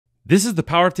This is the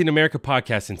Powerlifting America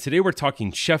podcast, and today we're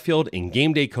talking Sheffield and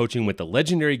game day coaching with the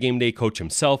legendary game day coach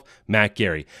himself, Matt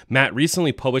Gary. Matt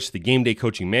recently published the Game Day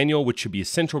Coaching Manual, which should be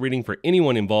essential reading for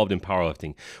anyone involved in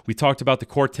powerlifting. We talked about the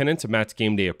core tenets of Matt's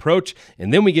game day approach,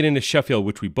 and then we get into Sheffield,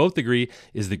 which we both agree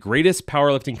is the greatest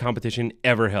powerlifting competition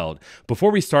ever held.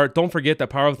 Before we start, don't forget that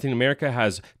Powerlifting America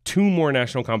has 2 more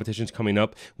national competitions coming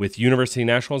up, with University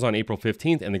Nationals on April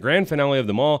 15th and the grand finale of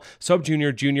them all,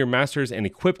 Sub-Junior, Junior, Masters, and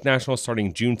Equipped Nationals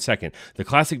starting June 2nd. The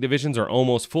classic divisions are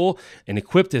almost full, and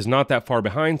Equipped is not that far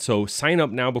behind, so sign up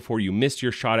now before you miss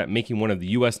your shot at making one of the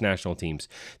U.S. national teams.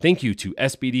 Thank you to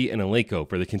SBD and Eleiko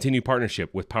for the continued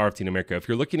partnership with Powerlifting America. If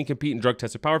you're looking to compete in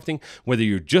drug-tested powerlifting, whether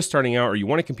you're just starting out or you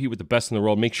want to compete with the best in the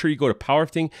world, make sure you go to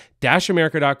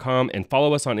powerlifting-america.com and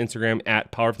follow us on Instagram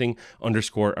at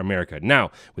powerlifting_America.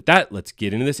 Now, with that, let's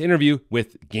get into this interview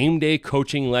with game day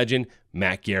coaching legend,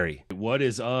 Matt Gary. What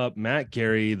is up, Matt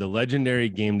Gary, the legendary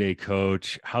game day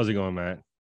coach? How's it going, Matt?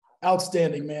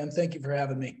 Outstanding, man. Thank you for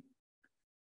having me.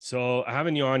 So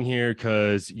having you on here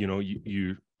because,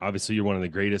 you obviously you're one of the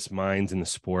greatest minds in the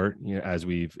sport, as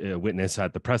we've witnessed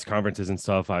at the press conferences and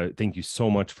stuff. I thank you so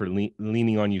much for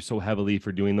leaning on you so heavily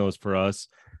for doing those for us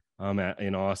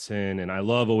in Austin. And I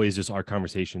love always just our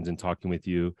conversations and talking with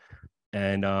you.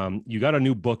 And you got a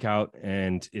new book out,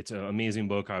 and it's an amazing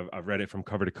book. I've read it from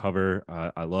cover to cover.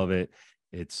 I love it.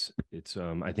 It's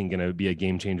I think going to be a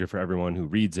game changer for everyone who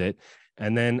reads it.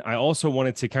 And then I also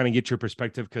wanted to kind of get your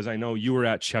perspective, because I know you were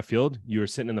at Sheffield. You were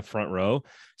sitting in the front row.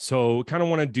 So kind of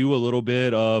want to do a little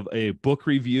bit of a book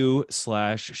review /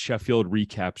 Sheffield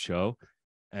recap show,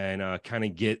 and kind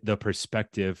of get the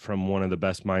perspective from one of the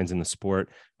best minds in the sport,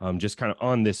 just kind of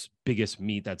on this biggest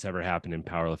meet that's ever happened in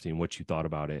powerlifting, what you thought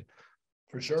about it.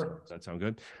 For sure. Does that sound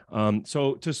good?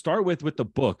 So to start with the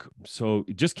book, so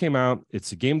it just came out.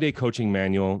 It's a game day coaching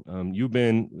manual. You've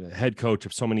been head coach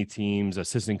of so many teams,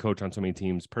 assistant coach on so many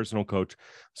teams, personal coach,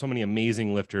 so many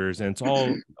amazing lifters, and it's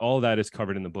all that is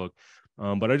covered in the book.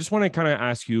 But I just want to kind of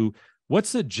ask you,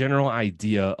 what's the general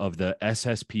idea of the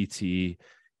SSPT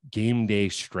game day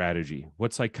strategy?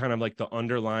 What's kind of the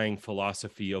underlying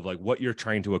philosophy of what you're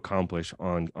trying to accomplish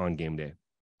on game day?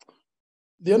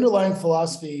 The underlying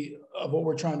philosophy of what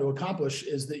we're trying to accomplish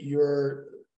is that you're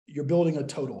building a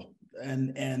total,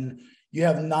 and you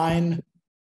have 9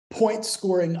 point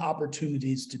scoring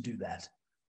opportunities to do that.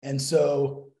 And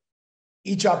so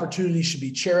each opportunity should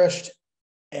be cherished.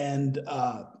 And,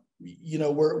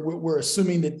 we're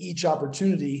assuming that each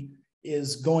opportunity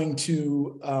is going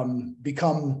to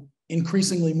become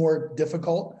increasingly more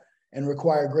difficult and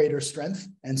require greater strength.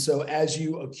 And so as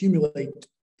you accumulate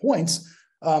points,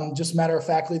 just matter of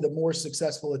factly, the more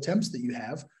successful attempts that you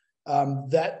have,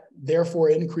 that therefore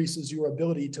increases your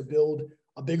ability to build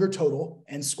a bigger total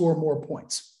and score more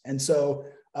points. And so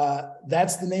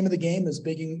that's the name of the game, is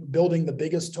building the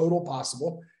biggest total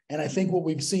possible. And I think what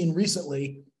we've seen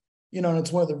recently, and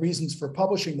it's one of the reasons for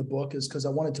publishing the book, is because I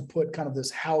wanted to put kind of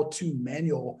this how-to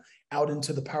manual out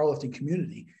into the powerlifting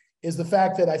community, is the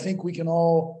fact that I think we can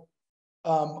all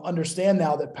understand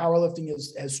now that powerlifting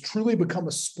has truly become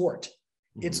a sport.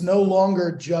 It's no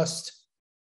longer just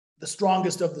the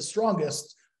strongest of the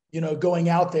strongest, going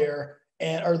out there,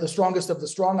 or the strongest of the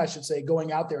strong, I should say,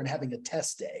 going out there and having a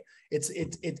test day.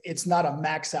 It's not a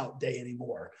max out day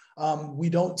anymore. We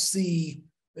don't see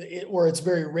it, or it's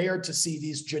very rare to see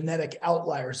these genetic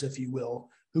outliers, if you will,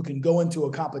 who can go into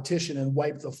a competition and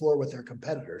wipe the floor with their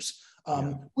competitors.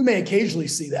 We may occasionally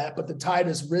see that, but the tide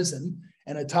has risen,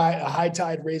 and a high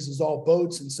tide raises all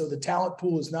boats. And so the talent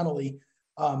pool is not only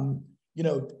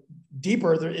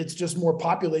deeper, it's just more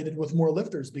populated with more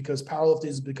lifters, because powerlifting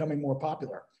is becoming more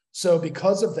popular. So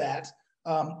because of that,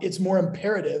 it's more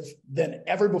imperative than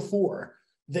ever before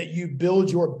that you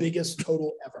build your biggest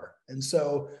total ever. And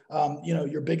so,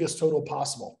 your biggest total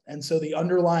possible. And so the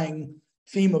underlying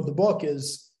theme of the book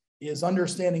is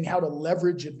understanding how to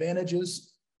leverage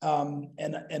advantages,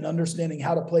 and understanding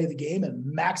how to play the game and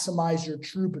maximize your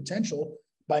true potential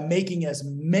by making as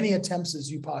many attempts as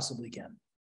you possibly can.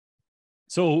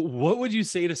 So what would you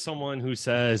say to someone who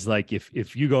says,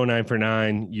 if you go 9 for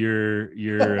 9,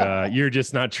 you're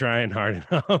just not trying hard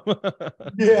enough?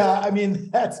 Yeah. I mean,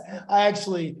 I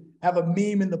actually have a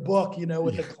meme in the book,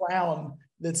 with a clown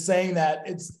that's saying that.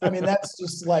 That's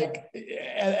just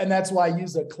and that's why I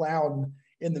use a clown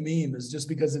in the meme, is just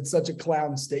because it's such a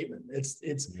clown statement.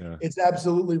 It's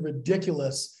absolutely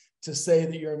ridiculous to say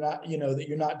that you're not, that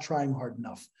you're not trying hard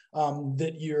enough,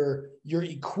 that you're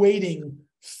equating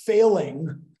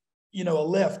failing, a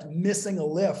lift, missing a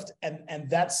lift, and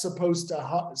that's supposed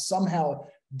to somehow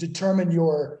determine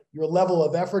your level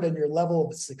of effort and your level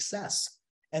of success.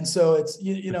 And so it's,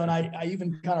 and I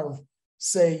even kind of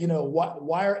say,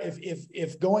 why are,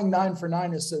 if going 9 for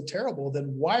 9 is so terrible, then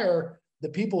why are the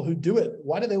people who do it,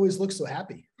 why do they always look so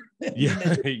happy?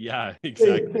 Yeah, yeah,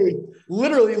 exactly. They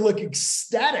literally look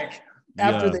ecstatic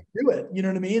after Yeah. they do it. You know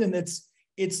what I mean? And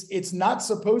it's not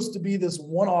supposed to be this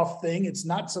one-off thing. It's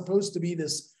not supposed to be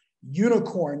this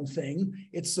unicorn thing.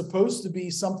 It's supposed to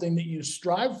be something that you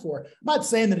strive for. I'm not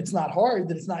saying that it's not hard,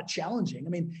 that it's not challenging. I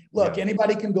mean, look,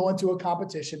 anybody can go into a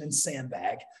competition and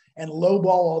sandbag and lowball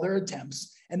all their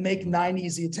attempts and make 9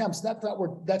 easy attempts. That's not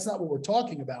what we're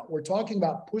talking about. We're talking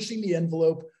about pushing the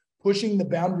envelope, pushing the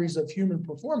boundaries of human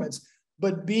performance,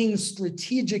 but being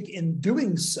strategic in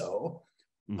doing so,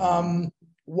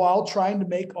 while trying to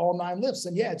make all 9 lifts.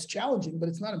 And yeah, it's challenging, but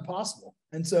it's not impossible.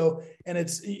 And so, and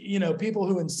it's, people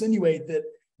who insinuate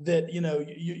that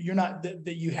you're not,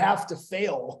 that you have to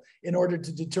fail in order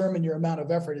to determine your amount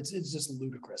of effort. It's just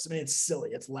ludicrous. I mean, it's silly.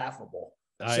 It's laughable.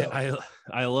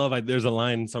 I love, there's a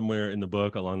line somewhere in the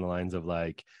book along the lines of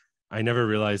like, I never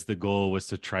realized the goal was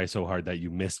to try so hard that you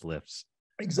missed lifts.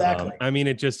 Exactly. I mean,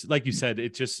 it just, like you said,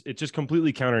 it's just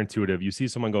completely counterintuitive. You see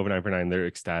someone go over 9 for 9, they're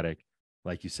ecstatic,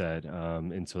 like you said.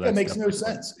 And so that makes no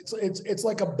sense. It's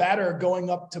like a batter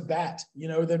going up to bat.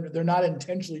 They're not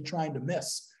intentionally trying to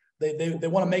miss. They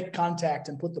want to make contact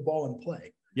and put the ball in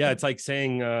play. Yeah, it's like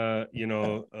saying,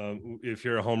 if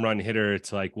you're a home run hitter,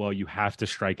 it's like, well, you have to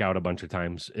strike out a bunch of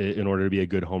times in order to be a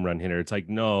good home run hitter. It's like,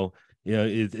 no,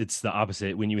 it's the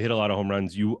opposite. When you hit a lot of home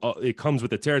runs, it comes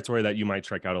with the territory that you might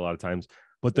strike out a lot of times.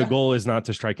 But the goal is not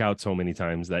to strike out so many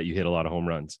times that you hit a lot of home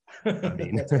runs. I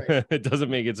mean, right. It doesn't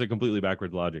make it's a completely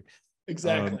backwards logic.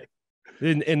 Exactly.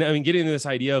 And I mean, getting to this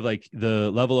idea of like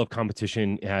the level of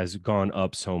competition has gone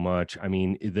up so much. I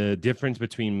mean, the difference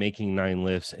between making 9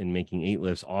 lifts and making 8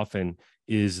 lifts often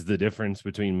is the difference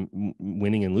between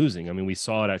winning and losing. I mean, we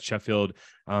saw it at Sheffield,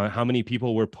 how many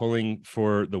people were pulling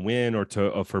for the win or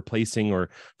for placing or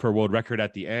for a world record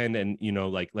at the end. And,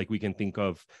 like we can think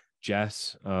of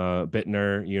Jess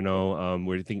Bittner,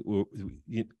 where do you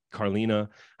think Carlina?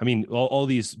 I mean, all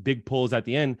these big pulls at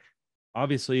the end.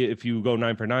 Obviously, if you go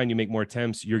 9 for 9, you make more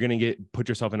attempts, you're going to put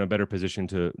yourself in a better position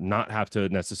to not have to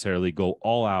necessarily go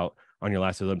all out on your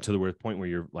last attempt to the point where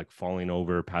you're like falling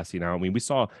over, passing out. I mean, we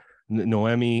saw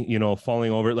Noemi,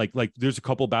 falling over, like there's a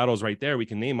couple battles right there we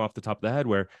can name off the top of the head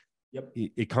where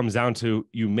it comes down to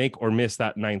you make or miss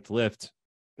that 9th lift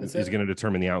is going to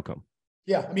determine the outcome.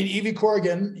 Yeah. I mean, Evie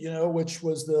Corrigan, which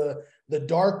was the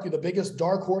biggest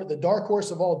dark horse, the dark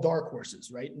horse of all dark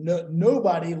horses, right?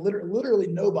 Nobody, literally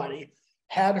nobody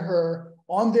had her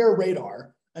on their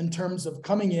radar in terms of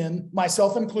coming in,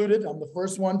 myself included. I'm the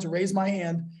first one to raise my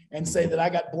hand and say that I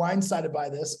got blindsided by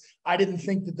this. I didn't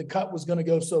think that the cut was going to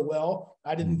go so well.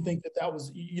 I didn't think that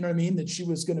was, that she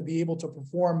was going to be able to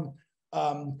perform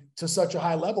to such a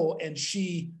high level. And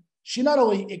she not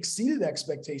only exceeded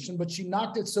expectation, but she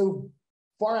knocked it so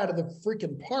far out of the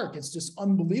freaking park. It's just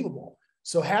unbelievable.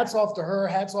 So hats off to her,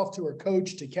 hats off to her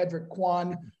coach, to Kedrick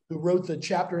Kwan, who wrote the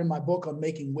chapter in my book on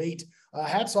making weight.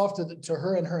 Hats off to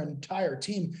her and her entire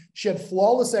team. She had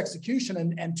flawless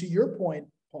execution. And to your point,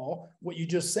 Paul, what you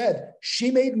just said,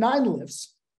 she made 9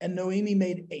 lifts and Noemi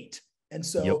made 8. And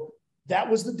so that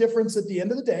was the difference at the end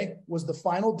of the day, was the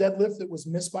final deadlift that was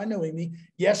missed by Noemi.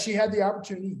 Yes, she had the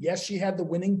opportunity. Yes, she had the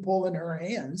winning pull in her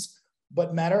hands.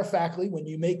 But matter of factly, when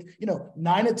you make,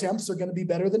 9 attempts are going to be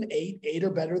better than 8 are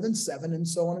better than 7, and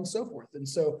so on and so forth. And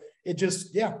so it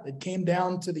just, it came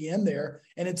down to the end there.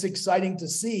 And it's exciting to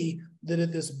see that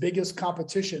at this biggest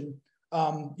competition,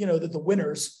 that the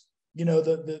winners,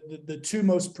 the 2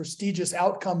 most prestigious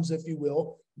outcomes, if you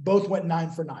will, both went 9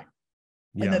 for 9.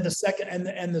 Yeah. And then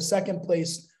the second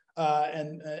place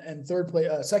and third place,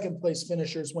 second place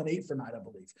finishers went 8 for 9, I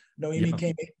believe. Noemi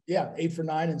came 8 for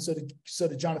 9, and so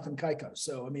did Jonathan Kaiko.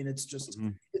 So I mean, it's just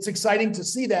it's exciting to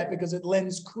see that because it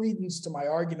lends credence to my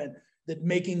argument that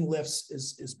making lifts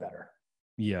is better.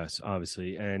 Yes,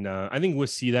 obviously, and I think we'll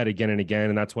see that again and again.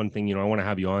 And that's one thing, I want to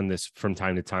have you on this from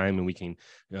time to time, and we can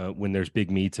when there's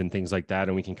big meets and things like that,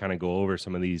 and we can kind of go over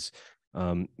some of these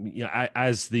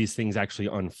as these things actually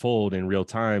unfold in real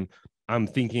time. I'm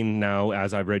thinking now,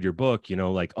 as I've read your book,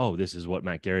 like, oh, this is what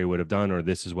Matt Gary would have done, or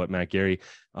this is what Matt Gary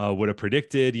would have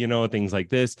predicted, things like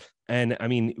this. And I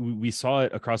mean, we saw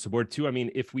it across the board too. I mean,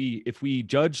 if we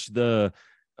judge the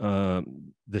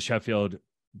Sheffield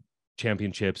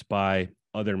Championships by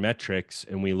other metrics,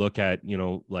 and we look at,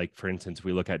 like for instance,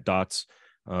 we look at dots,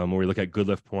 or we look at good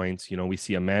lift points, we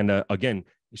see Amanda again.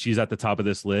 She's at the top of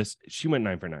this list. She went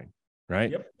 9 for 9.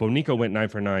 Right. Yep. Bonica went 9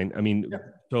 for 9. I mean,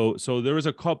 so there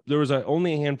was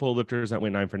only a handful of lifters that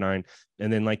went 9 for 9.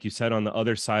 And then, like you said, on the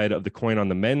other side of the coin, on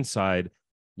the men's side,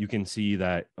 you can see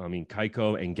that, I mean,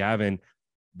 Kaiko and Gavin,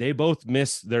 They both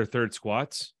missed their third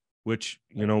squats, which,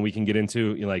 you know, we can get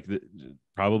into, like,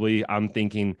 probably I'm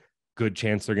thinking good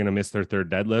chance they're going to miss their third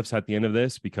deadlifts at the end of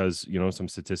this because, you know, some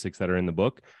statistics that are in the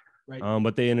book. Right.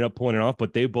 But they ended up pulling it off,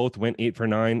 but they both went 8 for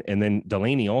 9. And then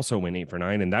Delaney also went 8 for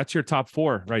 9. And that's your top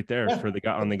 4 right there for the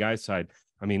guy on the guy's side.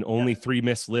 I mean, only 3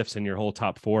 missed lifts in your whole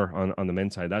top 4 on the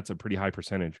men's side. That's a pretty high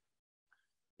percentage.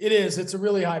 It is. It's a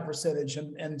really high percentage.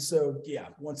 And so, yeah,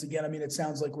 once again, I mean, it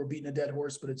sounds like we're beating a dead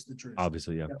horse, but it's the truth.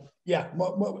 Obviously, yeah. Yeah,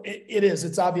 it is.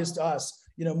 It's obvious to us,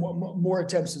 you know, more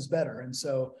attempts is better. And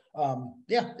so,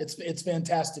 yeah, it's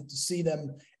fantastic to see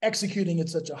them executing at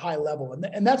such a high level.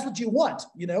 And that's what you want,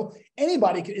 you know.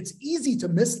 Anybody can, it's easy to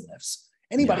miss lifts.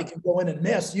 Anybody can go in and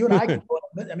miss. You and I can go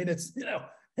in, I mean, it's, you know,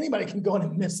 anybody can go in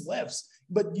and miss lifts.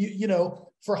 But, you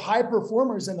know, for high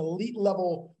performers and elite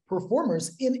level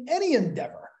performers in any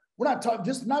endeavor, we're not talking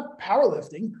just not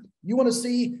powerlifting. You want to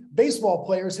see baseball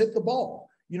players hit the ball.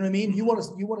 You know what I mean? You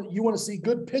want to see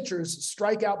good pitchers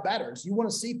strike out batters. You want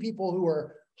to see people who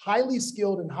are highly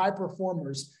skilled and high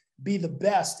performers be the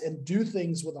best and do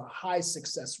things with a high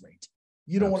success rate.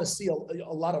 You don't want to see a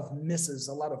lot of misses,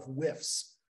 a lot of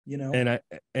whiffs, you know?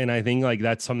 And I think, like,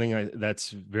 that's something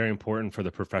that's very important for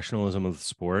the professionalism of the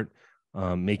sport,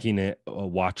 making it a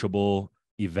watchable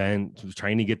event,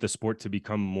 trying to get the sport to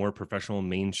become more professional and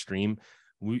mainstream.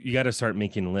 You got to start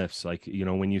making lifts. Like, you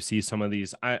know, when you see some of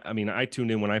these, I mean, I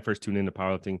tuned in when I first tuned into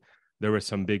powerlifting, there was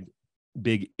some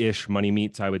big-ish money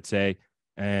meets, I would say.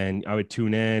 And I would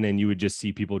tune in and you would just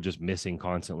see people just missing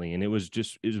constantly. And it was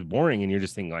boring. And you're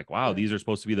just thinking, like, wow, these are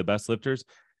supposed to be the best lifters.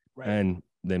 Right. And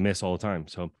they miss all the time.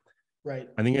 So right.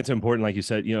 I think it's important, like you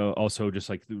said, you know, also just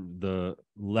like the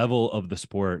level of the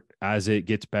sport, as it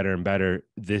gets better and better,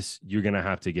 you're going to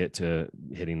have to get to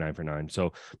hitting 9 for 9.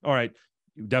 So, all right.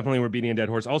 Definitely we're beating a dead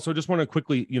horse. Also, just want to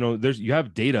quickly, you know, you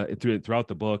have data throughout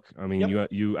the book. I mean,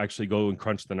 you actually go and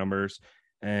crunch the numbers.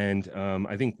 And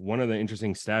I think one of the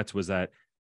interesting stats was that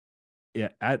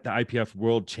at the IPF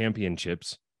World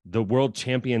Championships, the world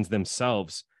champions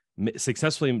themselves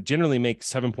successfully generally make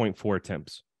 7.4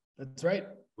 attempts. That's right.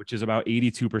 Which is about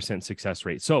 82% success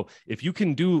rate. So if you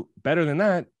can do better than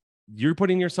that, you're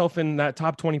putting yourself in that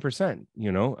top 20%,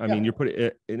 you know, I mean, you're putting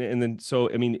it in, and then,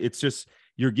 so, I mean, it's just,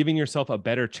 you're giving yourself a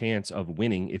better chance of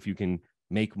winning if you can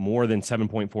make more than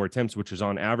 7.4 attempts, which is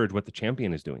on average what the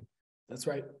champion is doing. That's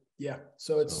right. Yeah.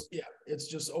 So it's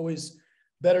just always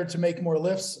better to make more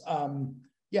lifts.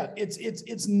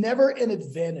 It's never an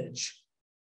advantage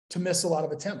to miss a lot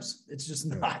of attempts. It's just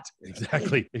not.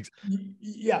 Exactly.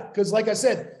 Yeah. Because like I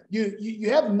said, you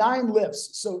have 9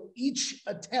 lifts. So each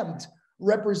attempt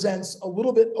represents a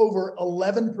little bit over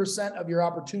 11% of your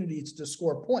opportunities to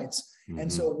score points. Mm-hmm.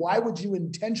 And so why would you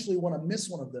intentionally want to miss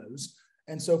one of those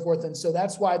and so forth? And so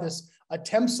that's why this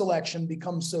attempt selection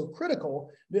becomes so critical,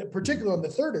 particularly on the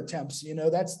third attempts. You know,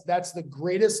 that's the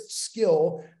greatest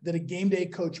skill that a game day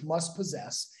coach must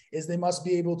possess, is they must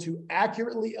be able to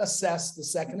accurately assess the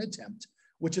second attempt,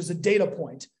 which is a data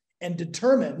point, and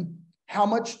determine how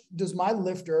much does my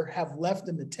lifter have left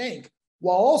in the tank,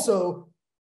 while also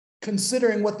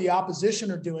considering what the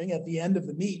opposition are doing at the end of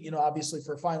the meet, you know, obviously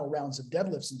for final rounds of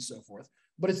deadlifts and so forth,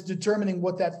 but it's determining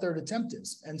what that third attempt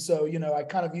is. And so, you know, I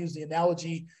kind of use the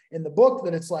analogy in the book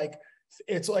that it's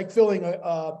like filling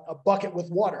a bucket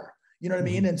with water. You know what I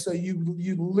mean? And so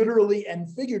you literally and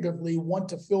figuratively want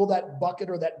to fill that bucket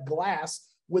or that glass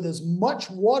with as much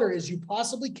water as you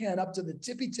possibly can up to the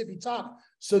tippy top,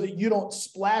 so that you don't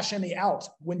splash any out.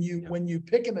 When you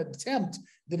pick an attempt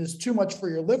that is too much for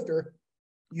your lifter,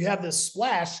 you have this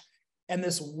splash and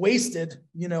this wasted,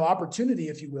 you know, opportunity,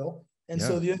 if you will. And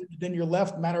so then you're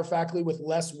left, matter of factly, with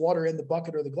less water in the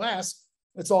bucket or the glass.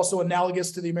 It's also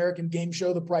analogous to the American game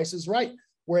show, The Price is Right,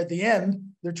 where at the end,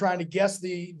 they're trying to guess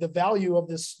the value of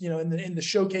this, you know, in the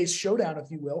showcase showdown,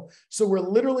 if you will. So we're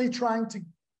literally trying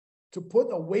to put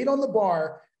a weight on the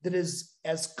bar that is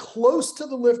as close to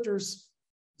the lifter's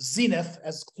zenith,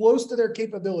 as close to their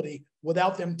capability,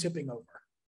 without them tipping over,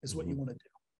 is what you want to do.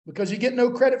 Because you get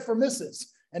no credit for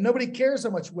misses, and nobody cares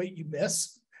how much weight you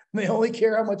miss. They only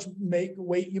care how much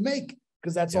weight you make,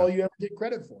 because that's all you ever get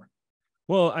credit for.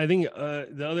 Well, I think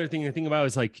the other thing to think about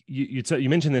is, like, you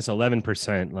mentioned this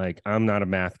 11%. Like, I'm not a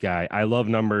math guy. I love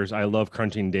numbers. I love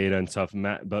crunching data and stuff.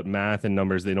 But math and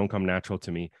numbers, they don't come natural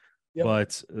to me. Yep.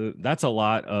 But that's a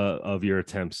lot of your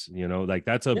attempts, you know, like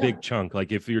that's a big chunk.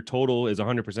 Like if your total is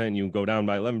 100%, you go down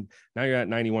by 11, now you're at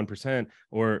 91%,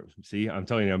 or see, I'm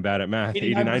telling you, I'm bad at math.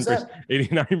 89%,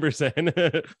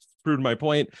 89% proved my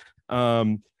point.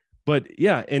 But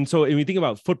yeah, and so when we think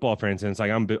about football, for instance, like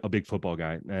I'm a big football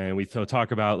guy, and we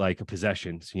talk about like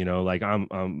possessions. Like I'm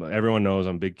everyone knows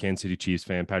I'm a big Kansas City Chiefs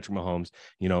fan, Patrick Mahomes.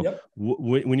 Yep.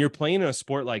 When you're playing in a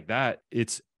sport like that,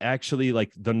 it's actually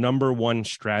like the number one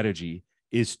strategy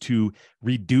is to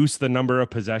reduce the number of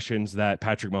possessions that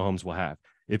Patrick Mahomes will have.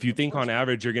 If you think on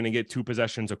average you're going to get 2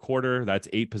 possessions a quarter, that's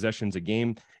 8 possessions a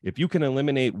game. If you can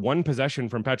eliminate 1 possession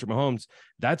from Patrick Mahomes,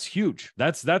 that's huge.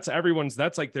 That's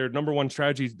like their number one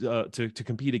strategy to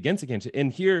compete against.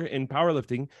 And here in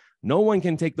powerlifting, no one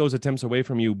can take those attempts away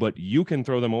from you, but you can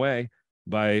throw them away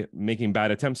by making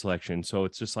bad attempt selection. So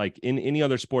it's just like in any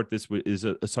other sport, this is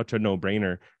such a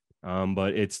no-brainer.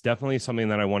 But it's definitely something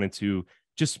that I wanted to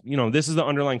just, this is the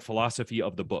underlying philosophy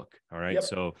of the book. All right. Yep.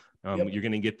 So you're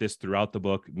going to get this throughout the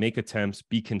book. Make attempts,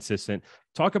 be consistent.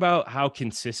 Talk about how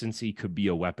consistency could be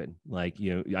a weapon. Like,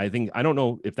 I don't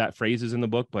know if that phrase is in the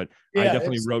book, but I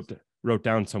definitely wrote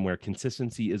down somewhere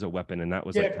consistency is a weapon. And that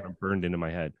was like kind of burned into my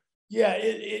head. Yeah,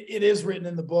 it is written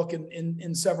in the book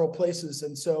in several places.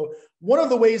 And so one of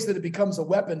the ways that it becomes a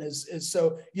weapon is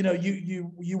so,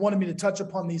 you wanted me to touch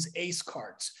upon these ACE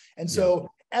cards. And so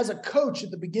as a coach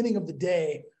at the beginning of the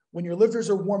day, when your lifters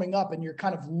are warming up and you're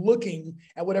kind of looking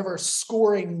at whatever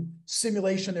scoring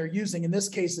simulation they're using, in this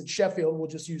case at Sheffield, we'll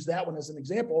just use that one as an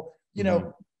example,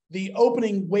 the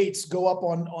opening weights go up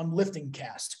on lifting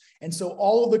cast. And so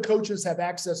all of the coaches have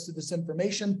access to this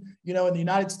information. In the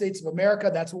United States of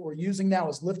America, that's what we're using now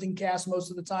is lifting cast most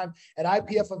of the time. At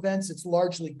IPF events, it's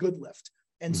largely good lift.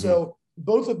 And so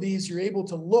both of these, you're able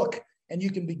to look and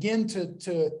you can begin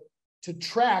to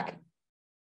track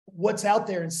what's out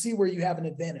there and see where you have an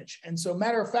advantage. And so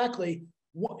matter of factly,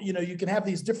 you can have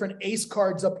these different ACE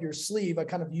cards up your sleeve. I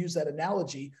kind of use that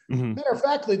analogy. Matter of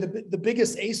factly, the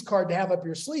biggest ACE card to have up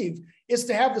your sleeve is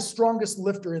to have the strongest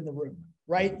lifter in the room,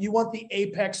 right? You want the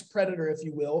apex predator, if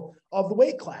you will, of the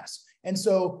weight class. And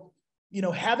so,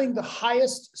 having the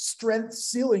highest strength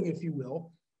ceiling, if you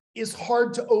will, is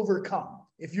hard to overcome.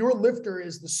 If your lifter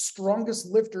is the strongest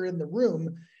lifter in the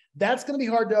room, that's going to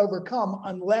be hard to overcome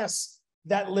unless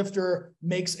that lifter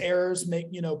makes errors,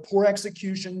 poor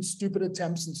execution, stupid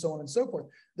attempts, and so on and so forth.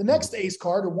 The next ACE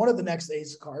card, or one of the next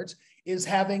ACE cards, is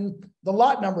having the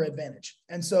lot number advantage.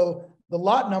 And so the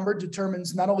lot number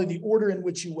determines not only the order in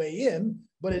which you weigh in,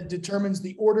 but it determines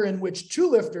the order in which 2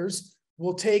 lifters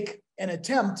will take an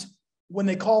attempt when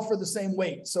they call for the same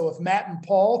weight. So if Matt and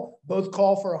Paul both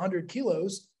call for 100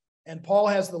 kilos and Paul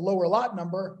has the lower lot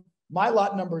number, my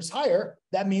lot number is higher,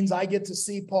 that means I get to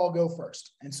see Paul go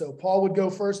first. And so Paul would go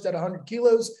first at 100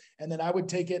 kilos, and then I would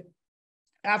take it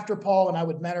after Paul, and I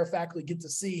would matter of factly get to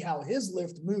see how his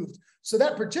lift moved. So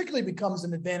that particularly becomes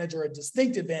an advantage or a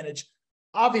distinct advantage,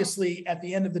 obviously, at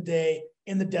the end of the day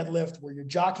in the deadlift where you're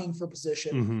jockeying for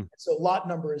position. So lot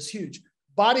number is huge.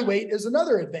 Body weight is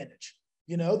another advantage.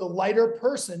 The lighter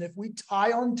person, if we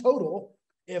tie on total,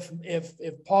 if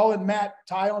Paul and Matt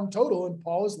tie on total and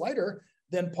Paul is lighter,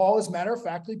 then Paul is matter of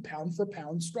factly pound for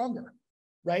pound stronger,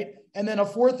 right? And then a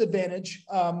fourth advantage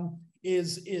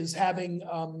is having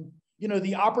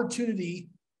the opportunity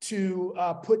to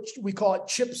we call it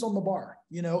chips on the bar,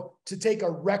 to take a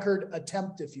record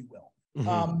attempt, if you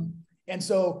will. And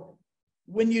so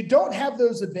when you don't have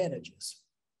those advantages,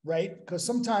 right? Because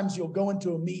sometimes you'll go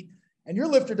into a meet and your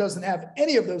lifter doesn't have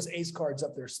any of those ACE cards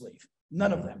up their sleeve,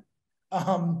 none of them.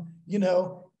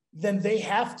 Then they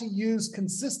have to use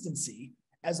consistency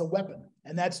as a weapon.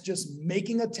 And that's just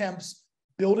making attempts,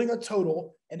 building a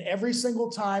total. And every single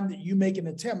time that you make an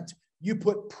attempt, you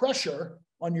put pressure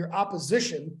on your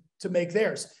opposition to make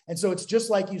theirs. And so it's just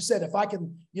like you said, if I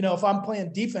can, if I'm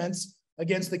playing defense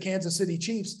against the Kansas City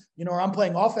Chiefs, or I'm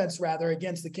playing offense rather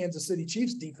against the Kansas City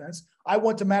Chiefs defense, I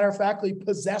want to matter of factly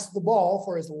possess the ball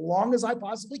for as long as I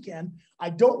possibly can. I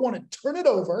don't want to turn it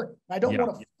over. I don't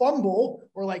want to fumble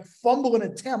or fumble an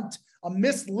attempt. A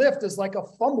missed lift is like a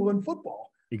fumble in football.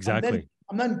 Exactly.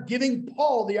 I'm then giving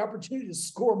Paul the opportunity to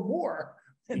score more.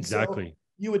 And exactly. So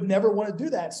you would never want to do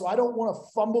that. So I don't want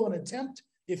to fumble an attempt,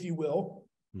 if you will.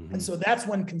 And so that's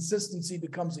when consistency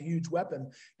becomes a huge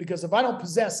weapon, because if I don't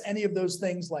possess any of those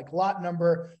things like lot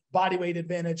number, body weight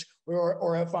advantage,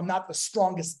 or if I'm not the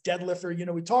strongest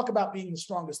deadlifter, we talk about being the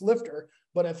strongest lifter,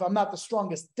 but if I'm not the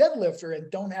strongest deadlifter and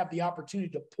don't have the opportunity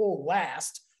to pull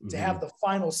last, to have the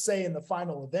final say in the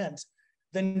final event,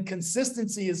 then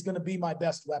consistency is going to be my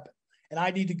best weapon. And I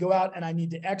need to go out and I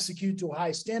need to execute to a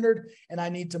high standard, and I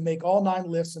need to make all 9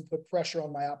 lifts and put pressure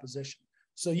on my opposition.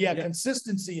 So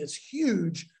consistency is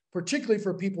huge, particularly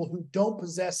for people who don't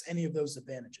possess any of those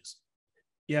advantages.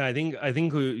 Yeah, I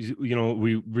think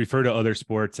we refer to other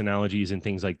sports analogies and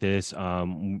things like this.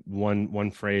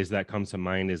 One phrase that comes to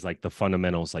mind is like the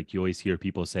fundamentals. Like you always hear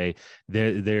people say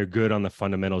they're good on the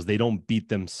fundamentals. They don't beat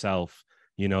themselves.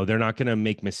 They're not going to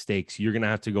make mistakes. You're going to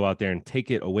have to go out there and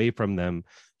take it away from them.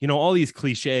 All these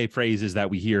cliche phrases that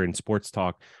we hear in sports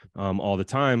talk all the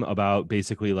time about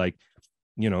basically like,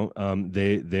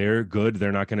 they're good.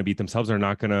 They're not going to beat themselves. They're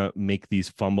not going to make these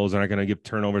fumbles. They're not going to give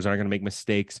turnovers. They're not going to make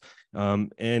mistakes.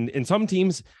 And in some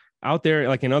teams out there,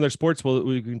 like in other sports,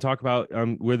 we can talk about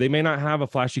where they may not have a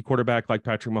flashy quarterback like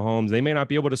Patrick Mahomes. They may not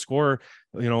be able to score,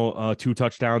 2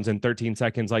 touchdowns in 13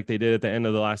 seconds like they did at the end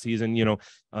of the last season,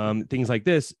 things like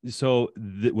this. So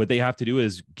what they have to do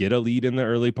is get a lead in the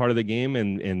early part of the game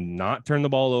and not turn the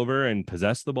ball over and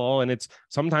possess the ball. And it's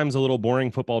sometimes a little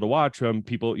boring football to watch.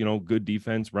 People, good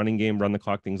defense, running game, run the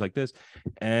clock, things like this.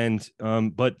 And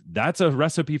but that's a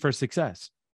recipe for success.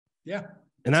 Yeah.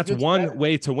 And that's one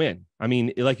way to win. I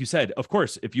mean, like you said, of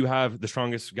course, if you have the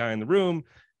strongest guy in the room,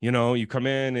 you come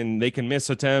in and they can miss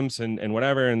attempts and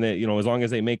whatever. And they, as long as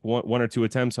they make one or two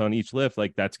attempts on each lift,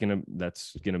 like that's going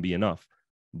to be enough.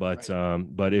 But, right.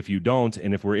 But if you don't,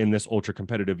 and if we're in this ultra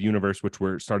competitive universe, which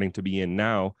we're starting to be in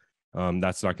now,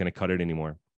 that's not going to cut it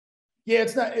anymore. Yeah,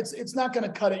 it's not going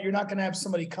to cut it. You're not going to have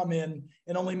somebody come in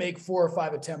and only make 4 or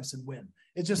 5 attempts and win.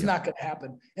 It's just not going to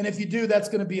happen. And if you do, that's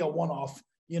going to be a one-off.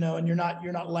 And you're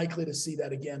not likely to see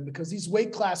that again because these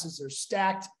weight classes are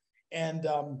stacked and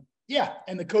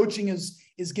and the coaching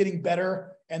is getting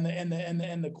better and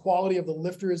the quality of the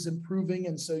lifter is improving.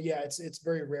 And so, it's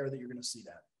very rare that you're going to see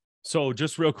that. So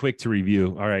just real quick to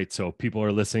review. All right. So people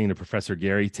are listening to Professor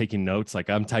Gary taking notes. Like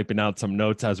I'm typing out some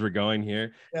notes as we're going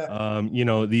here. Yeah.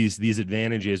 These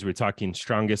advantages, we're talking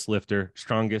strongest lifter,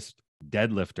 strongest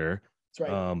deadlifter, that's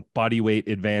right. Body weight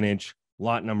advantage,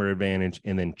 lot number advantage,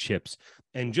 and then chips.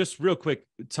 And just real quick,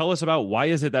 tell us about why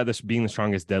is it that this being the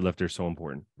strongest deadlifter is so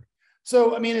important?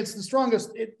 So, I mean, it's the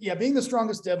strongest. Being the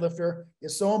strongest deadlifter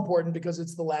is so important because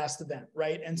it's the last event,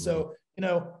 right? And so,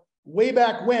 way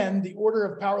back when the order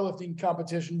of powerlifting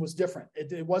competition was different.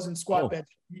 It wasn't squat bench.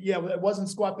 Yeah, it wasn't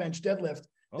squat bench deadlift.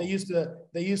 They used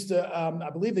to, I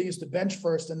believe they used to bench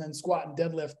first and then squat and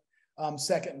deadlift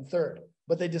second and third.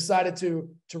 But they decided to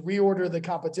reorder the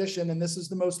competition, and this is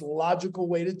the most logical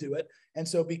way to do it. And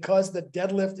so because the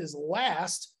deadlift is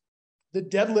last, the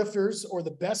deadlifters or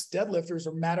the best deadlifters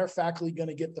are matter-of-factly going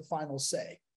to get the final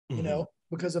say,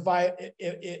 because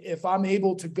if I'm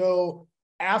able to go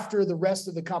after the rest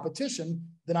of the competition,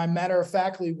 then I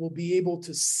matter-of-factly will be able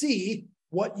to see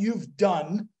what you've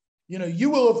done. You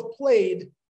will have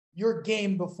played your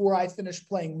game before I finish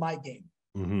playing my game.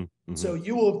 So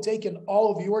you will have taken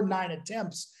all of your 9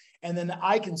 attempts, and then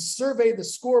I can survey the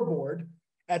scoreboard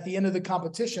at the end of the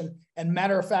competition and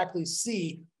matter-of-factly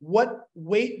see what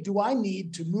weight do I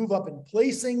need to move up in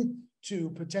placing to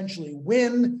potentially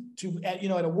win. At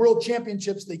a world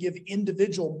championships, they give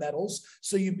individual medals.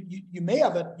 So you may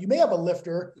have a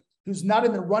lifter who's not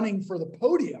in the running for the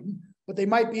podium, but they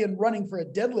might be in running for a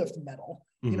deadlift medal.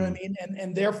 You know what I mean?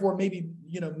 And therefore maybe,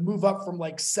 move up from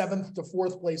like 7th to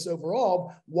 4th place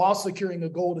overall while securing a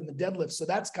gold in the deadlift. So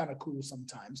that's kind of cool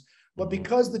sometimes. But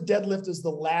because the deadlift is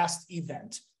the last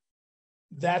event,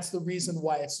 that's the reason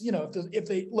why it's,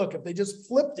 if they just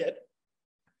flipped it,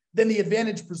 then the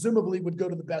advantage presumably would go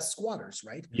to the best squatters,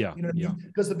 right? Yeah. You know what I mean?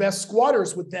 Because the best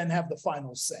squatters would then have the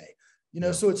final say.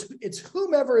 So it's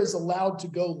whomever is allowed to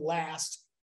go last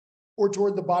or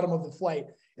toward the bottom of the flight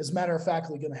is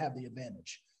matter-of-factly going to have the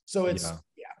advantage. So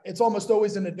it's almost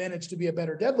always an advantage to be a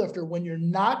better deadlifter when you're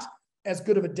not as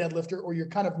good of a deadlifter, or you're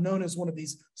kind of known as one of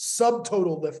these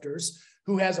subtotal lifters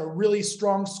who has a really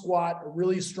strong squat, a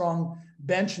really strong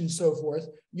bench and so forth.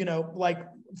 Like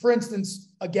for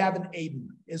instance, a Gavin Aiden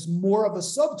is more of a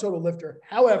subtotal lifter.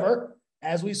 However,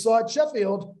 as we saw at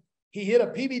Sheffield, he hit a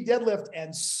PB deadlift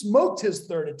and smoked his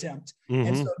 3rd attempt.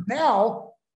 And so now,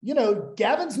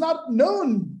 Gavin's not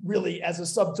known really as a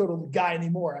subtotal guy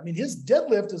anymore. I mean, his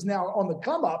deadlift is now on the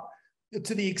come up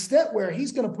to the extent where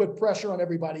he's going to put pressure on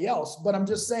everybody else. But I'm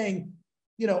just saying,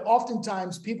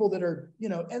 oftentimes people that are,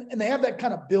 and they have that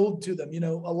kind of build to them.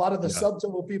 A lot of the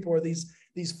subtotal people are these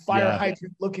fire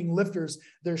hydrant looking lifters.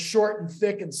 They're short and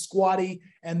thick and squatty,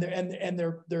 and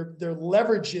their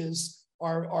leverages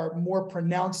are more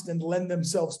pronounced and lend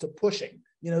themselves to pushing,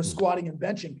 squatting and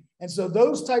benching. And so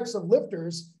those types of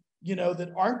lifters,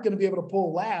 that aren't going to be able to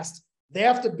pull last, they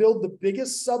have to build the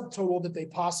biggest subtotal that they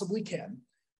possibly can.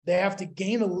 They have to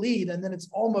gain a lead. And then it's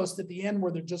almost at the end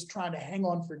where they're just trying to hang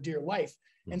on for dear life.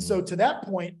 And so to that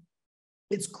point,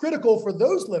 it's critical for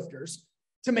those lifters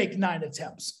to make 9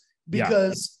 attempts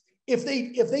because if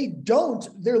they don't,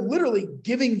 they're literally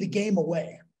giving the game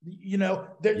away. You know,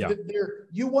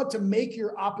 you want to make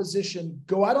your opposition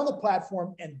go out on the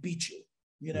platform and beat you.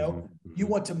 You know, you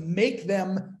want to make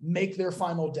them make their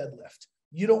final deadlift.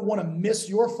 You don't want to miss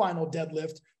your final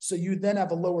deadlift, so you then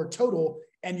have a lower total,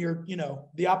 and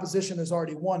the opposition has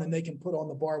already won, and they can put on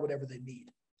the bar whatever they need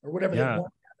or whatever they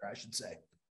want, I should say.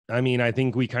 I mean, I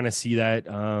think we kind of see that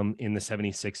in the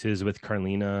 76s with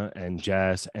Carlina and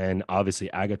Jess, and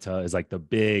obviously Agatha is like the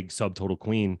big subtotal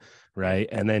queen, right?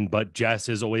 And then, but Jess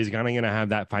is always going to have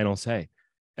that final say.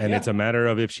 And it's a matter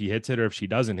of if she hits it or if she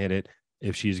doesn't hit it,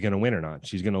 if she's going to win or not.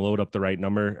 She's going to load up the right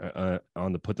number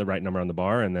put the right number on the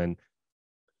bar, and then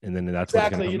that's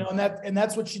exactly, and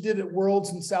that's what she did at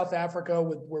Worlds in South Africa,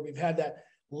 where we've had that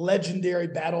legendary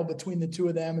battle between the two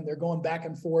of them, and they're going back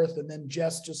and forth. And then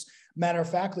Jess, just matter of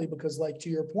factly, because like to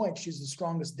your point, she's the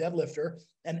strongest deadlifter,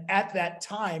 and at that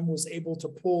time was able to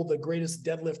pull the greatest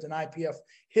deadlift in IPF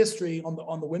history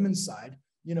on the women's side.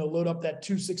 Load up that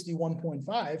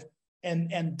 261.5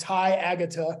 and tie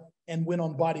Agatha and win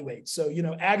on body weight. So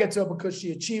Agatha, because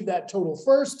she achieved that total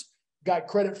first, got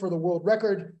credit for the world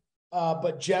record.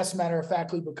 But Jess, matter of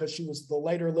factly, because she was the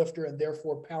lighter lifter and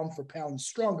therefore pound for pound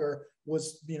stronger,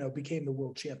 became the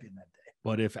world champion that day.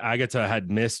 But if Agatha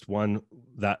had missed one,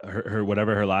 that her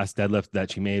whatever her last deadlift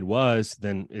that she made was,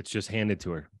 then it's just handed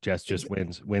to her. Jess just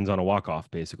wins on a walk-off,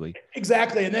 basically.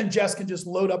 Exactly. And then Jess can just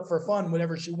load up for fun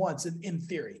whenever she wants, in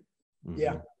theory.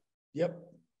 Yeah. Yep.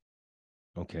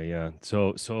 Okay. Yeah.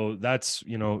 So that's,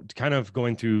 kind of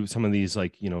going through some of these,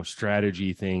 like,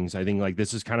 strategy things. I think like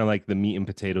this is kind of like the meat and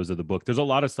potatoes of the book. There's a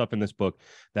lot of stuff in this book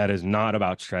that is not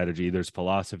about strategy. There's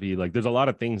philosophy. Like there's a lot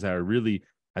of things that are really,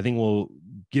 I think, will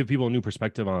give people a new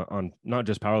perspective on not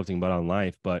just powerlifting, but on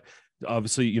life. But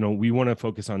obviously, we want to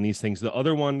focus on these things. The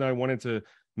other one that I wanted to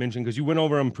mention, because you went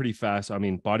over them pretty fast. I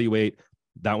mean, body weight,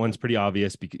 that one's pretty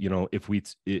obvious because,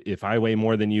 if I weigh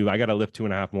more than you, I got to lift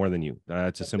 2.5 more than you.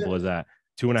 That's as simple as that.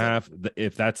 2.5,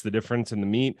 if that's the difference in the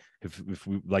meet, if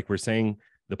we, like we're saying,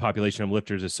 the population of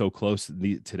lifters is so close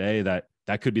today that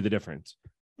could be the difference.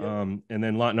 Yeah. And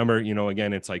then lot number,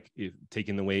 again, it's like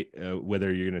taking the weight,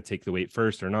 whether you're going to take the weight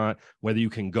first or not, whether you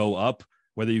can go up,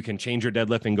 whether you can change your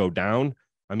deadlift and go down.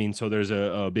 I mean, so there's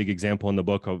a big example in the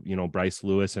book of, Bryce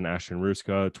Lewis and Ashton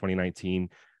Ruska, 2019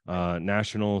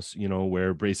 nationals,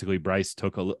 where basically Bryce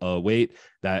took a weight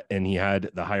and he had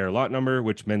the higher lot number,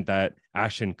 which meant that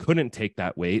Ashton couldn't take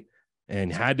that weight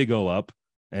and had to go up.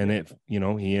 And he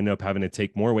ended up having to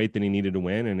take more weight than he needed to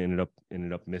win, and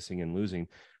ended up missing and losing.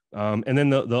 And then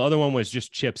the other one was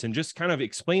just chips, and just kind of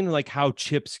explain like how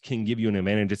chips can give you an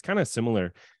advantage. It's kind of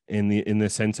similar in the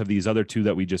sense of these other two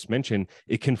that we just mentioned.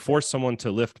 It can force someone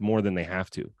to lift more than they have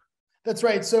to. That's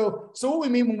right. So what we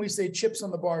mean when we say chips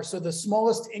on the bar, so the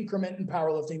smallest increment in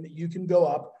powerlifting that you can go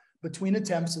up between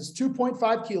attempts is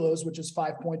 2.5 kilos, which is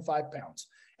 5.5 pounds.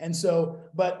 And so,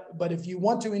 but if you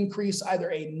want to increase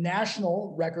either a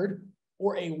national record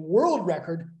or a world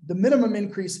record, the minimum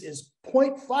increase is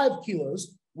 0.5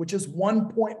 kilos, which is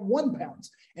 1.1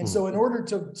 pounds. And so in order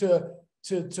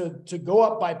to go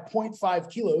up by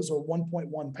 0.5 kilos or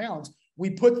 1.1 pounds,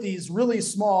 we put these really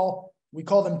small, we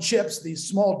call them chips, these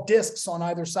small discs on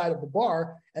either side of the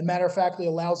bar, and matter of factly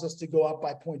allows us to go up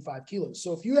by 0.5 kilos.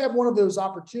 So if you have one of those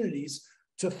opportunities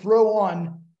to throw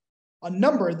on a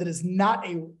number that is not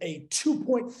a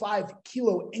 2.5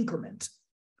 kilo increment,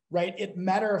 right? It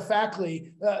matter of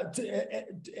factly,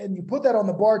 and you put that on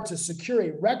the bar to secure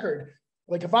a record.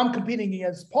 Like if I'm competing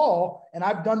against Paul and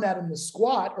I've done that in the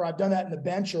squat, or I've done that in the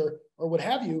bench or what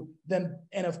have you, then,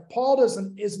 and if Paul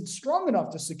isn't strong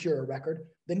enough to secure a record,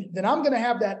 then I'm going to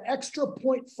have that extra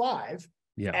 0.5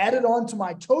 added on to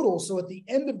my total. So at the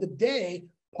end of the day,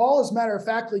 Paul is matter of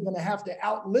factly going to have to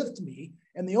outlift me.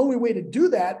 And the only way to do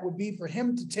that would be for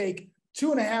him to take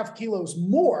 2.5 kilos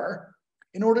more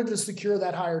in order to secure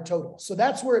that higher total. So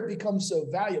that's where it becomes so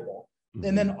valuable.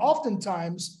 And then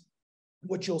oftentimes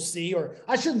what you'll see, or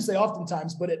I shouldn't say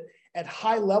oftentimes, but at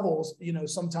high levels,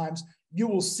 sometimes you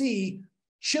will see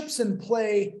chips in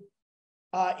play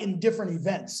in different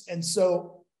events. And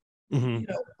so,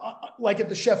 like at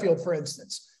the Sheffield, for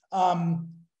instance,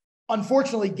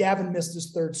 unfortunately, Gavin missed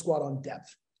his third squat on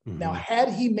depth. Now, had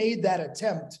he made that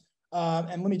attempt,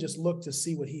 and let me just look to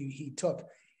see what he took.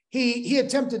 He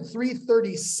attempted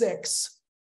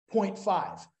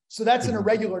 336.5. So that's an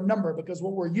irregular number, because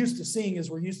what we're used to seeing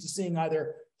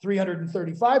either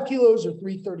 335 kilos or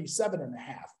 337.5.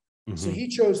 So he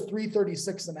chose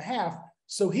 336.5.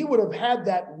 So he would have had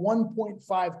that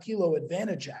 1.5 kilo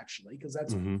advantage, actually, because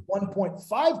that's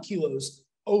 1.5 kilos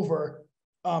over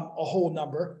a whole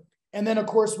number. And then, of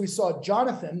course, we saw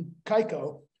Jonathan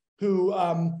Keiko, who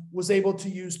was able to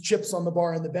use chips on the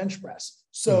bar and the bench press.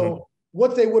 So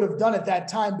what they would have done at that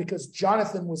time, because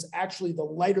Jonathan was actually the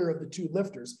lighter of the two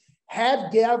lifters,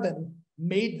 had Gavin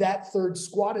made that third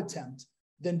squat attempt,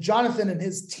 then Jonathan and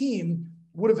his team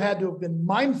would have had to have been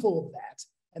mindful of that.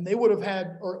 And they would have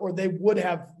had, or they would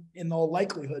have, in all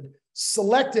likelihood,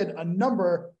 selected a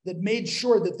number that made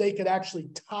sure that they could actually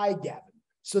tie Gavin.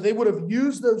 So they would have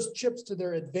used those chips to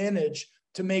their advantage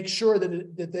to make sure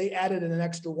that they added an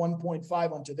extra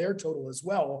 1.5 onto their total as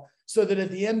well, so that at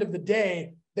the end of the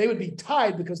day, they would be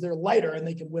tied because they're lighter and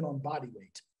they can win on body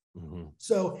weight.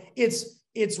 So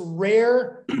it's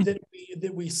rare that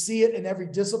we see it in every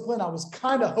discipline. I was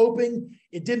kind of hoping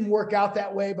it didn't work out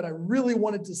that way, but I really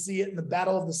wanted to see it in the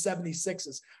Battle of the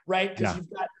 76s, right? Because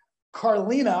you've got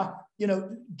Carlina,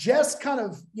 Jess kind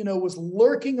of, was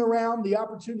lurking around the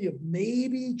opportunity of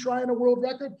maybe trying a world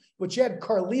record, but you had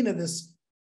Carlina, this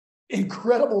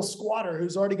incredible squatter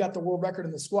who's already got the world record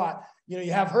in the squat. You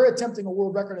have her attempting a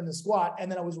world record in the squat. And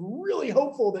then I was really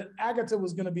hopeful that Agatha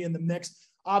was going to be in the mix.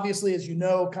 Obviously, as you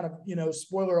know, kind of,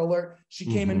 spoiler alert, she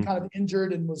came in kind of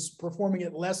injured and was performing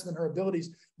at less than her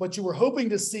abilities. But you were hoping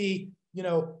to see,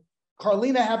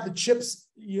 Carlina have the chips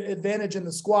advantage in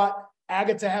the squat,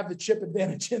 Agatha have the chip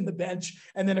advantage in the bench.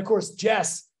 And then, of course,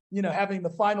 Jess, having the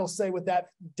final say with that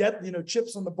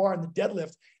chips on the bar and the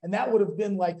deadlift. And that would have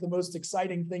been like the most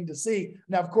exciting thing to see.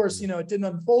 Now, of course, it didn't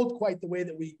unfold quite the way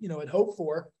that we, had hoped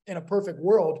for in a perfect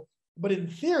world. But in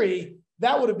theory,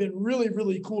 that would have been really,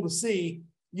 really cool to see.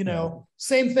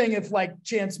 Same thing if like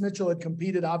Chance Mitchell had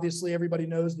competed. Obviously, everybody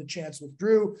knows that Chance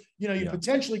withdrew. You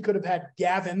potentially could have had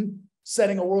Gavin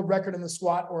setting a world record in the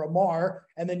squat or Amar.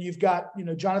 And then you've got,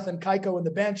 Jonathan Kaiko in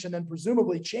the bench, and then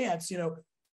presumably Chance,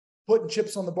 putting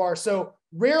chips on the bar. So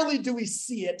rarely do we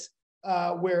see it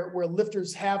where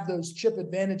lifters have those chip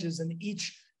advantages in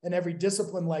each and every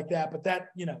discipline like that. But that,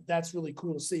 that's really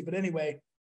cool to see. But anyway,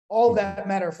 all that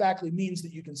matter of factly means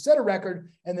that you can set a record.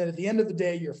 And then at the end of the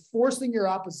day, you're forcing your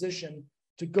opposition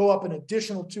to go up an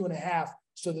additional 2.5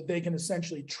 so that they can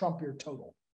essentially trump your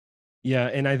total. Yeah.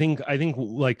 And I think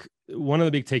like one of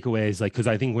the big takeaways, like, cause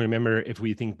I think remember, if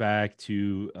we think back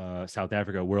to South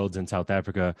Africa, Worlds in South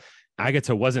Africa,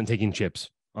 Agatha wasn't taking chips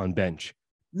on bench.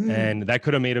 And that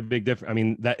could have made a big difference. I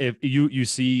mean, that if you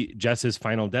see Jess's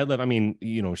final deadlift, I mean,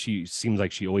 she seems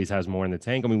like she always has more in the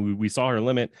tank. I mean, we saw her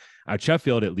limit at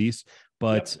Sheffield at least,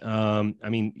 but I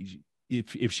mean,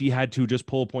 if she had to just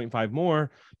pull 0.5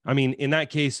 more, I mean, in that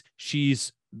case,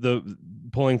 she's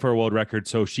pulling for a world record,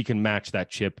 so she can match that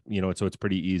chip, so it's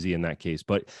pretty easy in that case.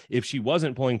 But if she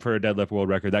wasn't pulling for a deadlift world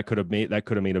record, that could have made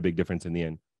a big difference in the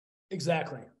end.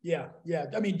 Exactly. Yeah.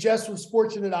 I mean, Jess was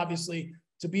fortunate, obviously,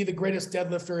 to be the greatest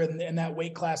deadlifter in that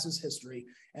weight class's history.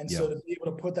 And so to be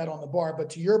able to put that on the bar. But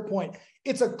to your point,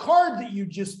 it's a card that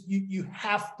you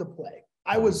have to play.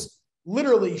 I was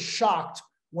literally shocked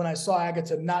when I saw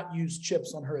Agatha not use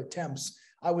chips on her attempts.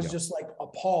 I was just like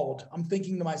appalled. I'm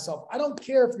thinking to myself, I don't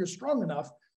care if you're strong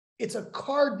enough. It's a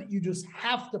card that you just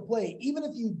have to play. Even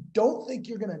if you don't think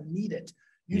you're going to need it,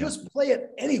 you just play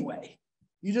it anyway.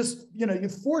 You just, you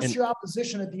force your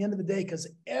opposition at the end of the day, because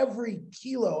every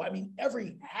kilo, I mean,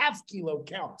 every half kilo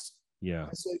counts. Yeah.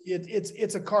 And so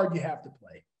it's a card you have to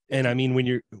play. And I mean,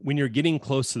 when you're getting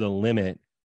close to the limit,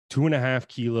 2.5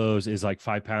 kilos is like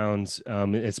 5 pounds,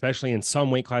 especially in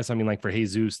some weight class. I mean, like for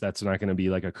Jesus, that's not going to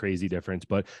be like a crazy difference,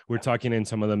 but we're talking in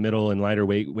some of the middle and lighter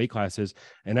weight classes,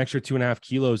 an extra 2.5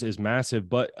 kilos is massive,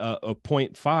 but a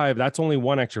 0.5, that's only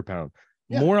 1 extra pound.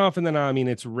 More often than not, I mean,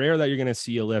 it's rare that you're going to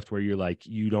see a lift where you're like,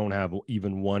 you don't have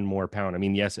even 1 more pound. I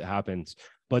mean, yes, it happens,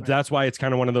 but that's why it's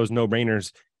kind of one of those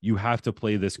no-brainers. You have to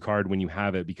play this card when you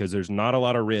have it, because there's not a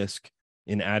lot of risk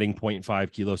in adding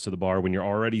 0.5 kilos to the bar when you're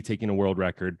already taking a world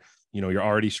record, you're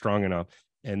already strong enough.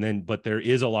 And then, but there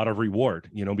is a lot of reward,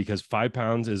 because 5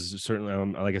 pounds is certainly,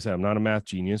 like I said, I'm not a math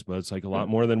genius, but it's like a lot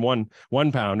more than one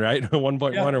pound, right?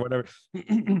 1.1 or whatever.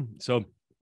 So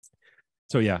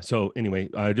anyway,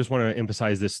 I just want to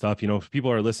emphasize this stuff. If people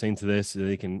are listening to this,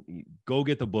 they can go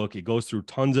get the book. It goes through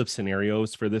tons of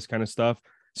scenarios for this kind of stuff.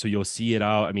 So you'll see it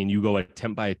out. I mean, you go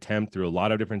attempt by attempt through a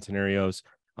lot of different scenarios.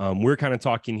 We're kind of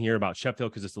talking here about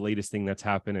Sheffield because it's the latest thing that's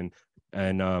happened, and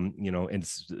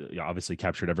it's obviously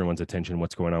captured everyone's attention,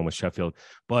 what's going on with Sheffield.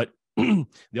 But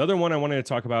the other one I wanted to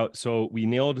talk about, so we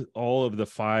nailed all of the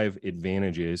 5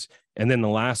 advantages. And then the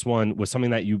last one was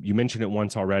something that you mentioned it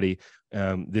once already.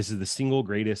 This is the single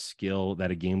greatest skill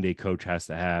that a game day coach has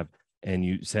to have. And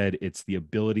you said it's the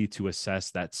ability to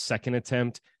assess that second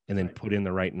attempt and then put in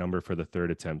the right number for the third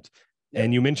attempt.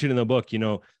 And you mentioned in the book,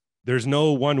 there's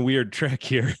no one weird trick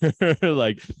here.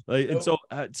 And so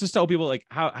just tell people like,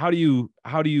 how do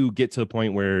you get to the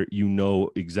point where you know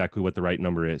exactly what the right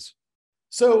number is?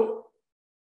 So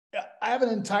I have an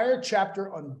entire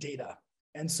chapter on data.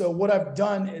 And so what I've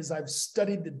done is I've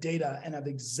studied the data and I've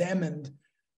examined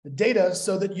the data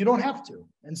so that you don't have to.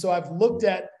 And so I've looked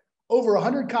at over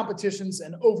 100 competitions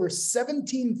and over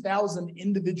 17,000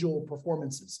 individual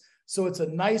performances. So it's a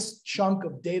nice chunk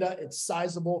of data. It's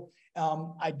sizable.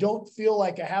 I don't feel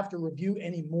like I have to review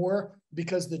anymore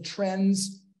because the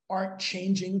trends aren't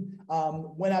changing.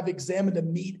 When I've examined a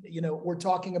meet, we're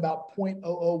talking about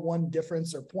 0.001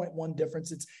 difference or 0.1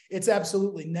 difference. It's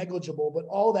absolutely negligible, but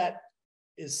all that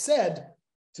is said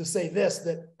to say this,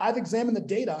 that I've examined the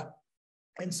data.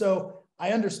 And so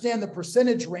I understand the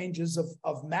percentage ranges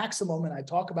of maximum. And I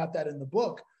talk about that in the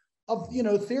book of,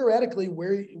 theoretically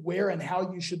where and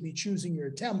how you should be choosing your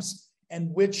attempts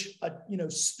and which,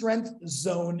 strength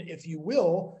zone, if you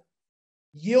will,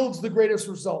 yields the greatest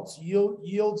results,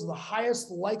 yields the highest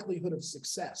likelihood of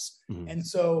success. Mm-hmm. And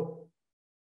so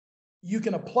you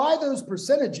can apply those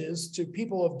percentages to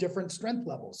people of different strength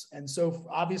levels. And so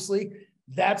obviously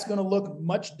that's going to look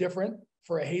much different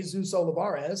for a Jesus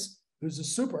Olivares, who's a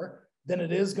super, than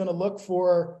it is going to look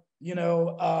for,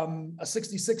 a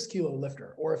 66 kilo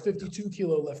lifter or a 52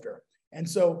 kilo lifter. And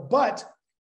so, but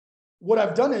what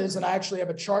I've done is, and I actually have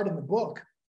a chart in the book,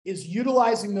 is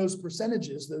utilizing those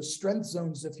percentages, those strength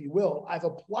zones, if you will. I've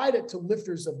applied it to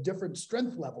lifters of different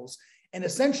strength levels and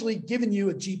essentially given you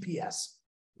a GPS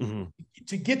mm-hmm.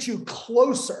 to get you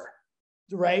closer,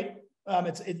 right?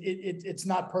 It's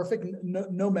not perfect.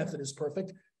 No method is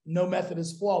perfect. No method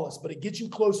is flawless, but it gets you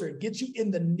closer. It gets you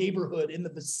in the neighborhood, in the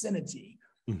vicinity.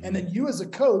 Mm-hmm. And then you as a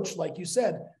coach, like you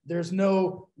said, there's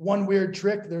no one weird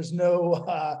trick. There's no,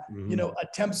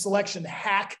 attempt selection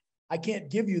hack. I can't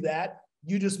give you that.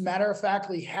 You just matter of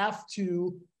factly have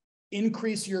to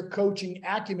increase your coaching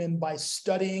acumen by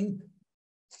studying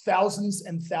thousands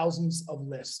and thousands of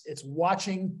lifts. It's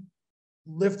watching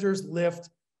lifters lift,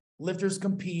 lifters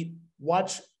compete,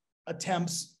 watch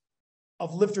attempts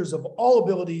of lifters of all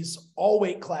abilities, all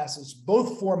weight classes,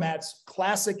 both formats,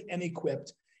 classic and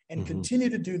equipped, and mm-hmm. continue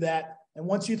to do that. And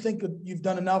once you think that you've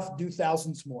done enough, do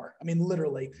thousands more. I mean,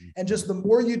 literally. And just the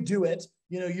more you do it,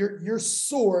 your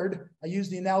sword, I use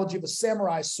the analogy of a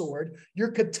samurai sword,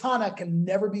 your katana can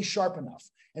never be sharp enough.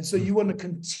 And so you want to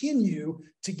continue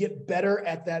to get better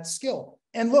at that skill.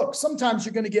 And look, sometimes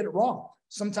you're going to get it wrong.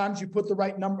 Sometimes you put the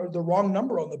wrong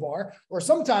number on the bar, or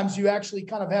sometimes you actually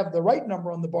kind of have the right number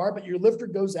on the bar, but your lifter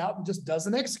goes out and just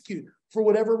doesn't execute for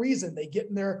whatever reason. They get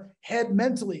in their head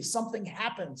mentally, something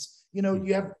happens,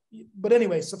 but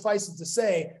anyway, suffice it to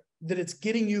say that it's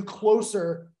getting you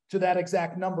closer to that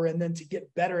exact number. And then to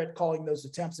get better at calling those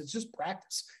attempts, it's just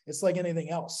practice. It's like anything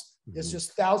else. Mm-hmm. It's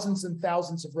just thousands and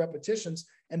thousands of repetitions.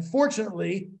 And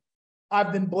fortunately,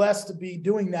 I've been blessed to be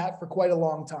doing that for quite a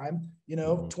long time,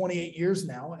 28 years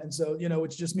now. And so,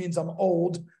 it just means I'm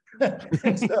old.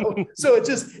 And so it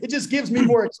just gives me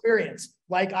more experience.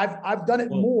 Like I've done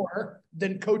it more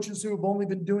than coaches who have only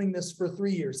been doing this for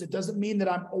 3 years. It doesn't mean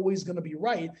that I'm always going to be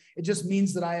right. It just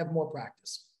means that I have more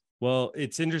practice. Well,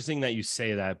 it's interesting that you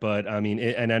say that, but I mean,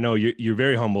 and I know you're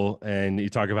very humble and you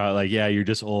talk about like, yeah, you're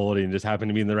just old and just happen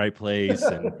to be in the right place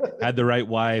and had the right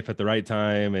wife at the right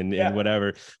time and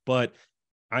whatever. But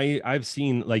I've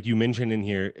seen, like you mentioned in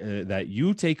here, that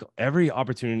you take every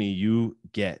opportunity you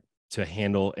get to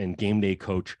handle and game day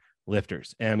coach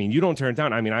lifters. And I mean, you don't turn it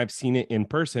down. I mean, I've seen it in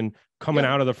person coming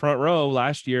out of the front row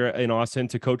last year in Austin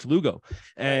to coach Lugo.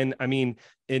 And I mean,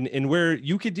 in where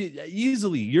you could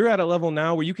easily, you're at a level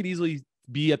now where you could easily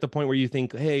be at the point where you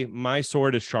think, hey, my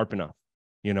sword is sharp enough,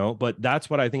 but that's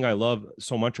what I think I love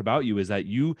so much about you is that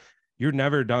you're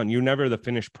never done. You're never the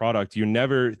finished product. You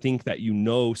never think that you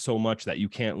know so much that you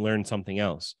can't learn something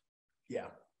else. Yeah.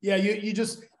 Yeah.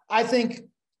 I think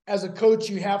as a coach,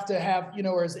 you have to have,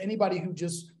 or as anybody who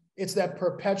it's that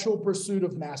perpetual pursuit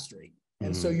of mastery.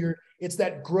 And so it's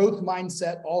that growth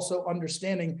mindset, also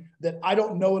understanding that I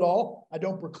don't know it all. I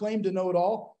don't proclaim to know it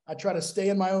all. I try to stay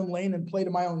in my own lane and play to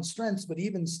my own strengths, but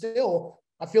even still,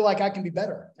 I feel like I can be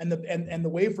better. And the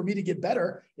way for me to get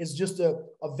better is just to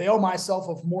avail myself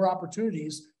of more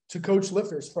opportunities to coach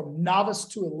lifters from novice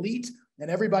to elite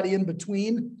and everybody in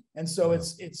between. And so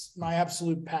it's my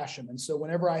absolute passion. And so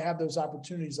whenever I have those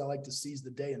opportunities, I like to seize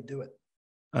the day and do it.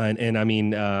 And I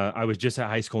mean, I was just at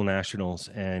high school nationals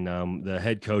and the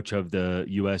head coach of the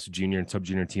U.S. junior and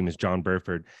sub-junior team is John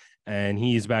Burford. and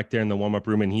he's back there in the warm-up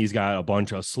room, and he's got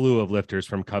a slew of lifters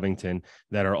from Covington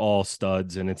that are all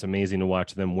studs, and it's amazing to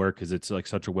watch them work because it's like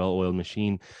such a well-oiled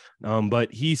machine.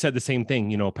 But he said the same thing,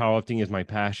 powerlifting is my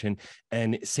passion.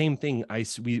 And same thing,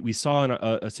 we saw in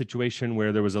a situation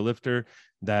where there was a lifter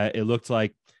that it looked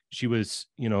like she was,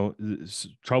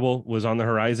 trouble was on the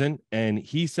horizon, and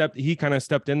he kind of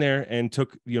stepped in there and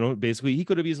took, basically he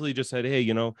could have easily just said, hey,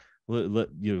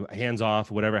 hands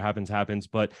off, whatever happens.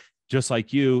 But just like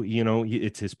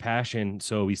it's his passion.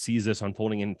 So he sees this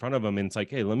unfolding in front of him, and it's like,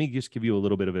 hey, let me just give you a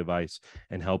little bit of advice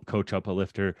and help coach up a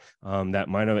lifter that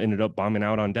might have ended up bombing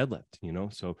out on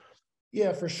deadlift, so.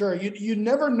 Yeah, for sure. You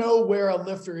never know where a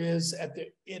lifter is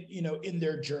in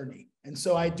their journey. And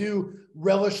so I do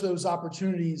relish those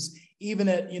opportunities, even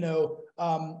at,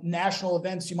 national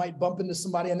events. You might bump into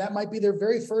somebody and that might be their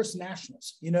very first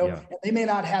nationals, and they may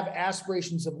not have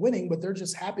aspirations of winning, but they're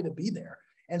just happy to be there.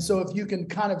 And so if you can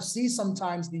kind of see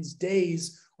sometimes these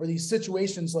days or these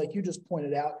situations, like you just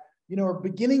pointed out, are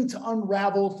beginning to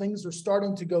unravel, things are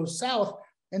starting to go south.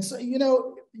 And so,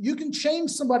 you can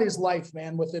change somebody's life,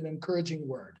 man, with an encouraging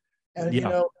word. And,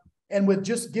 and with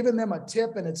just giving them a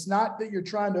tip, and it's not that you're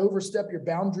trying to overstep your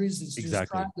boundaries. It's just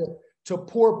trying to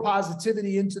pour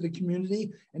positivity into the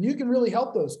community, and you can really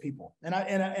help those people. And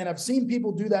I've seen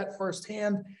people do that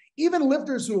firsthand, even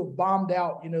lifters who have bombed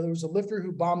out. There was a lifter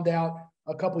who bombed out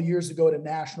a couple of years ago at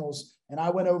nationals, and I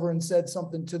went over and said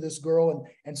something to this girl,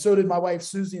 and so did my wife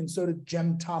Sioux-z, and so did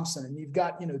Jem Thompson. And you've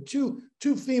got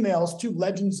two females, two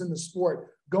legends in the sport,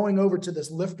 going over to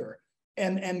this lifter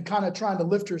and kind of trying to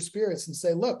lift her spirits and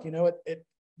say, look,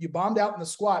 you bombed out in the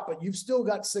squat, but you've still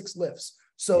got 6 lifts.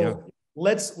 So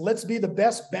let's be the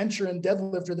best bencher and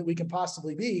deadlifter that we can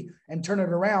possibly be and turn it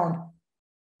around.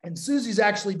 And Susie's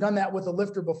actually done that with a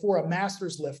lifter before, a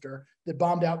master's lifter that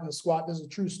bombed out in the squat. This is a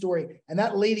true story. And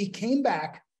that lady came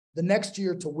back the next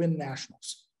year to win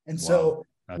nationals. And so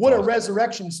what awesome. A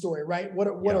resurrection story, right? What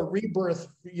a rebirth,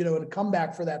 and a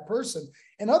comeback for that person.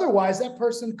 And otherwise that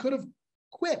person could have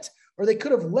quit, or they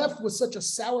could have left with such a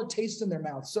sour taste in their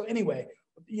mouth. So anyway,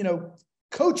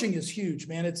 coaching is huge,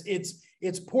 man.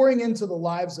 It's pouring into the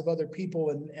lives of other people.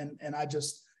 And I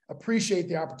just appreciate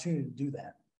the opportunity to do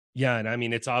that. Yeah. And I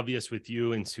mean, it's obvious with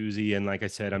you and Sioux-z. And like I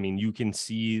said, I mean, you can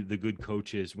see the good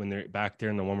coaches when they're back there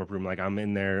in the warm-up room, like I'm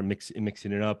in there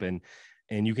mixing it up. And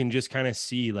you can just kind of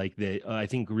see like I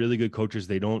think really good coaches,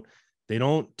 they don't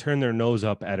turn their nose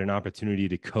up at an opportunity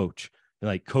to coach.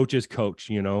 Like coaches coach,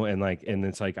 and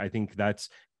it's like, I think that's,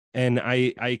 and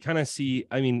I kind of see,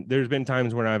 I mean, there's been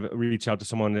times when I've reached out to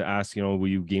someone to ask, will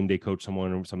you game day coach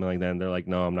someone or something like that? And they're like,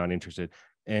 no, I'm not interested.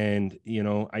 And,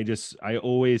 I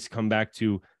always come back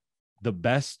to the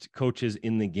best coaches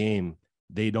in the game.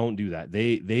 They don't do that.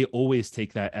 They always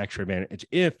take that extra advantage.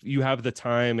 If you have the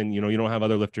time and, you don't have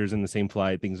other lifters in the same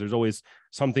flight, there's always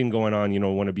something going on,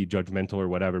 want to be judgmental or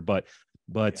whatever.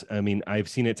 But I mean, I've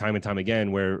seen it time and time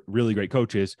again where really great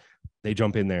coaches, they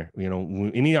jump in there,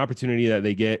 any opportunity that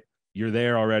they get, you're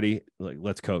there already. Like,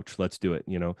 let's coach, let's do it,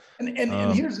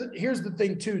 And here's the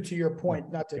thing too, to your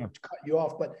point, not to cut you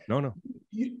off, but no,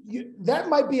 that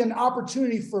might be an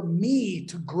opportunity for me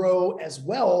to grow as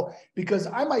well, because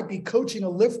I might be coaching a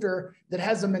lifter that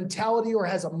has a mentality or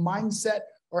has a mindset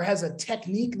or has a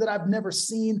technique that I've never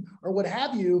seen or what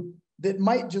have you, that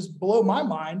might just blow my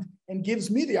mind and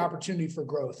gives me the opportunity for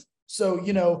growth. So,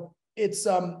 it's,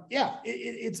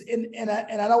 it's, and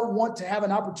I don't want to have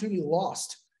an opportunity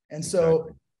lost. And so,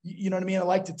 you know what I mean? I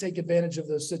like to take advantage of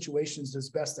those situations as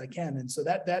best I can. And so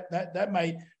that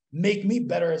might make me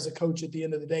better as a coach at the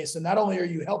end of the day. So not only are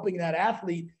you helping that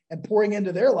athlete and pouring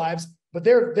into their lives, but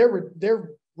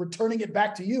they're returning it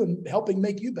back to you and helping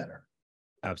make you better.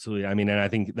 Absolutely. I mean, and I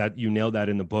think that you nailed that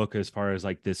in the book, as far as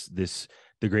like the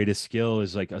greatest skill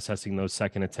is like assessing those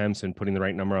second attempts and putting the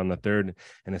right number on the third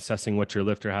and assessing what your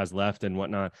lifter has left and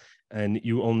whatnot. And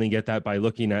you only get that by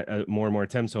looking at more and more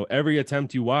attempts. So every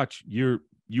attempt you watch, you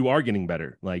are getting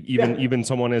better. Like even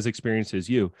someone as experienced as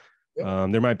you,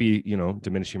 there might be,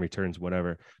 diminishing returns,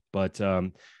 whatever. But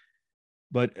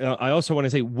I also want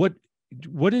to say,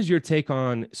 what is your take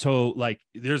on, so like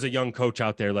there's a young coach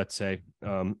out there, let's say,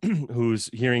 who's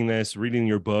hearing this, reading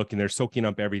your book, and they're soaking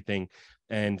up everything,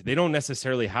 and they don't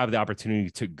necessarily have the opportunity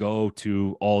to go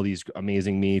to all these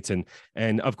amazing meets.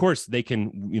 And of course they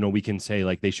can, we can say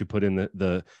like they should put in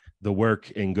the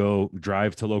work and go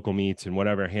drive to local meets and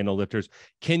whatever, handle lifters.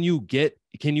 Can you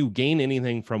gain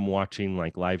anything from watching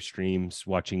like live streams,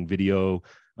 watching video,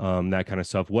 that kind of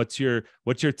stuff? What's your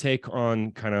take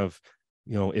on kind of,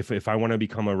 if I want to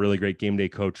become a really great game day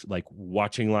coach, like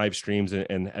watching live streams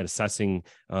and assessing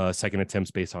second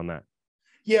attempts based on that?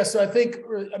 Yeah. So I think,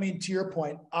 I mean, to your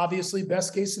point, obviously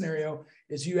best case scenario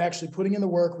is you actually putting in the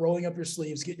work, rolling up your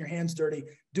sleeves, getting your hands dirty,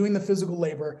 doing the physical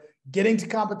labor, getting to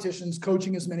competitions,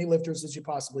 coaching as many lifters as you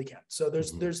possibly can. So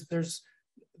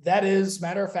that is,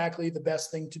 matter of factly, the best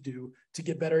thing to do to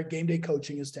get better at game day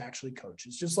coaching is to actually coach.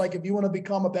 It's just like if you want to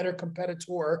become a better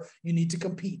competitor, you need to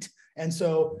compete. And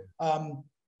so,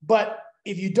 but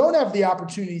if you don't have the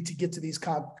opportunity to get to these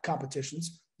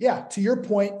competitions, yeah, to your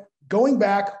point, going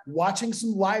back, watching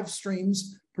some live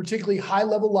streams, particularly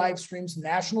high-level live streams,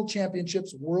 national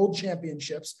championships, world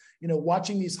championships,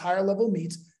 watching these higher level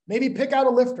meets, maybe pick out a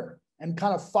lifter and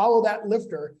kind of follow that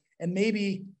lifter. And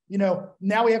maybe,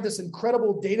 now we have this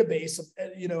incredible database,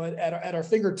 at our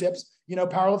fingertips.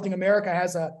 Powerlifting America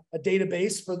has a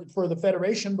database for the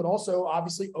federation, but also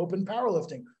obviously open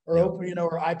powerlifting or open,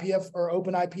 or IPF or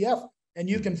open IPF. And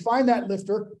you can find that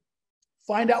lifter,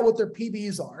 find out what their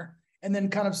PBs are, and then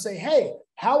kind of say, hey,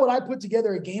 how would I put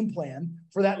together a game plan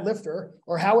for that lifter?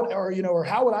 Or how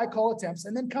would I call attempts?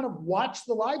 And then kind of watch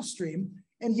the live stream.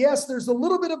 And yes, there's a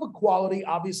little bit of a quality,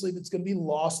 obviously, that's going to be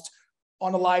lost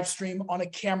on a live stream, on a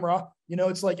camera.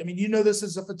 It's like, this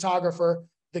as a photographer,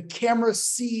 the camera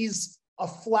sees a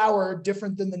flower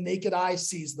different than the naked eye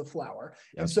sees the flower.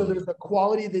 And Absolutely. So there's a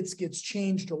quality that gets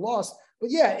changed or lost. But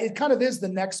yeah, it kind of is the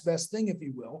next best thing, if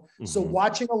you will. Mm-hmm. So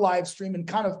watching a live stream and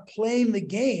kind of playing the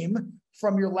game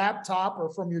from your laptop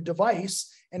or from your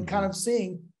device and kind of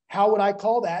seeing how would I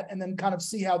call that, and then kind of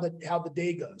see how the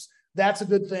day goes. That's a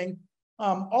good thing.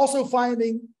 Also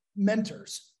finding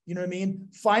mentors,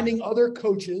 finding other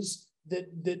coaches that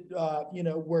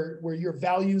where your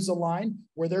values align,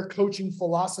 where their coaching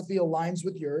philosophy aligns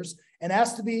with yours, and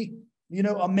has to be,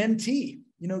 a mentee,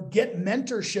 get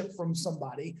mentorship from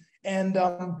somebody, and,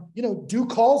 do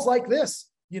calls like this,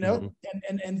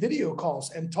 and video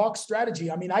calls and talk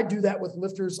strategy. I do that with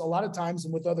lifters a lot of times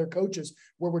and with other coaches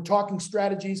where we're talking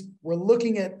strategies. We're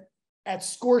looking at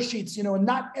score sheets, and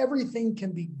not everything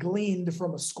can be gleaned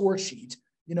from a score sheet.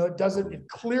 It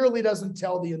clearly doesn't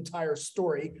tell the entire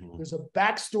story. There's a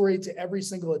backstory to every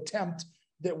single attempt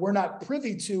that we're not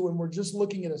privy to when we're just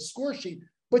looking at a score sheet,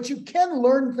 but you can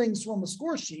learn things from a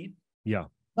score sheet. Yeah.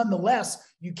 Nonetheless,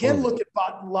 you can look at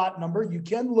lot number, you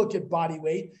can look at body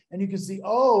weight, and you can see,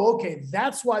 oh, okay,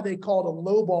 that's why they called a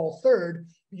low ball third,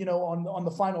 on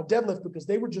the final deadlift, because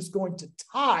they were just going to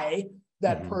tie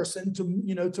that person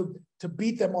to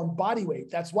beat them on body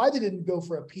weight. That's why they didn't go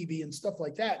for a PB and stuff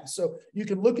like that. And so you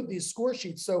can look at these score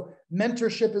sheets. So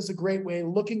mentorship is a great way,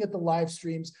 looking at the live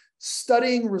streams,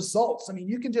 studying results.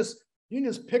 You can just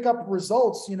pick up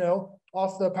results,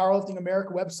 off the Powerlifting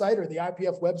America website or the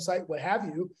IPF website, what have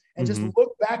you, and just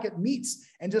look back at meets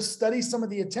and just study some of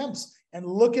the attempts and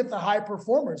look at the high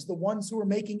performers, the ones who are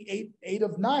making eight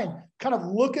of 9, kind of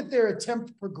look at their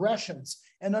attempt progressions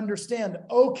and understand,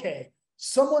 okay,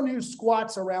 someone who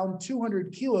squats around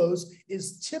 200 kilos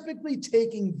is typically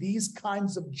taking these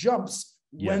kinds of jumps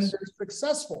when they're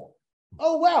successful.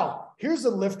 Oh, wow, here's a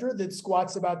lifter that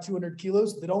squats about 200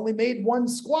 kilos that only made one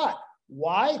squat.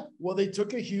 Why? Well, they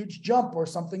took a huge jump or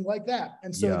something like that.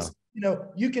 And so it's,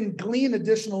 you can glean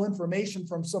additional information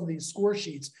from some of these score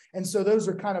sheets. And so those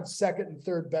are kind of second and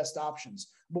third best options.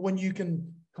 But when you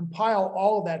can compile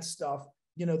all of that stuff,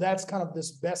 that's kind of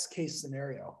this best case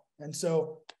scenario. And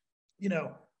so,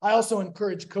 I also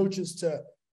encourage coaches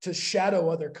to shadow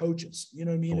other coaches.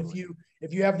 Totally.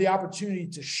 If you have the opportunity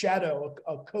to shadow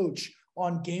a coach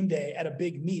on game day at a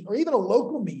big meet or even a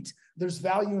local meet, there's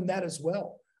value in that as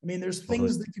well. There's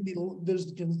things that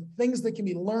can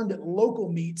be learned at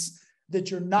local meets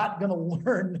that you're not going to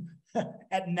learn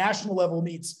at national level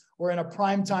meets or in a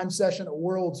primetime session at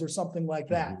Worlds or something like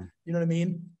that. You know what I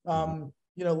mean?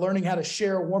 Learning how to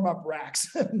share warm-up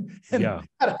racks and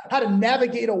how to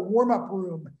navigate a warm-up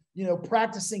room,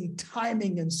 practicing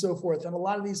timing and so forth. And a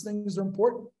lot of these things are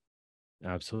important.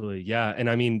 Absolutely. Yeah.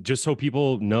 And just so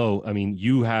people know,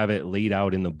 you have it laid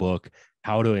out in the book,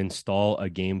 how to install a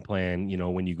game plan,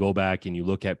 when you go back and you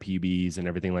look at PBs and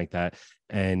everything like that.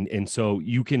 And so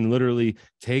you can literally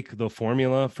take the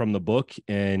formula from the book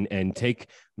and take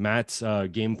Matt's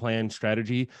game plan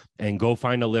strategy and go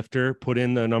find a lifter, put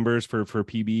in the numbers for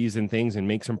PBs and things and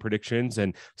make some predictions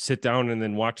and sit down and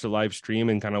then watch the live stream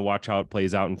and kind of watch how it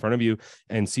plays out in front of you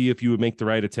and see if you would make the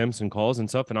right attempts and calls and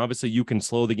stuff. And obviously you can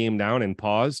slow the game down and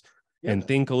pause and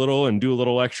think a little and do a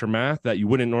little extra math that you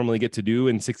wouldn't normally get to do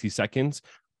in 60 seconds.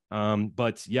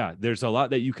 But yeah, there's a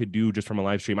lot that you could do just from a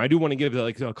live stream. I do want to give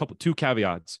two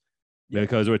caveats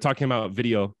because we're talking about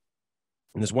video.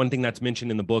 And there's one thing that's mentioned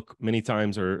in the book many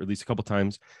times, or at least a couple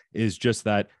times, is just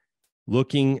that,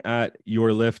 looking at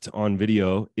your lift on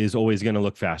video is always going to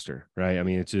look faster, right? I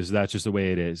mean, that's just the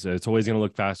way it is. It's always going to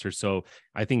look faster. So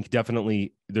I think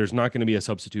definitely there's not going to be a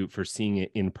substitute for seeing it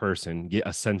in person, get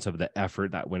a sense of the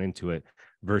effort that went into it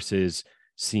versus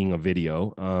seeing a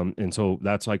video. And so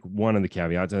that's like one of the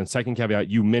caveats. And the second caveat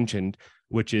you mentioned,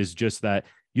 which is just that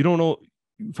you don't know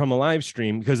from a live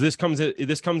stream, because this comes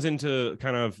into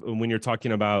kind of when you're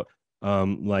talking about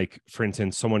like, for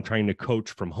instance, someone trying to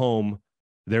coach from home,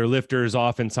 their lifters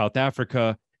off in South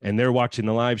Africa, and they're watching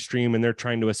the live stream and they're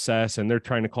trying to assess and they're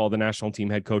trying to call the national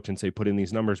team head coach and say, put in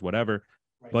these numbers, whatever.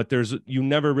 Right. But you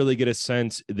never really get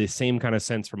the same kind of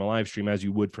sense from a live stream as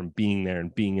you would from being there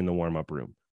and being in the warm-up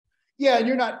room. Yeah. And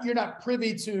you're not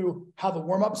privy to how the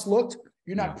warm-ups looked.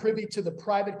 You're not privy to the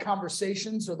private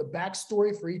conversations or the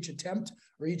backstory for each attempt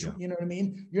or each, you know what I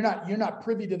mean? You're not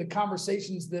privy to the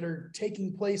conversations that are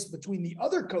taking place between the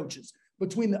other coaches,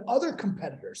 between the other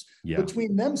competitors,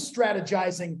 between them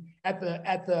strategizing at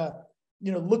the,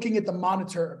 looking at the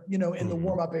monitor, in the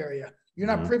warm-up area. You're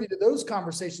not privy to those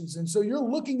conversations. And so you're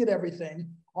looking at everything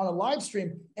on a live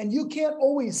stream and you can't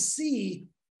always see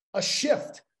a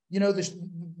shift,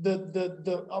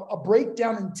 a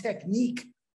breakdown in technique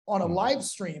on a live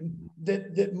stream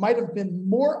that might have been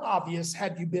more obvious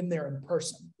had you been there in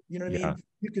person. You know what I mean?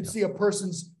 You could see a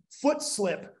person's foot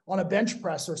slip on a bench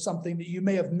press or something that you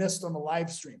may have missed on the live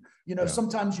stream.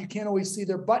 Sometimes you can't always see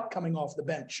their butt coming off the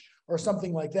bench or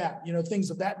something like that, things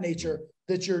of that nature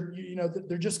that that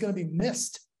they're just going to be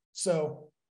missed. So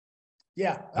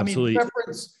yeah, absolutely. I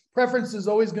mean, preference is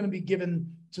always going to be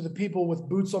given to the people with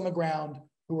boots on the ground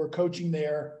who are coaching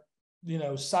there,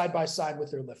 side by side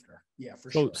with their lifter. Yeah,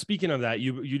 for sure. So speaking of that,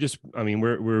 you just, I mean,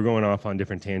 we're going off on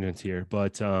different tangents here,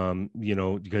 but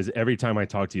because every time I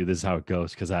talk to you, this is how it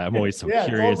goes. Cause I'm always so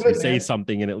curious. You say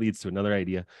something and it leads to another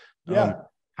idea. Yeah.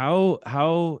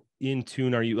 How in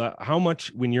tune are you? How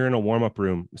much, when you're in a warm-up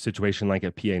room situation, like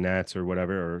at PA Nats or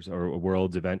whatever, or a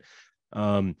Worlds event,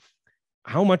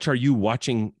 how much are you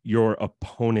watching your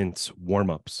opponent's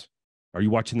warm-ups? Are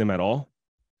you watching them at all?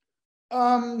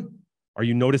 Are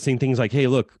you noticing things like, hey,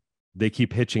 look, they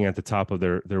keep hitching at the top of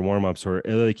their warm-ups, or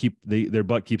their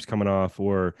butt keeps coming off,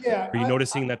 or are you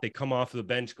noticing that they come off the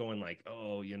bench going like,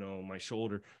 oh, my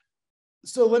shoulder?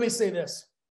 So let me say this.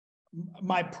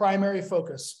 My primary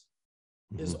focus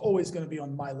is always going to be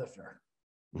on my lifter,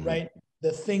 right?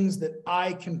 The things that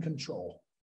I can control.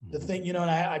 The thing, and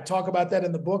I talk about that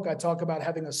in the book. I talk about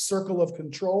having a circle of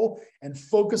control and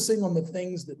focusing on the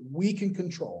things that we can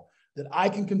control, that I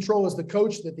can control as the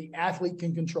coach, that the athlete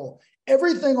can control.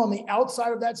 Everything on the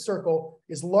outside of that circle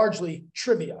is largely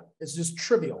trivia. It's just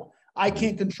trivial. I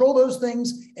can't control those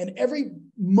things. And every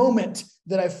moment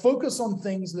that I focus on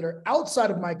things that are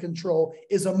outside of my control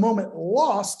is a moment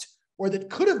lost or that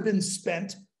could have been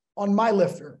spent on my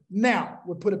lifter. Now,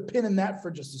 we'll put a pin in that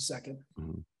for just a second.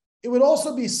 It would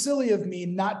also be silly of me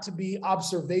not to be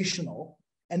observational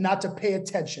and not to pay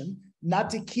attention, not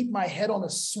to keep my head on a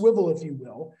swivel, if you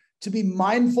will, to be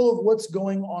mindful of what's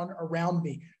going on around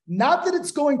me. Not that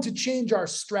it's going to change our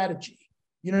strategy.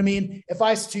 You know what I mean?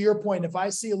 To your point, if I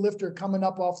see a lifter coming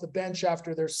up off the bench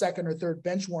after their second or third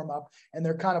bench warm-up and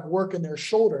they're kind of working their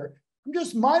shoulder, I'm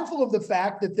just mindful of the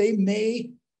fact that they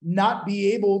may not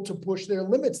be able to push their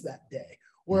limits that day.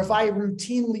 Or if I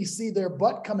routinely see their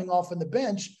butt coming off on the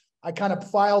bench, I kind of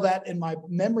file that in my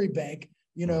memory bank,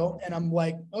 and I'm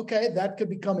like, okay, that could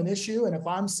become an issue. And if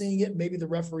I'm seeing it, maybe the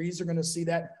referees are going to see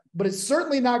that, but it's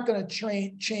certainly not going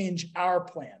to change our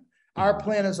plan. Our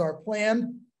plan is our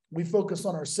plan. We focus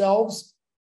on ourselves.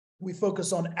 We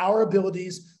focus on our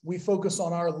abilities. We focus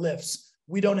on our lifts.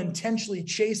 We don't intentionally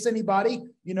chase anybody.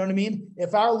 You know what I mean?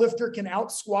 If our lifter can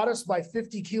out squat us by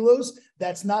 50 kilos,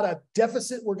 that's not a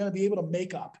deficit we're going to be able to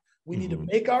make up. We need to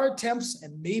make our attempts,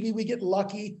 and maybe we get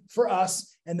lucky for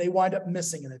us and they wind up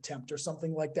missing an attempt or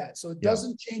something like that. So it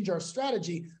doesn't change our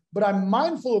strategy, but I'm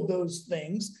mindful of those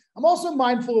things. I'm also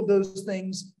mindful of those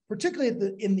things,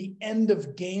 particularly in the end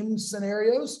of game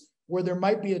scenarios where there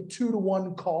might be a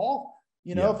 2-to-1 call.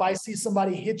 If I see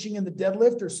somebody hitching in the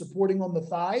deadlift or supporting on the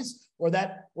thighs, or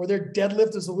their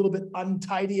deadlift is a little bit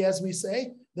untidy, as we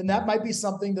say, then that might be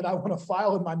something that I want to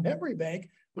file in my memory bank.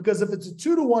 Because if it's a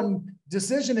 2-to-1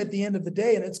 decision at the end of the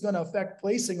day and it's going to affect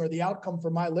placing or the outcome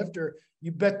for my lifter,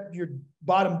 you bet your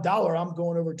bottom dollar I'm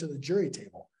going over to the jury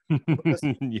table. Because,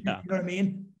 you know what I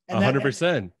mean? And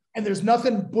 100%. And there's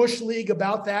nothing Bush League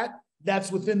about that.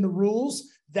 That's within the rules.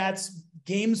 That's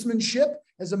gamesmanship.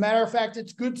 As a matter of fact,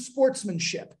 it's good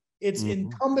sportsmanship. It's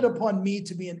incumbent upon me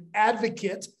to be an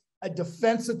advocate, a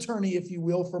defense attorney, if you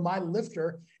will, for my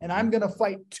lifter. And I'm going to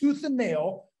fight tooth and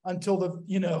nail until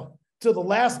till the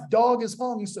last dog is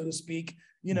hung, so to speak,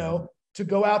 to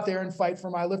go out there and fight for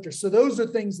my lifter. So those are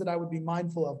things that I would be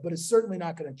mindful of, but it's certainly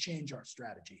not going to change our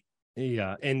strategy.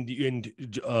 Yeah. And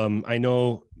I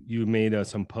know you made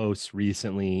some posts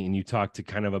recently and you talked to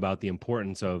kind of about the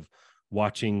importance of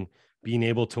being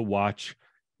able to watch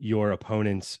your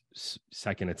opponent's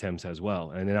second attempts as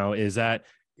well. And now is that,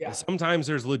 sometimes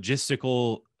there's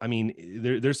logistical, I mean,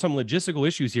 there's some logistical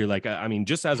issues here. Like, I mean,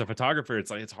 just as a photographer, it's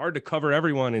like, it's hard to cover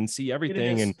everyone and see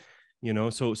everything. And, you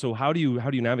know, so how do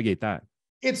you navigate that?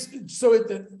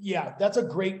 That's a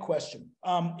great question.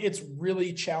 It's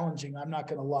really challenging. I'm not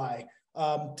going to lie.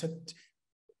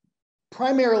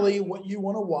 Primarily what you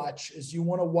want to watch is you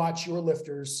want to watch your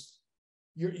lifters,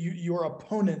 your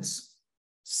opponent's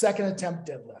second attempt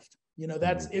deadlift. You know,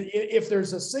 that's if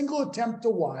there's a single attempt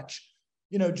to watch,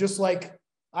 you know, just like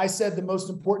I said, the most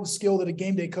important skill that a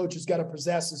game day coach has got to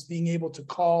possess is being able to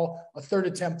call a third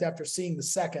attempt after seeing the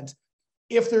second.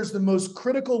 If there's the most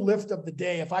critical lift of the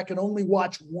day, if I can only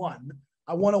watch one,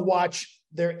 I want to watch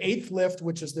their 8th lift,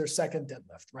 which is their second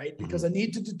deadlift, right? Because I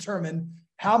need to determine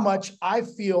how much I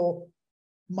feel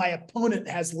my opponent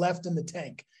has left in the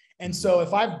tank. And so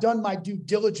if I've done my due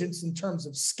diligence in terms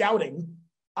of scouting,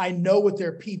 I know what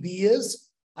their PB is.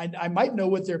 I might know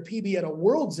what their PB at a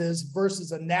Worlds is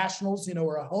versus a Nationals, you know,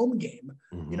 or a home game,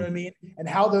 you know what I mean? And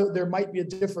how there might be a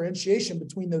differentiation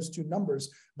between those two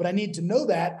numbers. But I need to know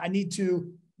that. I need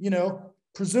to, you know,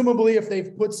 presumably if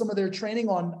they've put some of their training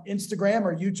on Instagram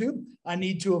or YouTube, I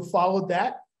need to have followed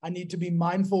that. I need to be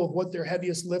mindful of what their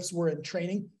heaviest lifts were in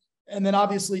training. And then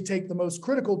obviously take the most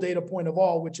critical data point of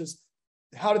all, which is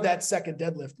how did that second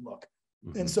deadlift look?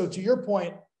 And so to your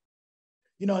point,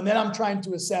 you know, and then I'm trying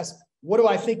to assess, what do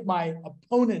I think my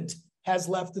opponent has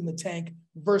left in the tank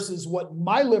versus what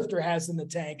my lifter has in the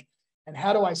tank? And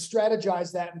how do I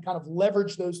strategize that and kind of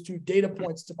leverage those two data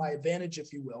points to my advantage,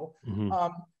 if you will?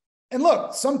 And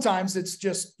look, sometimes it's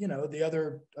just, you know, the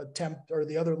other attempt or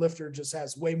the other lifter just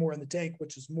has way more in the tank,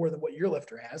 which is more than what your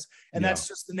lifter has. And that's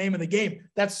just the name of the game.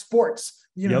 That's sports.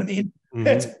 You know what I mean?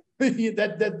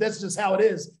 That's just how it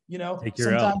is, you know.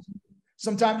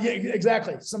 Sometimes, yeah,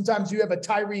 exactly. Sometimes you have a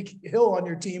Tyreek Hill on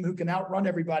your team who can outrun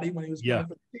everybody when he was playing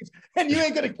for the Chiefs, and you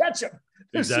ain't going to catch him.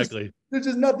 There's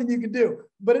just nothing you can do.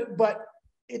 But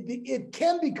it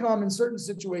can become in certain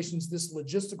situations this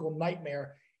logistical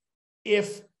nightmare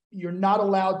if you're not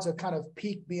allowed to kind of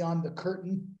peek beyond the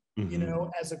curtain, you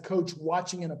know, as a coach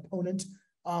watching an opponent.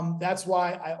 That's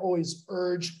why I always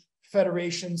urge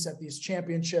federations at these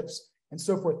championships and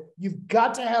so forth. You've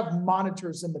got to have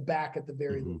monitors in the back at the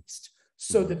very least.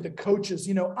 So that the coaches,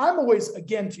 you know, I'm always,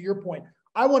 again, to your point,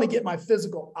 I want to get my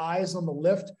physical eyes on the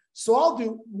lift. So I'll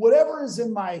do whatever is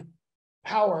in my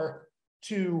power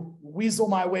to weasel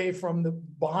my way from the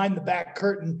behind the back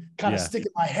curtain, kind of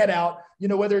sticking my head out, you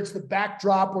know, whether it's the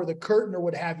backdrop or the curtain or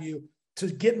what have you, to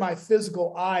get my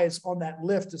physical eyes on that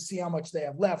lift to see how much they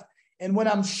have left. And when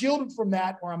I'm shielded from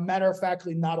that, or I'm matter of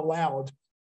factly not allowed,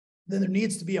 then there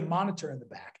needs to be a monitor in the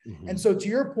back. And so to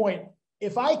your point,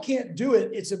 if I can't do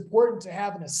it, it's important to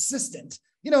have an assistant,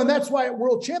 you know, and that's why at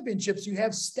World Championships, you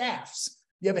have staffs.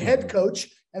 You have a head coach,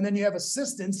 and then you have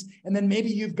assistants, and then maybe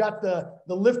you've got the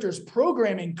lifters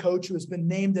programming coach who has been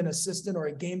named an assistant or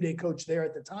a game day coach there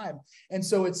at the time. And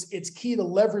so it's key to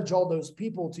leverage all those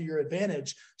people to your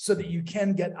advantage so that you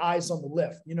can get eyes on the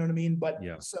lift. You know what I mean? But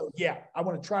I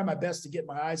want to try my best to get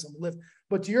my eyes on the lift.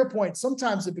 But to your point,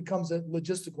 sometimes it becomes a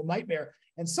logistical nightmare.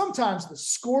 And sometimes the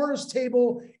scorers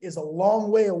table is a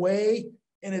long way away.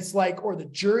 And it's like, or the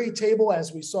jury table,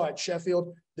 as we saw at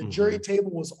Sheffield, the jury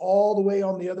table was all the way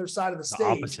on the other side of the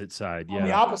stage. Opposite side, on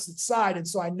the opposite side. And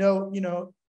so I know, you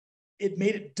know, it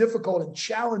made it difficult and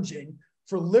challenging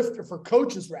for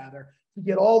coaches rather, to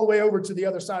get all the way over to the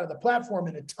other side of the platform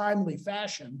in a timely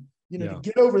fashion, you know, to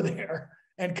get over there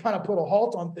and kind of put a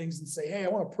halt on things and say, hey, I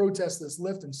want to protest this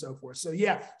lift and so forth. So,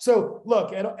 So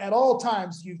look, at all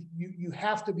times, you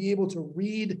have to be able to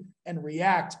read and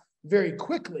react very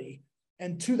quickly.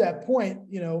 And to that point,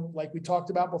 you know, like we talked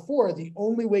about before, the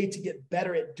only way to get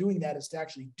better at doing that is to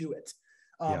actually do it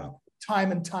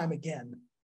time and time again.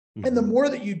 And the more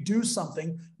that you do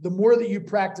something, the more that you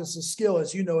practice a skill,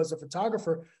 as you know, as a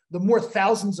photographer, the more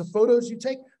thousands of photos you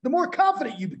take, the more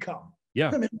confident you become.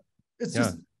 I mean, it's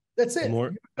just, that's it.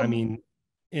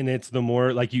 And it's the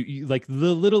more like you like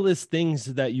the littlest things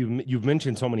that you've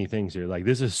mentioned so many things here. Like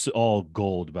this is all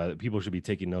gold, but people should be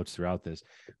taking notes throughout this.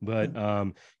 But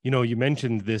you know, you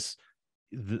mentioned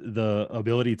the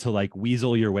ability to like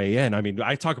weasel your way in. I mean,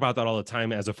 I talk about that all the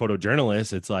time as a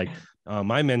photojournalist. It's like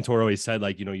my mentor always said,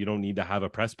 like, you know, you don't need to have a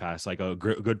press pass. Like a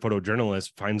good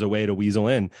photojournalist finds a way to weasel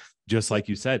in, just like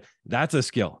you said. That's a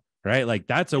skill. right? Like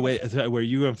that's a way where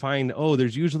you can find, oh,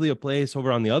 there's usually a place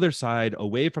over on the other side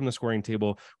away from the scoring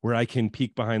table where I can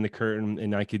peek behind the curtain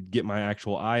and I could get my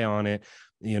actual eye on it,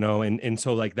 and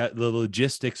so like that, the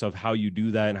logistics of how you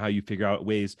do that and how you figure out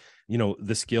ways,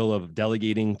 the skill of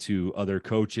delegating to other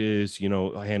coaches,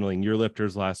 handling your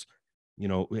lifters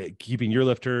keeping your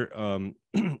lifter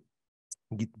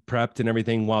prepped and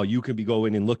everything while you could be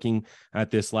going and looking at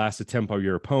this last attempt of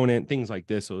your opponent, things like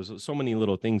this. So many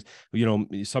little things,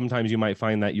 sometimes you might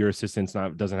find that your assistant's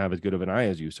doesn't have as good of an eye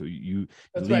as you. So you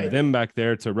That's leave right. them back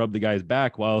there to rub the guy's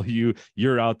back while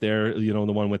you're out there, the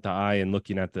one with the eye and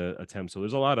looking at the attempt. So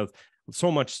there's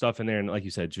so much stuff in there. And like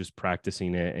you said, just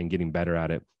practicing it and getting better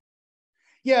at it.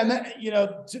 Yeah. And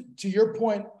that, to your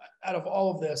point out of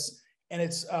all of this, and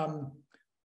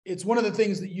it's one of the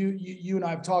things that you and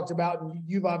I've talked about, and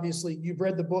you've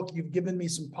read the book, you've given me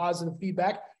some positive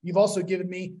feedback. You've also given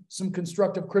me some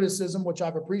constructive criticism, which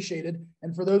I've appreciated.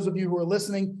 And for those of you who are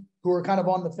listening, who are kind of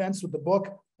on the fence with the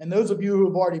book, and those of you who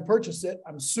have already purchased it,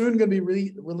 I'm soon going to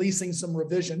be releasing some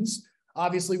revisions.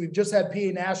 Obviously, we've just had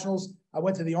PA Nationals. I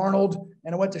went to the Arnold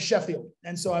and I went to Sheffield.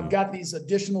 And so I've got these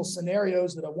additional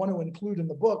scenarios that I want to include in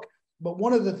the book. But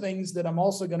one of the things that I'm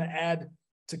also going to add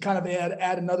to kind of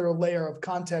add another layer of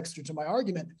context to my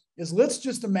argument is, let's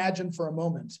just imagine for a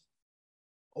moment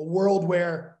a world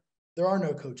where there are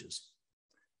no coaches.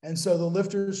 And so the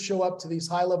lifters show up to these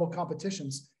high-level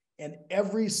competitions and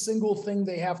every single thing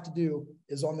they have to do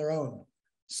is on their own.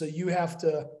 So you have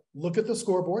to look at the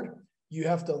scoreboard, you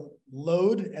have to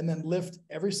load and then lift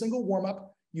every single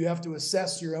warm-up, you have to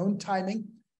assess your own timing,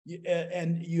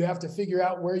 and you have to figure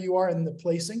out where you are in the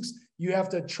placings. You have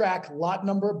to track lot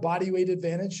number, body weight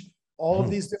advantage, all of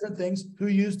these different things, who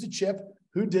used a chip,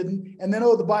 who didn't. And then,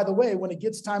 by the way, when it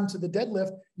gets time to the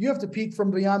deadlift, you have to peek from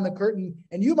beyond the curtain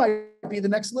and you might be the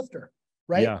next lifter,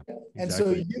 right? Yeah,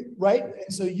 exactly.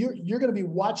 And so you're going to be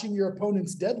watching your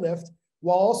opponent's deadlift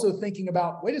while also thinking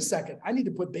about, wait a second, I need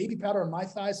to put baby powder on my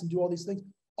thighs and do all these things.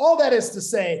 All that is to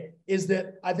say is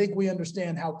that I think we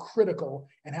understand how critical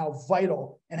and how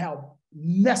vital and how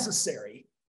necessary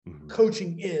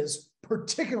coaching is,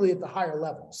 particularly at the higher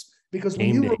levels. Because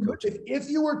if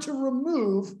you were to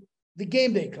remove the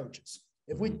game day coaches,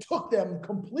 if we took them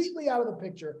completely out of the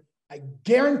picture, I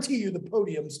guarantee you the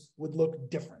podiums would look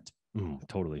different.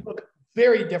 Totally. Look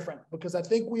very different, because I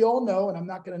think we all know, and I'm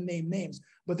not going to name names,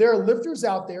 but there are lifters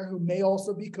out there who may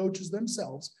also be coaches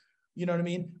themselves. You know what I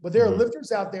mean? But there are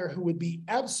lifters out there who would be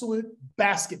absolute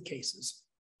basket cases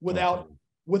without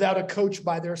a coach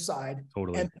by their side.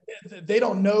 Totally. And they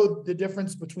don't know the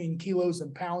difference between kilos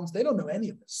and pounds. They don't know any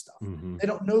of this stuff. They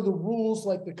don't know the rules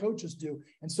like the coaches do.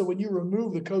 And so when you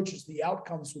remove the coaches, the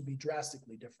outcomes would be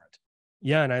drastically different.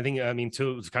 Yeah. And I think,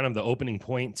 too, it's kind of the opening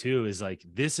point too, is like,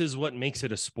 this is what makes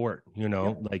it a sport,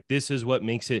 like this is what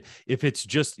makes it, if it's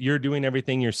just, you're doing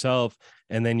everything yourself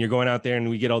and then you're going out there and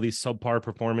we get all these subpar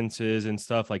performances and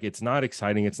stuff, like it's not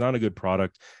exciting. It's not a good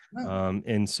product. No.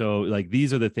 And so like,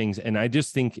 these are the things. And I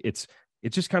just think it's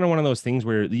just kind of one of those things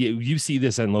where you see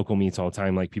this in local meets all the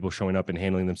time, like people showing up and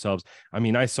handling themselves. I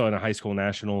mean, I saw in a high school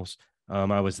nationals,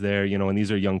 I was there, and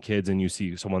these are young kids and you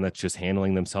see someone that's just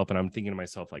handling themselves. And I'm thinking to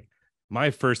myself, like, my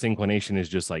first inclination is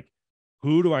just like,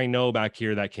 who do I know back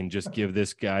here that can just give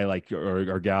this guy like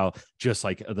or gal just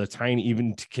like the tiny,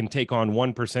 even can take on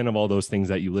 1% of all those things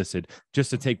that you listed, just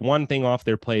to take one thing off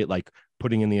their plate, like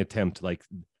putting in the attempt, like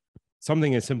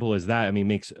something as simple as that. I mean,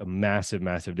 makes a massive,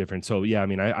 massive difference. So yeah, I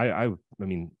mean, I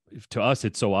mean, to us,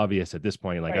 it's so obvious at this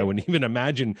point. Like I wouldn't even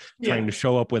imagine trying to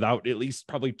show up without at least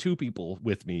probably 2 people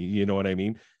with me. You know what I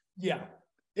mean? Yeah.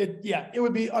 It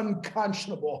would be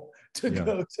unconscionable to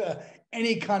go to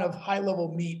any kind of high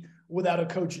level meet without a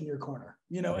coach in your corner,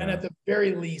 and at the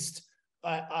very least,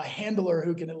 a handler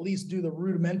who can at least do the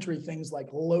rudimentary things like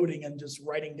loading and just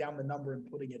writing down the number and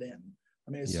putting it in.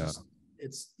 I mean,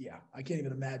 I can't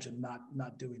even imagine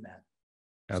not doing that.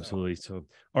 Absolutely. So,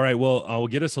 all right. Well, I'll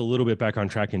get us a little bit back on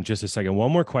track in just a second.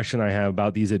 One more question I have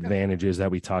about these advantages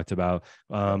that we talked about.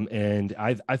 And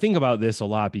I think about this a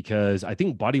lot because I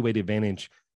think body weight advantage,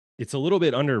 it's a little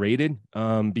bit underrated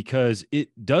because it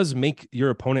does make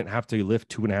your opponent have to lift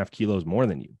 2.5 kilos more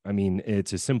than you. I mean,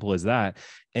 it's as simple as that.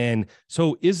 And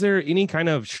so is there any kind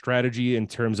of strategy in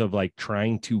terms of like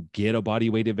trying to get a body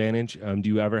weight advantage? Do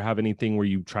you ever have anything where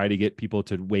you try to get people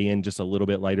to weigh in just a little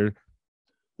bit lighter?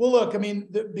 Well, look, I mean,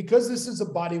 because this is a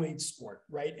bodyweight sport,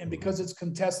 right? And because it's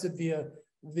contested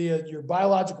via your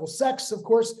biological sex, of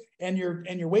course, and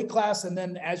your weight class, and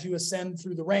then as you ascend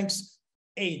through the ranks,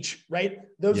 age, right?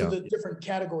 Those are the different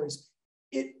categories.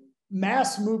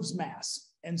 Mass moves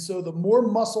mass. And so the more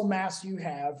muscle mass you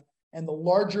have and the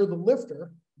larger the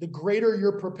lifter, the greater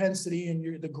your propensity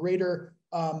and the greater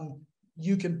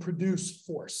you can produce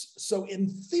force. So in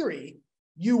theory,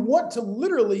 you want to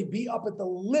literally be up at the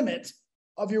limit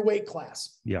of your weight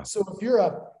class. Yeah. So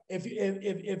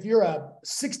if you're a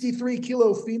 63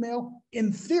 kilo female,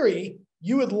 in theory,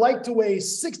 you would like to weigh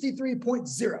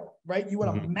 63.0, right? You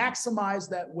want to maximize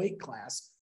that weight class.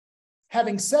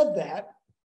 Having said that,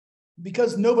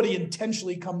 because nobody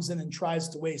intentionally comes in and tries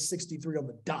to weigh 63 on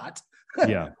the dot,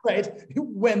 yeah, right?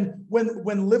 When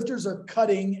lifters are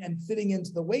cutting and fitting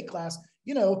into the weight class,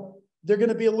 you know, they're going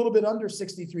to be a little bit under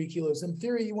 63 kilos. In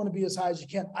theory, you want to be as high as you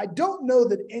can. I don't know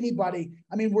that anybody,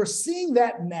 I mean, we're seeing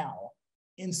that now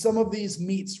in some of these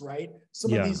meets, right?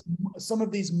 Some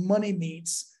of these money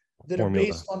meets that are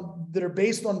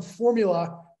based on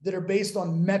formula, that are based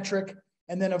on metric.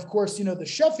 And then of course, you know, the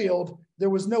Sheffield, there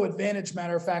was no advantage,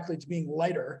 matter of factly, to being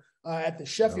lighter at the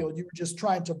Sheffield. You were just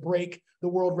trying to break the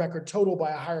world record total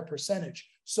by a higher percentage.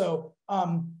 So,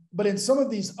 but in some of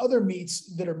these other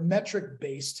meets that are metric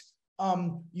based,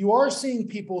 you are seeing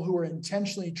people who are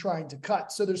intentionally trying to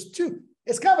cut. So there's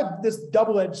it's kind of this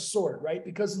double-edged sword, right?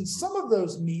 Because in some of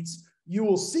those meets, you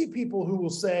will see people who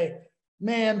will say,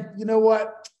 man, you know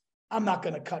what? I'm not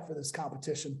going to cut for this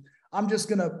competition. I'm just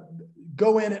going to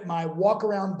go in at my walk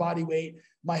around body weight,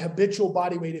 my habitual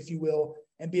body weight, if you will,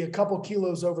 and be a couple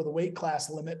kilos over the weight class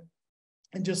limit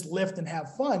and just lift and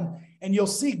have fun. And you'll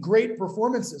see great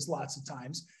performances lots of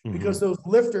times because those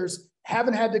lifters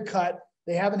haven't had to cut.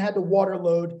 They haven't had to water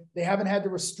load. They haven't had to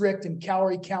restrict and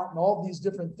calorie count and all these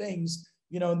different things,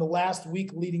 you know, in the last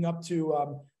week leading up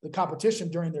to the competition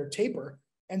during their taper.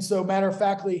 And so matter of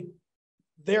factly,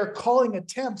 they're calling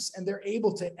attempts and they're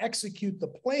able to execute the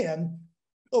plan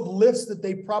of lifts that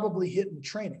they probably hit in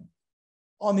training.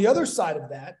 On the other side of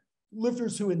that,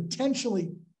 lifters who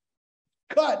intentionally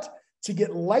cut to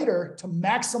get lighter, to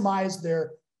maximize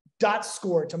their dot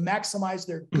score, to maximize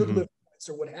their good lift points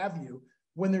or what have you,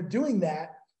 when they're doing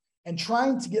that and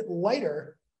trying to get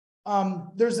lighter,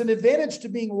 there's an advantage to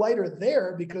being lighter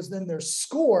there because then their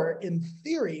score in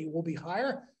theory will be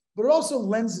higher, but it also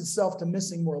lends itself to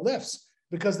missing more lifts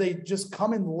because they just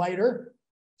come in lighter.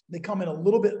 They come in a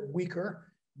little bit weaker.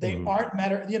 They aren't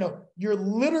matter. You know, you're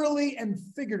literally and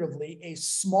figuratively a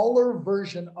smaller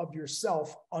version of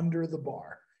yourself under the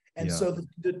bar. And so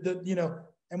you know,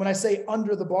 and when I say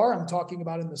under the bar, I'm talking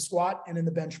about in the squat and in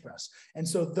the bench press. And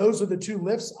so those are the two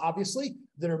lifts, obviously,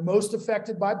 that are most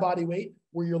affected by body weight,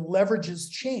 where your leverages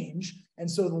change. And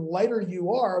so the lighter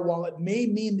you are, while it may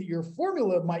mean that your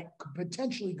formula might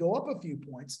potentially go up a few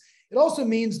points, it also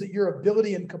means that your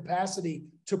ability and capacity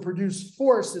to produce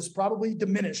force is probably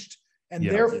diminished. And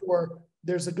therefore,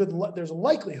 there's a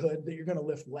likelihood that you're going to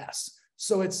lift less.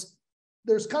 So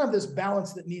there's kind of this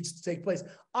balance that needs to take place.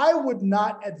 I would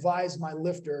not advise my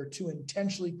lifter to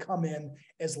intentionally come in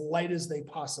as light as they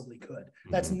possibly could.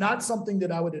 That's not something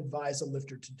that I would advise a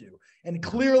lifter to do. And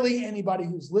clearly anybody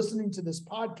who's listening to this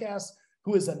podcast,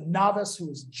 who is a novice, who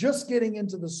is just getting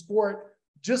into the sport,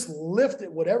 just lift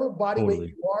at whatever body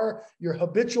weight you are, your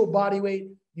habitual body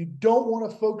weight. You don't want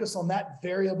to focus on that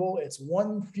variable. It's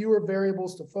one fewer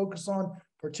variables to focus on,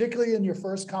 particularly in your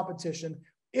first competition.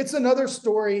 It's another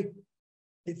story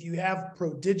if you have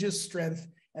prodigious strength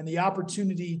and the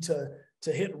opportunity to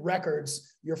hit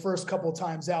records your first couple of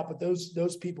times out, but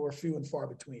those people are few and far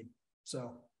between.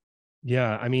 So.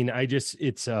 Yeah. I mean, I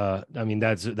mean,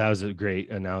 that was a great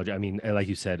analogy. I mean, like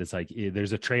you said, it's like,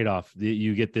 there's a trade-off.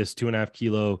 You get this 2.5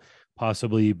 kilo,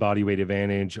 possibly body weight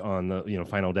advantage on the, you know,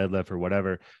 final deadlift or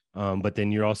whatever. But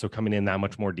then you're also coming in that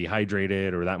much more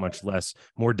dehydrated or that much less,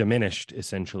 more diminished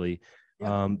essentially.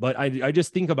 But I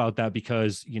just think about that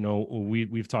because, you know,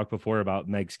 we've talked before about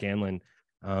Meg Scanlon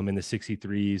in the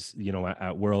 63s, you know,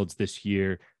 at Worlds this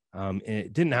year. And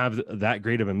it didn't have that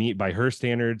great of a meet by her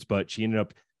standards, but she ended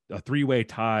up a 3-way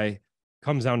tie,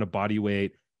 comes down to body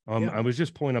weight. I was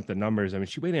just pulling up the numbers. I mean,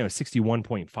 she weighed in at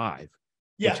 61.5,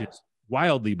 which is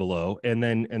wildly below. And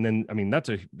then, I mean, that's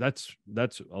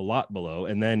a lot below.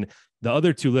 And then the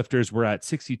other two lifters were at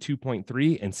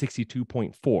 62.3 and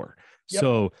 62.4.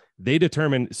 So they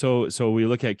determined, so we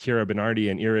look at Kira Bernardi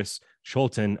and Iris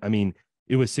Schulten. I mean,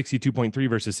 it was 62.3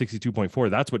 versus 62.4.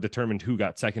 That's what determined who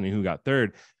got second and who got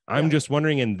third. I'm just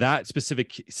wondering, in that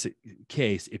specific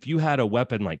case, if you had a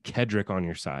weapon like Kedrick on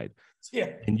your side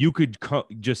and you could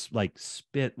just like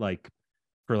spit like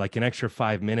for like an extra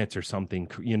 5 minutes or something,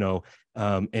 you know,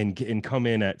 and come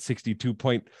in at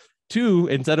 62.2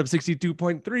 instead of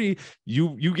 62.3,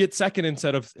 you get second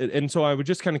instead of. And so I was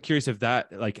just kind of curious if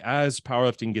that, like, as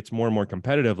powerlifting gets more and more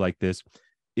competitive like this,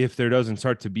 if there doesn't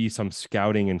start to be some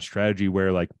scouting and strategy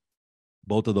where, like,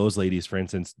 both of those ladies, for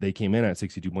instance, they came in at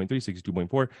 62.3,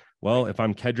 62.4. Well, if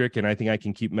I'm Kedrick and I think I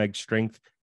can keep Meg's strength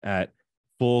at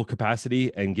full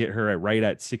capacity and get her right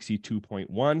at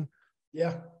 62.1.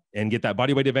 Yeah. And get that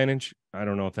body weight advantage. I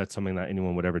don't know if that's something that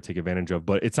anyone would ever take advantage of,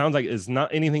 but it sounds like it's not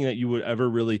anything that you would ever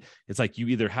really, it's like you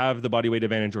either have the body weight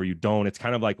advantage or you don't. It's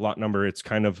kind of like lot number. It's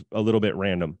kind of a little bit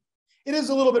random. It is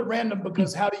a little bit random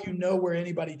because how do you know where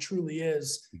anybody truly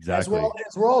is? Exactly.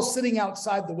 As we're all sitting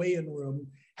outside the weigh-in room,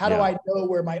 how do I know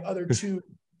where my other two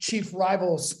chief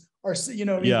rivals are,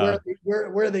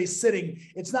 where are they sitting?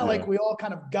 It's not like we all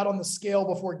kind of got on the scale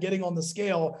before getting on the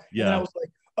scale. Yeah. And I was like,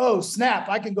 oh, snap,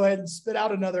 I can go ahead and spit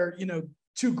out another,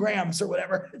 2 grams or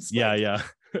whatever. It's yeah.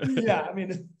 I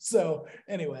mean, so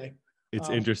anyway. It's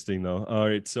interesting though. All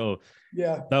right. So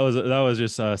yeah, that was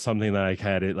just something that I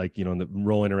had it like,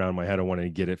 rolling around my head. I wanted to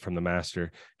get it from the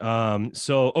master.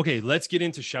 So, okay, let's get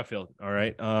into Sheffield. All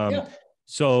right.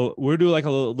 So we'll do like a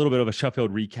little bit of a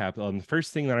Sheffield recap. The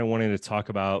first thing that I wanted to talk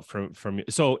about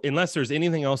so unless there's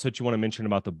anything else that you want to mention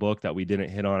about the book that we didn't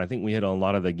hit on, I think we hit on a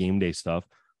lot of the game day stuff.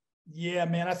 Yeah,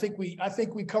 man, I think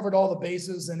we covered all the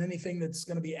bases, and anything that's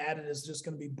going to be added is just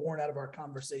going to be born out of our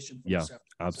conversation. Yeah,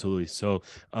 absolutely. So,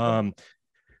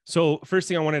 so first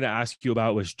thing I wanted to ask you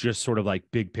about was just sort of like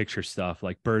big picture stuff,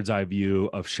 like bird's eye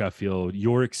view of Sheffield,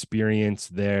 your experience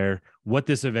there, what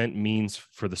this event means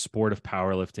for the sport of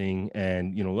powerlifting,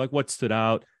 and, like what stood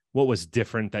out, what was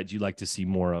different that you'd like to see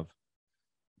more of?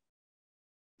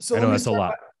 So I know that's a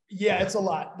lot. It's a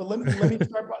lot, but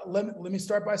let me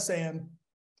start by saying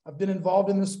I've been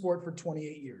involved in this sport for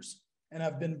 28 years, and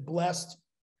I've been blessed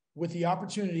with the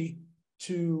opportunity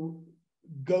to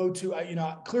go to,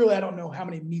 clearly I don't know how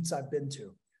many meets I've been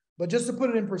to, but just to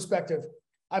put it in perspective,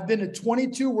 I've been to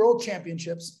 22 world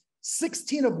championships,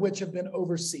 16 of which have been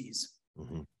overseas.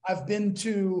 Mm-hmm. I've been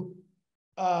to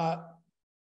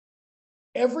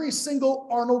every single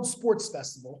Arnold Sports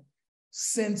Festival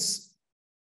since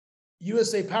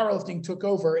USA Powerlifting took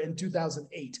over in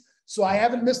 2008. So I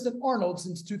haven't missed an Arnold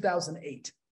since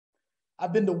 2008.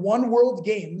 I've been to one World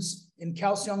Games in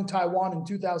Kaohsiung, Taiwan in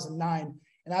 2009,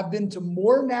 and I've been to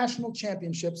more national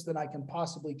championships than I can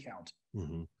possibly count.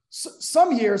 Mm-hmm.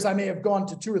 Some years I may have gone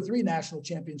to 2 or 3 national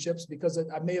championships because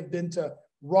I may have been to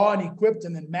Raw and Equipped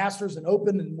and then Masters and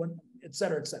Open and et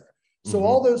cetera, et cetera. So mm-hmm.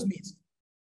 all those meets.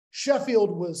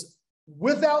 Sheffield was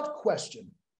without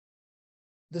question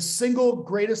the single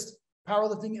greatest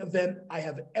powerlifting event I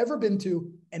have ever been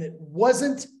to, and it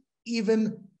wasn't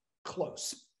even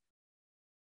close.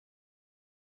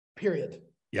 Period.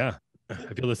 Yeah, I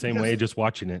feel the same way just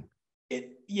watching it.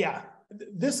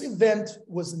 This event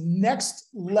was next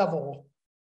level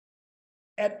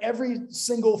at every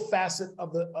single facet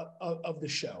of the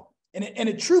show, and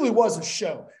it truly was a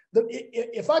show.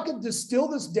 If I could distill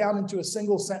this down into a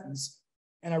single sentence,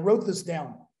 and I wrote this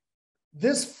down,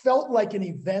 this felt like an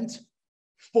event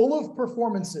full of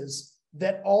performances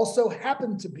that also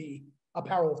happened to be a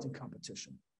powerlifting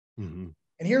competition. Mm-hmm.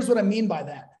 And here's what I mean by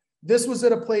that. This was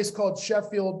at a place called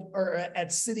Sheffield, or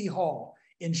at City Hall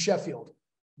in Sheffield.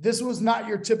 This was not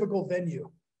your typical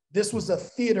venue. This was a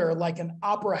theater, like an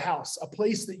opera house, a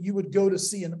place that you would go to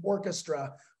see an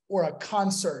orchestra or a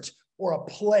concert or a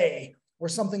play or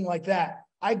something like that.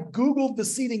 I Googled the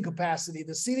seating capacity.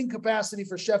 The seating capacity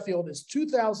for Sheffield is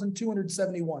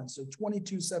 2,271, so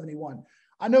 2,271.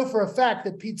 I know for a fact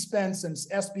that Pete Spence and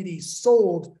SBD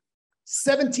sold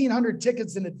 1,700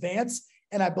 tickets in advance,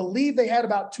 and I believe they had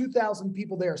about 2,000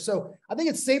 people there. So I think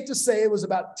it's safe to say it was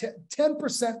about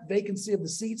 10% vacancy of the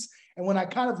seats. And when I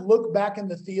kind of look back in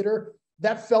the theater,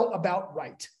 that felt about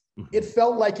right. Mm-hmm. It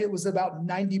felt like it was about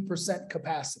 90%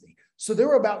 capacity. So there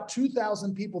were about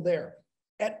 2,000 people there.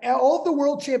 At all of the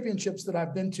world championships that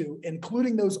I've been to,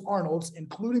 including those Arnolds,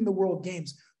 including the World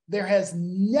Games, there has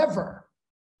never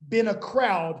been a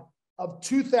crowd of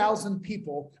 2,000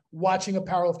 people watching a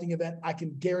powerlifting event. I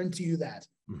can guarantee you that.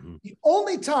 Mm-hmm. The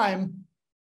only time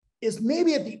is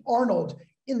maybe at the Arnold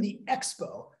in the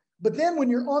expo. But then when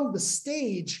you're on the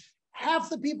stage, half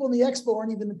the people in the expo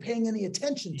aren't even paying any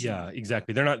attention to Yeah, you.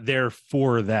 Exactly. They're not there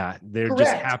for that. They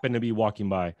just happen to be walking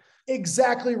by.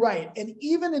 Exactly right. And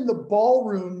even in the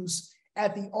ballrooms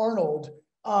at the Arnold,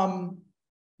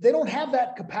 they don't have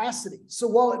that capacity. So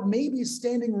while it may be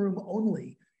standing room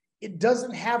only, it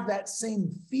doesn't have that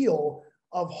same feel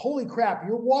of, holy crap,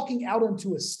 you're walking out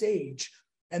onto a stage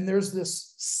and there's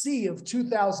this sea of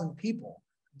 2,000 people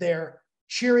there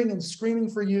cheering and screaming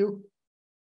for you.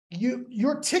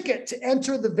 Your ticket to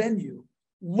enter the venue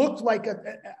looked like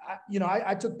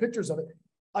I took pictures of it,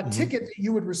 a mm-hmm. ticket that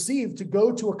you would receive to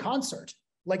go to a concert,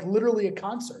 like literally a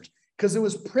concert, because it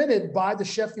was printed by the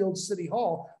Sheffield City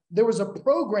Hall there was a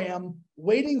program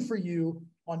waiting for you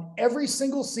on every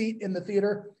single seat in the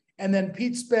theater. And then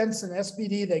Pete Spence and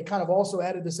SBD, they kind of also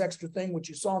added this extra thing, which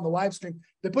you saw on the live stream.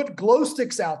 They put glow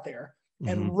sticks out there.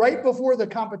 And right before the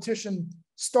competition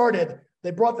started,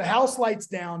 they brought the house lights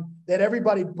down, they had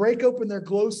everybody break open their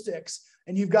glow sticks.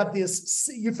 And you've got this,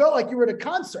 you felt like you were at a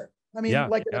concert. I mean,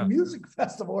 like at a music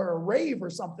festival or a rave or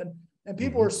something. And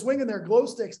people were swinging their glow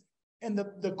sticks. And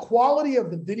the quality of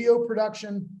the video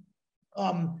production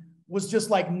was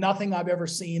just like nothing I've ever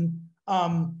seen.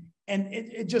 And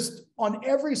it just, on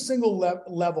every single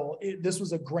level, this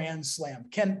was a grand slam.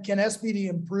 Can SBD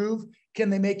improve? Can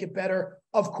they make it better?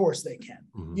 Of course they can.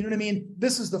 You know what I mean?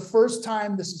 This is the first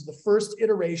time. This is the first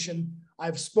iteration.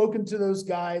 I've spoken to those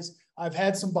guys. I've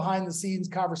had some behind the scenes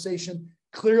conversation.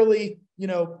 Clearly, you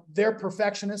know, they're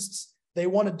perfectionists. They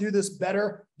want to do this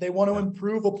better. They want to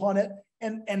improve upon it.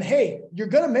 And hey, you're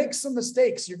going to make some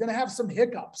mistakes. You're going to have some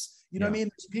hiccups. You know what I mean?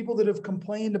 There's people that have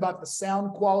complained about the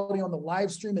sound quality on the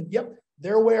live stream, and yep,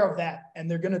 they're aware of that. And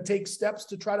they're going to take steps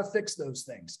to try to fix those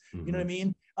things. You know what I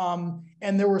mean?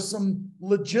 And there were some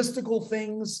logistical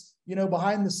things, you know,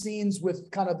 behind the scenes with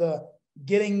kind of the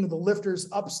getting the lifters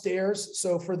upstairs.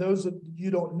 So for those of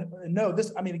you don't know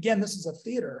this, I mean, again, this is a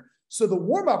theater. So the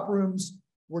warm-up rooms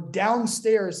were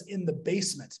downstairs in the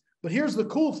basement. But here's the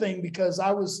cool thing, because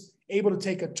I was able to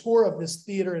take a tour of this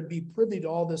theater and be privy to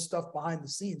all this stuff behind the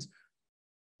scenes.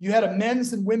 You had a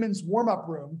men's and women's warm-up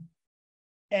room,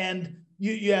 and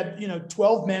you had, you know,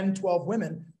 12 men, 12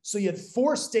 women. So you had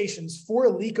 4 stations, 4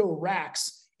 Eleiko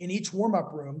racks in each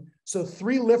warm-up room. So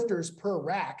 3 lifters per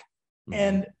rack.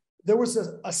 And there was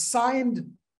a assigned,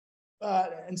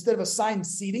 instead of assigned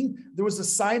seating, there was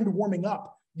assigned warming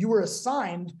up. You were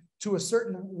assigned to a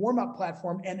certain warm-up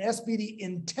platform, and SBD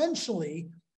intentionally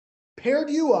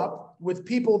paired you up with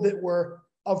people that were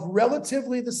of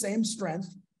relatively the same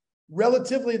strength,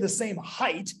 relatively the same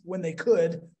height when they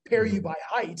could pair you by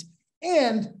height,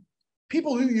 and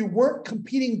people who you weren't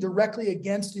competing directly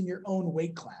against in your own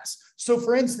weight class. So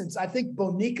for instance, I think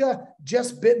Bonica,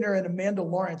 Jess Bittner, and Amanda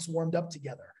Lawrence warmed up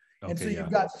together. And so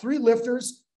you've got 3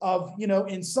 lifters of, you know,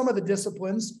 in some of the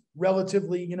disciplines,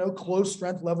 relatively, you know, close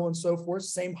strength level and so forth,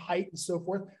 same height and so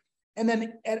forth. And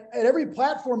then at every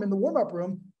platform in the warm-up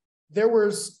room, there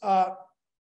was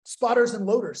spotters and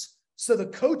loaders. So the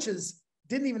coaches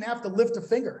didn't even have to lift a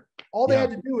finger. All they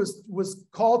had to do was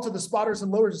call to the spotters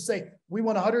and loaders and say, we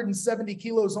want 170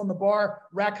 kilos on the bar,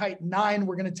 rack height 9,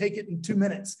 we're going to take it in 2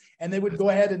 minutes. And they would go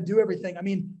ahead and do everything. I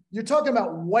mean, you're talking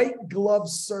about white glove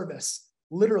service,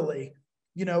 literally,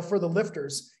 you know, for the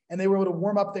lifters. And they were able to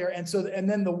warm up there. And so, and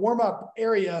then the warm-up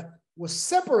area was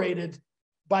separated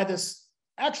by this,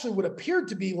 actually what appeared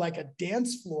to be like a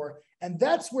dance floor. And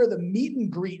that's where the meet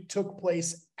and greet took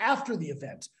place after the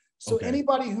event. So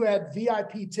anybody who had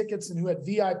VIP tickets and who had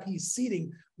VIP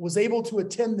seating was able to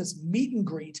attend this meet and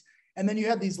greet. And then you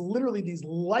had these, literally these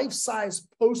life-size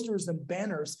posters and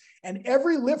banners. And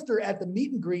every lifter at the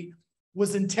meet and greet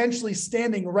was intentionally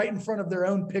standing right in front of their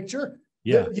own picture.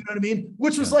 You know what I mean?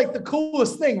 Which was like the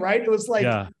coolest thing, right? It was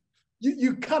like,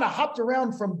 you kind of hopped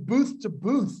around from booth to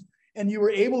booth, and you were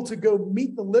able to go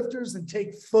meet the lifters and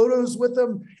take photos with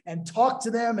them and talk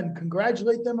to them and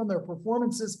congratulate them on their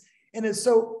performances. And it's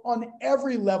so on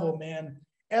every level, man,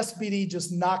 SBD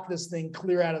just knocked this thing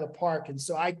clear out of the park. And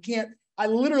so I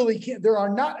literally can't, there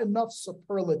are not enough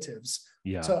superlatives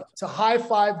to high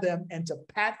five them and to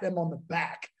pat them on the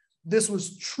back. This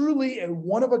was truly a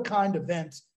one-of-a-kind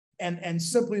event, and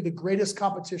simply the greatest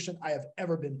competition I have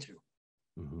ever been to.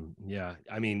 Yeah.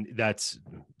 I mean,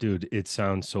 dude, it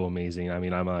sounds so amazing. I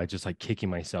mean, I'm just like kicking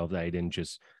myself that I didn't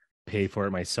just pay for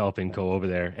it myself and go over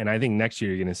there. And I think next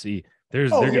year you're going to see they're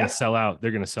going to sell out.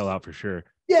 They're going to sell out for sure.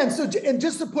 Yeah. And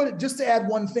just to add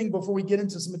one thing before we get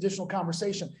into some additional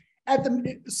conversation,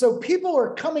 so people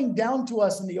are coming down to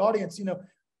us in the audience. You know,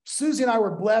 Susie and I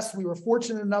were blessed. We were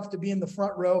fortunate enough to be in the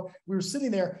front row. We were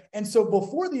sitting there. And so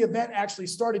before the event actually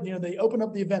started, you know, they opened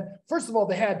up the event. First of all,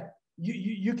 they had,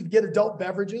 you could get adult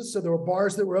beverages. So there were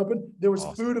bars that were open. There was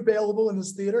food available in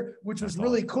this theater, which was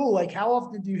really cool. Like, how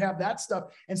often do you have that stuff?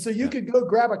 And so you could go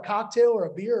grab a cocktail or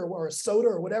a beer or a soda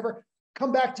or whatever,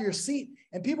 come back to your seat,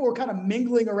 and people were kind of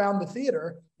mingling around the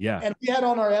theater. And we had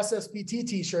on our SSPT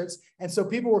t-shirts. And so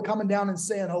people were coming down and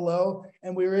saying hello.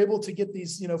 And we were able to get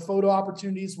these, you know, photo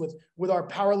opportunities with our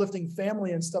powerlifting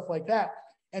family and stuff like that.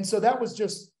 And so that was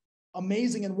just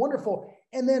amazing and wonderful.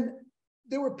 And then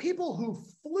there were people who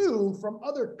flew from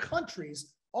other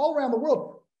countries all around the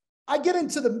world. I'm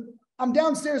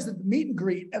downstairs at the meet and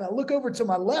greet, and I look over to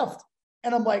my left,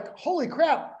 and I'm like, holy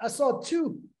crap, I saw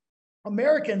 2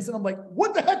 Americans, and I'm like,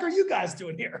 what the heck are you guys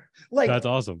doing here? Like, that's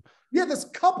awesome. Yeah, this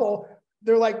couple,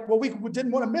 they're like, well, we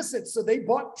didn't want to miss it. So they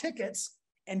bought tickets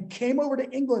and came over to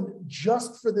England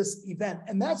just for this event.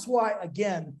 And that's why,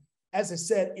 again, as I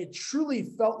said, it truly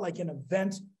felt like an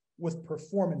event with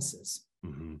performances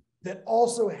that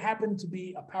also happened to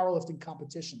be a powerlifting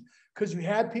competition, because you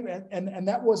had people, and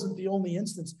that wasn't the only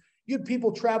instance. You had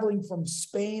people traveling from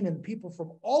Spain and people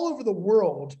from all over the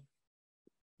world,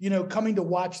 you know, coming to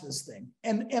watch this thing.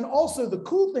 And also the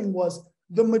cool thing was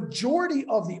the majority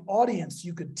of the audience,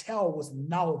 you could tell, was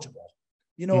knowledgeable.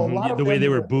 You know, a lot of the way they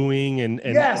were booing and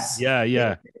yes, yeah.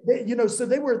 You know, so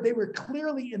they were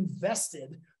clearly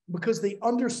invested because they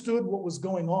understood what was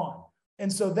going on.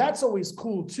 And so that's always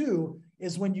cool too,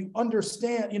 is when you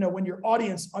understand, you know, when your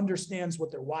audience understands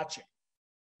what they're watching.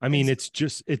 I mean, it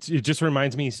just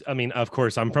reminds me, I mean, of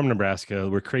course, I'm from Nebraska.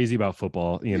 We're crazy about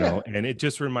football, you know, and it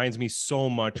just reminds me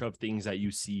so much of things that you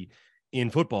see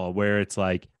in football, where it's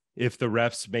like, if the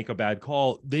refs make a bad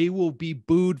call, they will be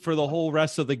booed for the whole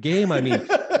rest of the game. I mean,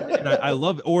 and I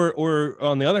love it. Or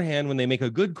on the other hand, when they make a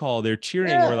good call, they're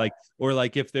cheering, or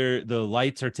like if the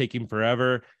lights are taking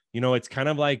forever, you know, it's kind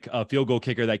of like a field goal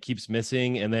kicker that keeps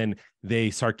missing, and then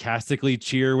they sarcastically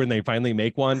cheer when they finally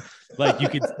make one. Like you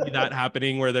could see that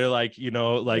happening, where they're like, you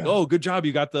know, like, oh, good job,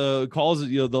 you got the calls,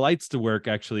 you know, the lights to work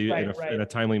actually in a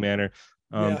timely manner.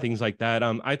 Things like that.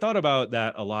 I thought about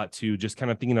that a lot too, just kind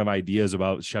of thinking of ideas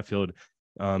about Sheffield,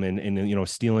 and you know,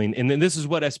 stealing. And then this is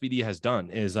what SBD has done,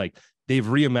 is like they've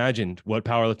reimagined what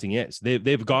powerlifting is.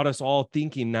 They've got us all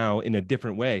thinking now in a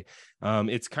different way.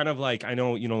 It's kind of like, I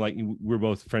know, you know, like we're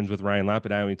both friends with Ryan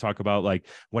Lapidai, and we talk about like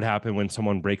what happened when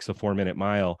someone breaks the 4-minute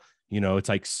mile. You know, it's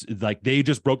like they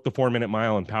just broke the 4-minute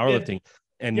mile in powerlifting.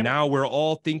 And now we're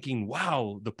all thinking,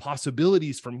 wow, the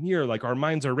possibilities from here, like our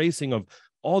minds are racing of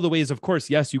all the ways. Of course,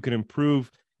 yes, you can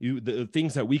improve the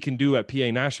things that we can do at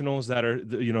PA Nationals that are,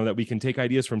 you know, that we can take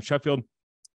ideas from Sheffield,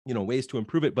 you know, ways to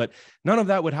improve it, but none of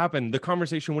that would happen. The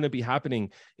conversation wouldn't be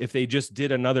happening if they just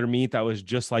did another meet that was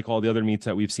just like all the other meets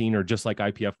that we've seen, or just like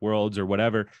IPF Worlds or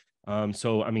whatever.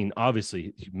 So, I mean,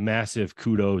 obviously massive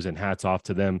kudos and hats off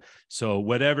to them. So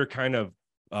whatever kind of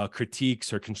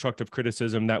critiques or constructive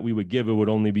criticism that we would give, it would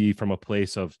only be from a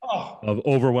place of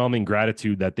overwhelming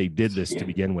gratitude that they did this to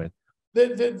begin with.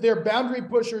 They're boundary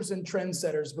pushers and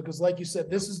trendsetters, because like you said,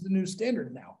 this is the new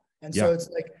standard now. And so it's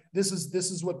like, this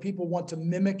is what people want to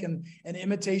mimic, and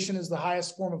imitation is the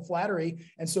highest form of flattery.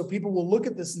 And so people will look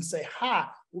at this and say, well,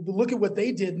 look at what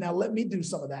they did. Now let me do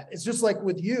some of that. It's just like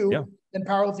with you and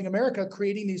Powerlifting America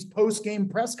creating these post-game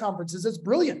press conferences. It's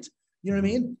brilliant. You know what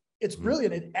I mean? It's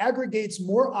brilliant. It aggregates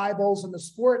more eyeballs in the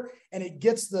sport, and it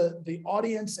gets the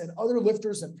audience and other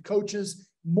lifters and coaches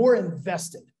more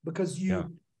invested, because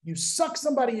you suck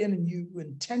somebody in and you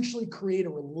intentionally create a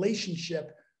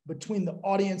relationship between the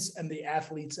audience and the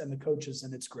athletes and the coaches,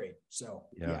 and it's great. So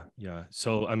yeah.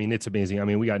 So I mean, it's amazing. I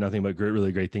mean, we got nothing but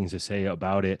really great things to say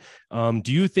about it.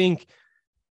 Do you think,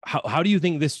 how do you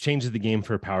think this changes the game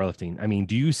for powerlifting? I mean,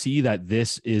 do you see that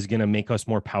this is going to make us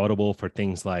more palatable for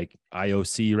things like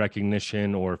IOC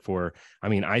recognition, or for, I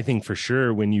mean, I think for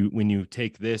sure when you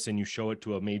take this and you show it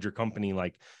to a major company,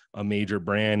 like a major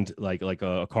brand, like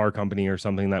a car company or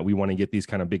something, that we want to get these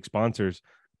kind of big sponsors,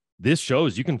 this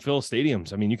shows you can fill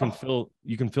stadiums. I mean, you can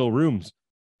fill rooms.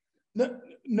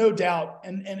 No doubt.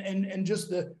 And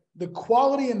just the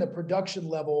quality and the production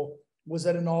level was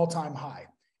at an all-time high.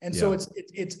 And so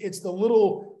it's the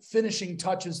little finishing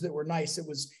touches that were nice. It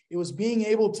was being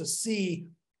able to see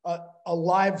a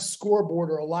live scoreboard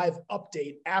or a live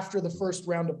update after the first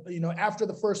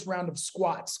round of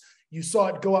squats. You saw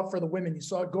it go up for the women. You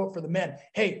saw it go up for the men.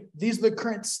 Hey, these are the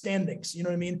current standings. You know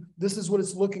what I mean? This is what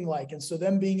it's looking like. And so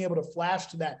them being able to flash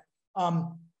to that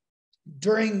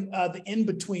during the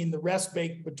in-between, the rest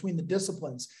break between the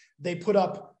disciplines, they put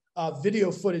up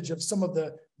video footage of some of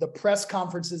the press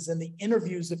conferences and the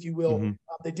interviews, if you will.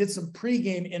 They did some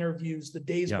pregame interviews the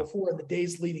days before and the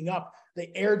days leading up.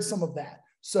 They aired some of that.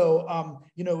 So,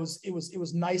 you know, it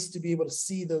was nice to be able to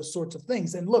see those sorts of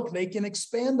things. And look, they can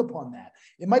expand upon that.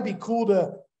 It might be cool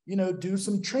to, you know, do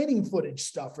some training footage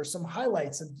stuff or some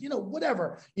highlights and, you know,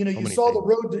 whatever, you know, you saw the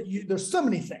road to, there's so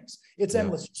many things. It's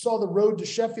endless. You saw the road to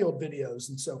Sheffield videos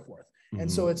and so forth.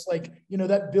 And so it's like, you know,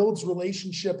 that builds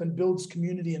relationship and builds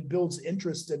community and builds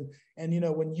interest. And, you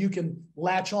know, when you can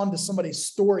latch on to somebody's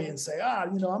story and say,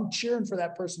 you know, I'm cheering for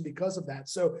that person because of that.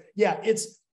 So yeah,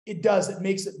 it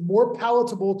makes it more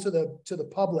palatable to the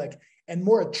public and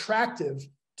more attractive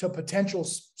to potential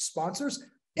sponsors,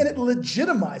 and it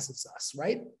legitimizes us,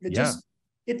 right?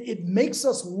 It makes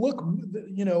us look,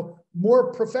 you know,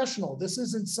 more professional. This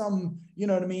isn't some, you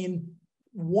know what I mean,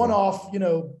 one-off, you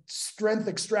know, strength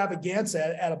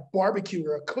extravaganza at a barbecue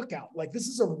or a cookout. Like, this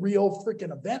is a real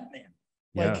freaking event, man.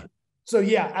 Yeah. So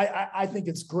yeah, I think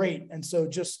it's great. And so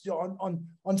just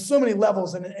on so many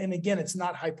levels, and again, it's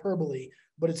not hyperbole,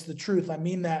 but it's the truth. I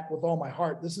mean that with all my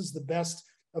heart. This is the best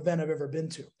event I've ever been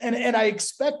to. And I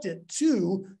expect it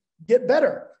to get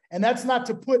better. And that's not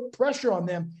to put pressure on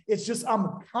them. It's just,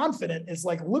 I'm confident. It's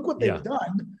like, look what they've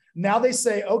done. Now they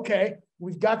say, okay,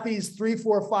 we've got these 3,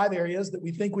 4, 5 areas that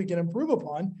we think we can improve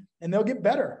upon, and they'll get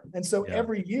better. And so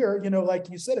every year, like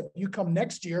you said, if you come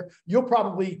next year, you'll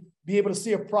probably be able to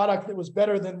see a product that was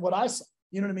better than what I saw.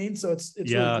 You know what I mean? So it's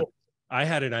really cool. I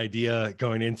had an idea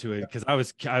going into it because I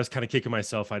was kind of kicking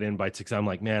myself I didn't bite because I'm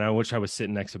like, man, I wish I was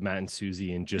sitting next to Matt and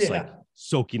Sioux-z and just like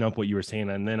soaking up what you were saying.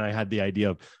 And then I had the idea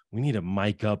of we need to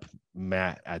mic up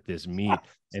Matt at this meet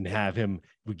and have him,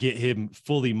 we get him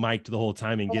fully mic'd the whole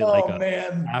time and get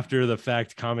after the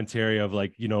fact commentary of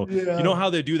like, you know how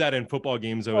they do that in football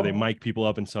games where they mic people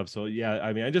up and stuff. So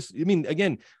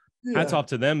again, hats off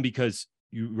to them because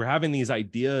you were having these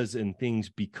ideas and things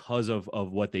because of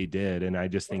what they did. And I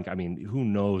just think, who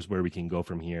knows where we can go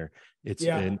from here.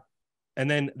 And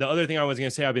then the other thing I was going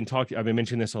to say, I've been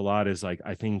mentioning this a lot is like,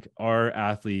 I think our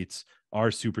athletes, our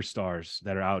superstars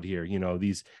that are out here,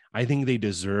 I think they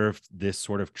deserve this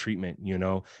sort of treatment,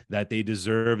 that they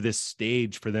deserve this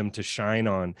stage for them to shine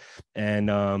on and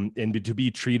to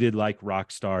be treated like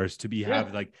rock stars, to be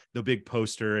have like the big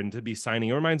poster and to be signing.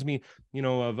 It reminds me,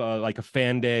 of like a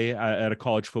fan day at a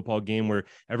college football game where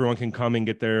everyone can come and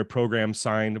get their program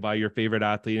signed by your favorite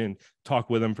athlete and talk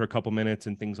with them for a couple minutes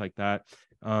and things like that.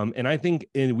 And I think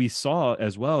we saw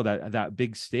as well that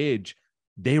big stage,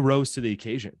 they rose to the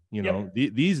occasion.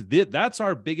 That's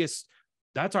our biggest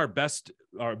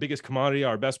commodity,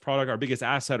 our best product, our biggest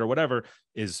asset or whatever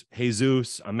is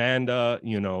Jesus, Amanda,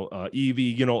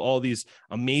 Evie, all these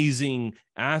amazing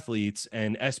athletes.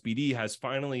 And SBD has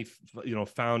finally,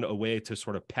 found a way to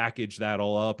sort of package that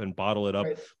all up and bottle it up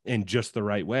in just the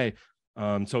right way.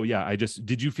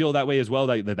 Did you feel that way as well?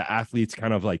 That the athletes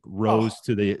kind of like rose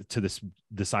to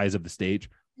the size of the stage?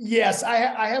 Yes,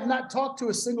 I have not talked to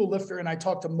a single lifter, and I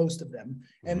talked to most of them,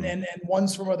 and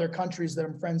ones from other countries that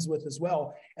I'm friends with as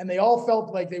well. And they all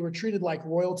felt like they were treated like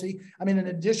royalty. In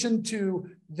addition to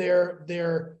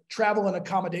their travel and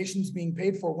accommodations being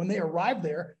paid for, when they arrived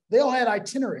there, they all had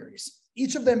itineraries.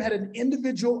 Each of them had an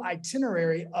individual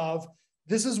itinerary of,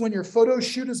 this is when your photo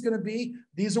shoot is going to be.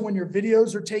 These are when your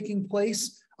videos are taking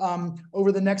place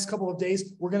over the next couple of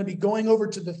days. We're going to be going over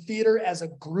to the theater as a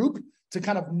group to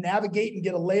kind of navigate and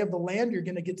get a lay of the land. You're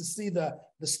going to get to see the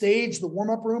stage, the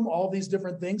warm-up room, all these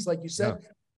different things. Like you said,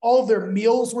 all of their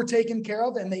meals were taken care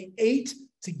of and they ate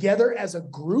together as a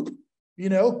group.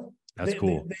 That's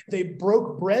cool. They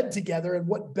broke bread together, and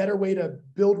what better way to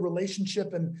build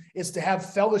relationship and is to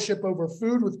have fellowship over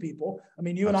food with people.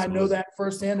 You and I know that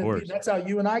firsthand, and that's how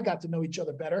you and I got to know each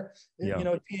other better, at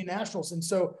PA Nationals. And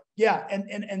so,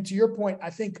 and to your point,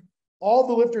 I think all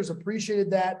the lifters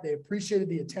appreciated that. They appreciated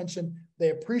the attention. They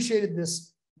appreciated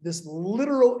this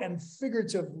literal and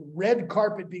figurative red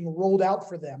carpet being rolled out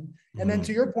for them. And then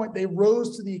to your point, they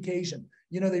rose to the occasion.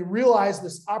 They realized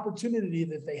this opportunity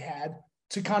that they had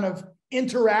to kind of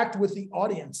interact with the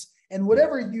audience, and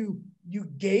whatever you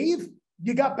gave,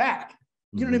 you got back.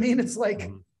 You know what I mean? It's like,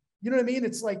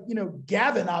 It's like,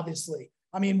 Gavin, obviously,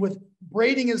 with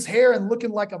braiding his hair and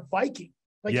looking like a Viking.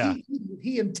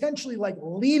 He intentionally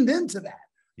leaned into that.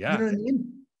 You know what I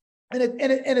mean?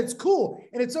 And it's cool.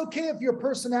 And it's okay if your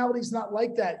personality's not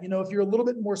like that. If you're a little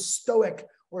bit more stoic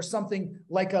or something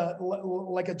like a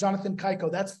Jonathan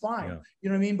Keiko, that's fine. You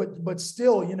know what I mean? But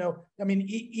still,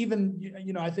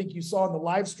 even, I think you saw in the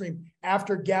live stream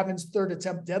after Gavin's third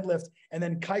attempt deadlift, and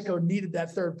then Keiko needed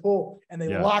that third pull and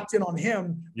they locked in on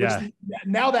him.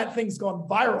 Now that thing's gone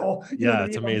viral.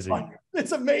 It's amazing.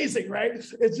 It's amazing, right?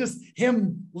 It's just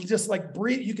him, just like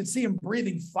breathe. You can see him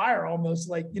breathing fire, almost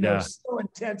so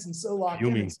intense and so locked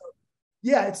in.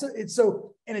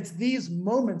 So, it's these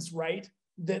moments, right,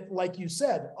 that, like you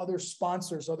said, other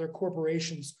sponsors, other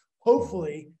corporations,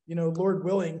 hopefully, Lord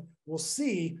willing, will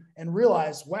see and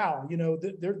realize, wow,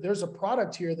 there's a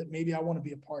product here that maybe I want to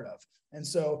be a part of. And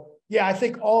so, I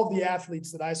think all of the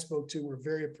athletes that I spoke to were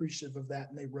very appreciative of that,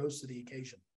 and they rose to the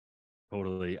occasion.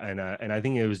 Totally. And I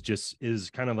think it is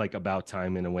kind of like about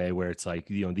time in a way where it's like,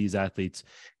 these athletes,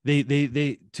 they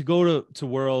to go to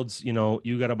worlds,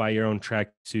 you got to buy your own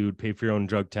track suit, pay for your own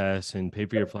drug tests and pay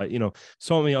for your flight,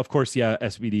 so of course,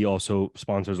 SBD also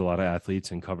sponsors a lot of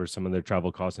athletes and covers some of their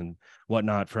travel costs and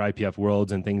whatnot for IPF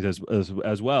worlds and things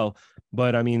as well.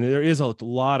 But there is a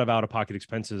lot of out-of-pocket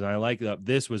expenses. And I like that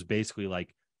this was basically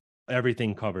like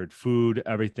everything covered, food,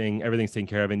 everything's taken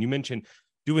care of. And you mentioned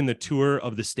doing the tour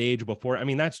of the stage before.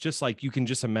 That's just like, you can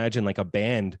just imagine like a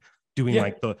band doing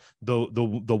like the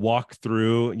walk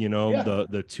through, you know,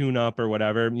 the tune up or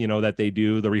whatever, you know, that they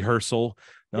do, the rehearsal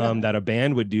that a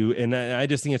band would do. And I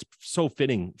just think it's so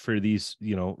fitting for these,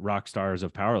 you know, rock stars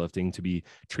of powerlifting to be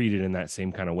treated in that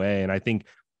same kind of way. And I think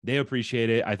they appreciate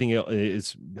it. I think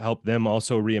it's helped them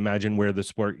also reimagine where the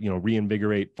sport, you know,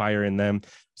 reinvigorate fire in them.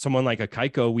 Someone like a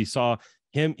Kaiko, we saw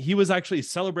him, he was actually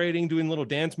celebrating, doing little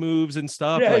dance moves and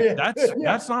stuff.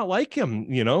 That's not like him,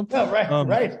 you know? No,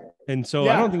 right. And so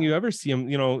I don't think you ever see him,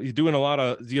 you know, he's doing a lot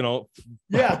of, you know,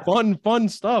 fun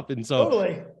stuff. And so,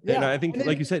 totally. Yeah. And I think,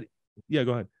 like you said,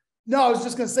 go ahead. No, I was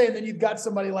just going to say, and then you've got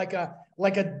somebody like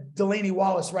a Delaney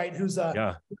Wallace, right? Who's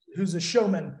a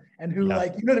showman and who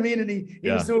like, you know what I mean? And he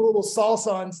was doing a little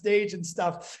salsa on stage and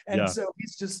stuff. And so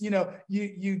he's just, you know,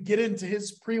 you get into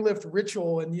his pre-lift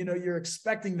ritual and, you know, you're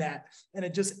expecting that. And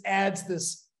it just adds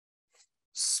this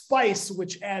spice,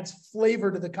 which adds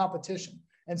flavor to the competition.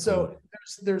 And so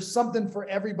there's something for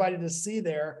everybody to see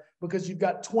there, because you've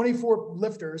got 24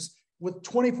 lifters with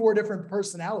 24 different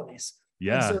personalities.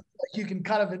 Yeah. And so like, you can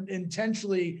kind of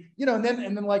intentionally, you know, and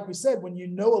then like we said, when you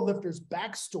know a lifter's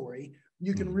backstory,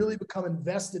 you can really become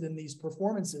invested in these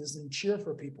performances and cheer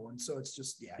for people. And so it's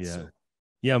just,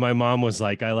 yeah. My mom was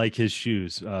like, I like his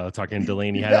shoes. Talking to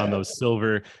Delaney had on those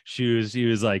silver shoes. He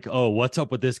was like, oh, what's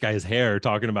up with this guy's hair?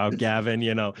 Talking about Gavin,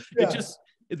 you know, it just,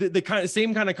 the kind of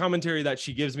same kind of commentary that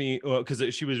she gives me, because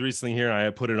she was recently here and I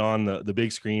put it on the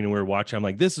big screen and we were watching. I'm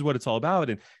like, this is what it's all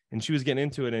about. And she was getting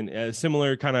into it, and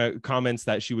similar kind of comments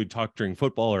that she would talk during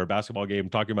football or a basketball game,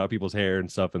 talking about people's hair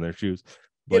and stuff and their shoes.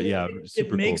 But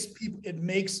it makes people, it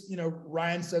makes, you know,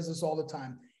 Ryan says this all the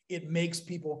time, it makes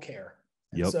people care.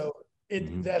 And so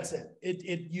that's it.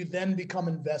 You then become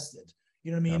invested.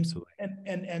 You know what I mean? Absolutely.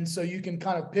 And so you can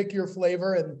kind of pick your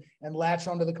flavor and latch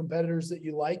onto the competitors that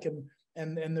you like, and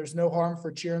there's no harm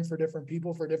for cheering for different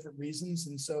people for different reasons.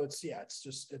 And so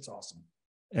it's awesome.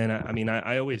 And I mean,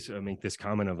 I always make this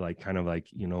comment of like, kind of like,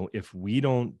 you know, if we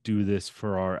don't do this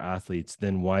for our athletes,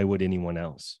 then why would anyone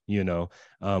else, you know?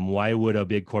 Why would a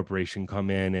big corporation come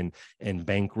in and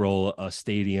bankroll a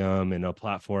stadium and a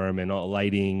platform and all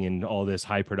lighting and all this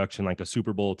high production, like a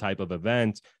Super Bowl type of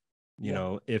event? You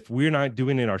know, if we're not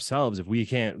doing it ourselves, if we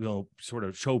can't, you know, sort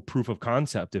of show proof of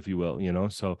concept, if you will, you know,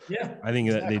 so I think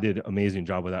that they did an amazing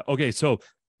job with that. Okay. So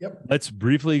let's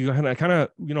briefly kind of,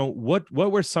 you know, what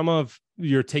were some of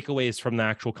your takeaways from the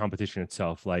actual competition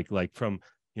itself? Like from,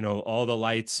 you know, all the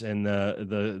lights and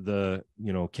the,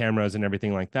 you know, cameras and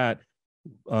everything like that.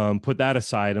 Put that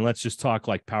aside and let's just talk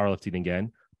like powerlifting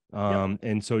again.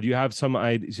 And so do you have some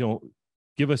ideas, you know,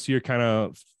 give us your kind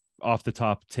of off the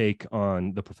top take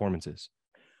on the performances?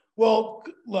 Well,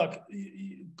 look,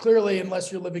 clearly,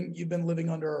 unless you've been living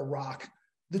under a rock,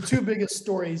 the two biggest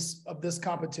stories of this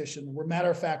competition were, matter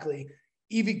of factly,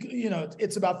 Evie, you know,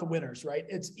 it's about the winners, right?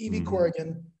 It's Evie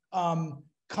Corrigan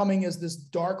coming as this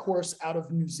dark horse out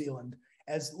of New Zealand,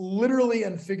 as literally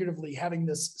and figuratively having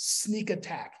this sneak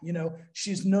attack. You know,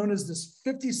 she's known as this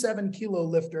 57-kilo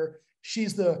lifter.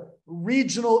 She's the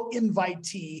regional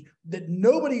invitee that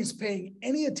nobody's paying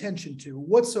any attention to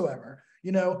whatsoever.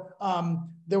 You know,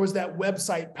 there was that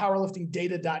website,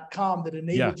 powerliftingdata.com, that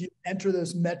enabled you to enter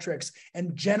those metrics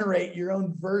and generate your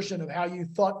own version of how you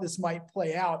thought this might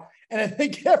play out. And I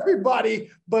think everybody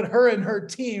but her and her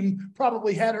team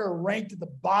probably had her ranked at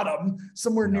the bottom,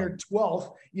 somewhere near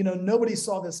 12th. You know, nobody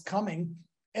saw this coming,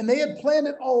 and they had planned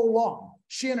it all along.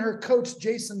 She and her coach,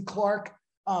 Jason Clark,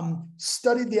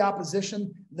 studied the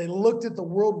opposition. They looked at the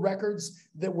world records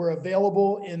that were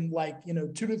available in, like, you know,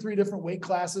 2 to 3 different weight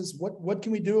classes. What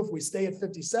can we do if we stay at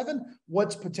 57?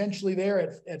 What's potentially there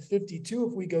at 52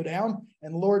 if we go down?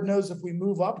 And Lord knows if we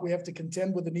move up, we have to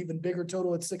contend with an even bigger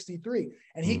total at 63.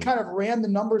 And he kind of ran the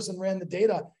numbers and ran the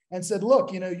data and said,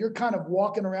 look, you know, you're kind of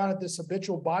walking around at this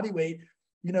habitual body weight,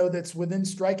 you know, that's within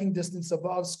striking distance of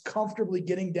us comfortably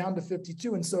getting down to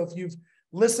 52. And so if you've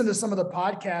listen to some of the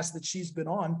podcasts that she's been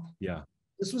on.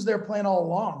 This was their plan all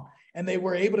along. And they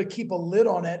were able to keep a lid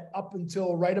on it up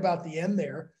until right about the end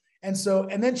there. And so,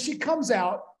 and then she comes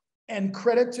out, and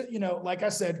credit to, you know, like I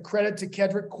said, credit to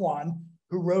Kedrick Kwan,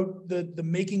 who wrote the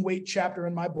Making Weight chapter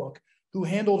in my book, who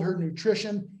handled her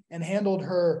nutrition and handled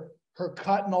her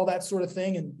cut and all that sort of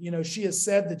thing. And, you know, she has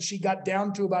said that she got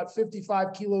down to about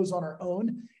 55 kilos on her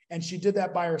own, and she did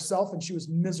that by herself, and she was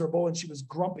miserable and she was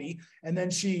grumpy. And then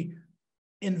she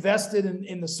invested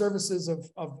in the services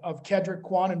of Kedrick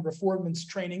Kwan and Reformance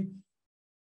training.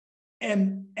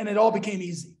 And it all became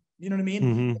easy. You know what I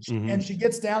mean? And she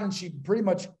gets down and she pretty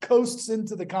much coasts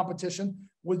into the competition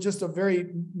with just a very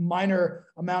minor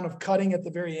amount of cutting at the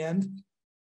very end.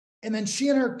 And then she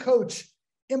and her coach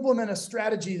implement a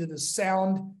strategy that is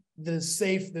sound, that is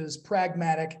safe, that is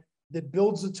pragmatic, that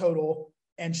builds a total,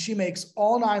 and she makes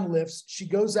all 9 lifts. She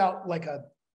goes out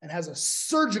and has a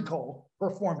surgical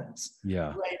performance.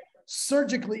 Yeah. Right?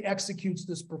 Surgically executes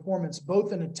this performance,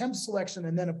 both in attempt selection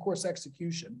and then, of course,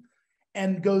 execution,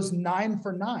 and goes 9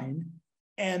 for 9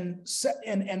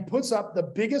 and puts up the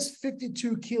biggest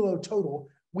 52 kilo total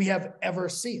we have ever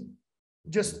seen.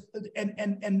 Just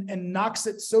and knocks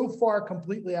it so far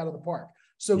completely out of the park.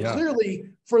 So clearly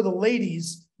for the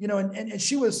ladies, and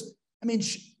she was,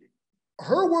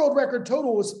 her world record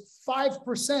total was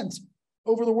 5%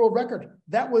 over the world record.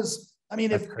 That was,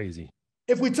 that's crazy.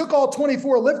 If we took all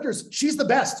 24 lifters, she's the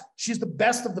best. She's the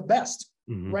best of the best,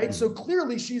 right? So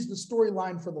clearly she's the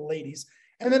storyline for the ladies.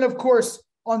 And then, of course,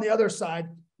 on the other side,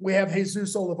 we have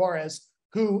Jesus Olivares,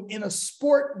 who in a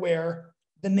sport where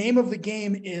the name of the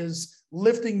game is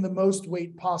lifting the most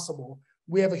weight possible,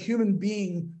 we have a human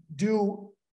being do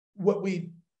what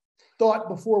we thought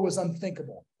before was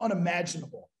unthinkable,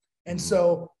 unimaginable. And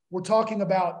so we're talking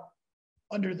about,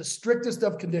 under the strictest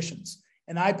of conditions,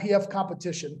 an IPF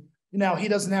competition. Now, he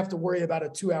doesn't have to worry about a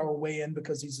 2-hour weigh-in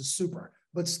because he's a super,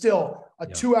 but still a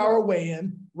 2-hour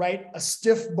weigh-in, right? A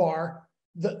stiff bar,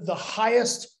 the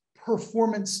highest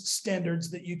performance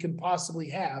standards that you can possibly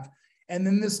have. And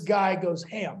then this guy goes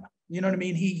ham. You know what I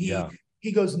mean?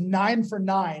 He goes 9 for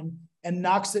 9 and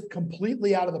knocks it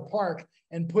completely out of the park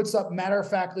and puts up,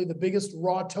 matter-of-factly, the biggest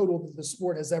raw total that the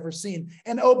sport has ever seen.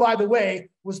 And oh, by the way,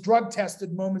 was drug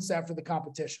tested moments after the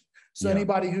competition. So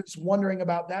anybody who's wondering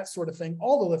about that sort of thing,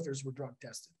 all the lifters were drug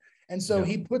tested. And so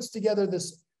he puts together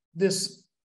this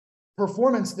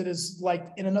performance that is like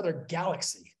in another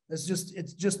galaxy. It's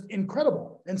just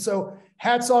incredible. And so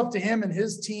hats off to him and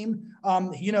his team.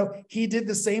 He did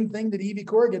the same thing that Evie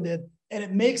Corrigan did. And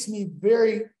it makes me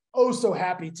very, so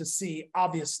happy to see,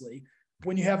 obviously,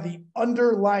 when you have the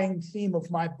underlying theme of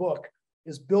my book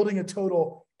is building a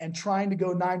total and trying to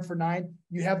go 9 for 9.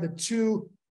 You have the 2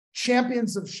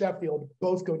 champions of Sheffield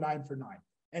both go 9 for 9.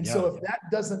 And so if that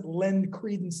doesn't lend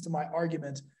credence to my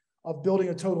argument of building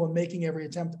a total and making every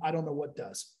attempt, I don't know what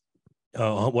does.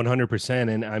 100%.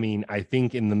 And I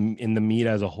think in the meet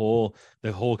as a whole,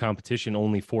 the whole competition,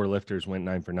 only 4 lifters went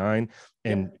 9 for 9,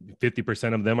 and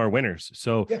 50% of them are winners.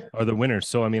 So are the winners.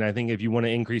 So, I think if you want to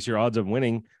increase your odds of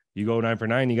winning, you go 9 for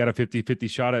 9, you got a 50-50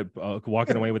 shot at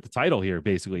walking away with the title here,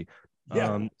 basically.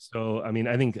 So, I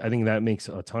think that makes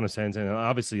a ton of sense. And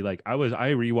obviously, like I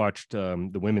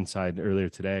rewatched the women's side earlier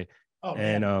today.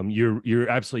 You're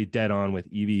absolutely dead on with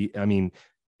Evie.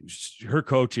 Her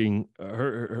coaching,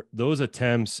 her those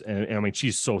attempts, and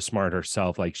she's so smart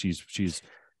herself. Like she's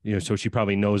so she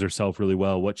probably knows herself really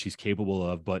well, what she's capable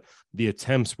of, but the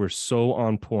attempts were so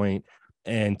on point.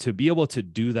 And to be able to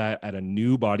do that at a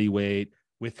new body weight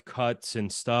with cuts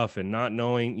and stuff, and not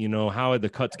knowing, how the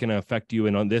cut's going to affect you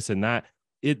and on this and that,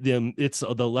 it's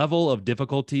the level of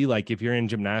difficulty. Like if you're in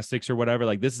gymnastics or whatever,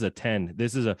 like this is a 10,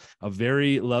 this is a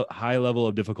very high level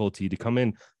of difficulty to come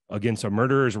in against a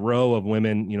murderer's row of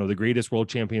women, the greatest world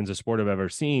champions the sport I've ever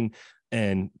seen,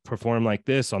 and perform like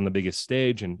this on the biggest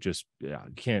stage. And just,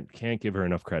 can't give her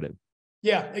enough credit.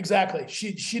 Yeah, exactly.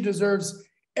 She deserves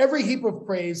every heap of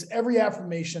praise, every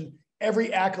affirmation,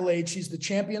 every accolade. She's the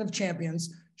champion of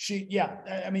champions.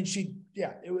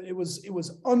 It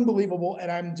was unbelievable. And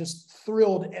I'm just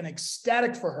thrilled and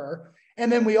ecstatic for her.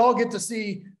 And then we all get to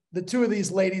see the 2 of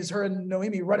these ladies, her and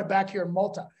Noemi, run it back here in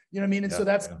Malta. You know what I mean? And so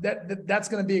that's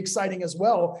going to be exciting as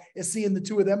well, is seeing the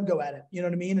 2 of them go at it. You know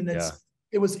what I mean? And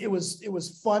it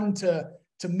was fun to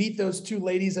meet those 2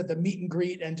 ladies at the meet and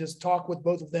greet and just talk with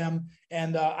both of them.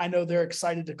 And I know they're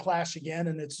excited to clash again.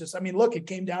 And it's just, look, it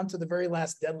came down to the very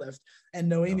last deadlift, and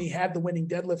Noemi had the winning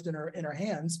deadlift in her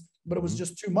hands, but it was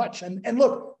just too much. And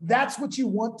look, that's what you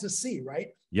want to see, right?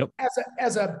 Yep.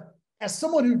 As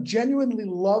someone who genuinely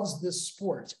loves this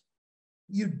sport,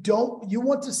 you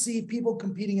want to see people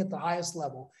competing at the highest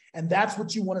level. And that's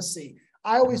what you want to see.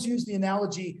 I always use the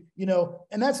analogy,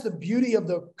 and that's the beauty of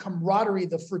the camaraderie,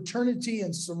 the fraternity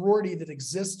and sorority that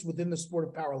exists within the sport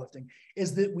of powerlifting,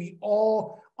 is that we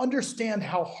all understand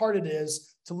how hard it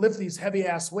is to lift these heavy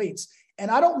ass weights.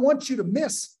 And I don't want you to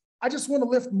miss. I just want to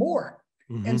lift more.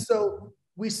 And so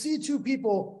we see 2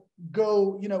 people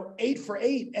go, 8 for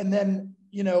 8. And then,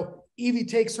 Evie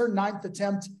takes her 9th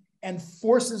attempt and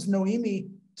forces Noemi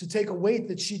to take a weight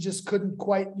that she just couldn't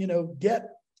quite, get,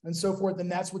 and so forth.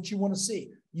 And that's what you want to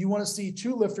see. You want to see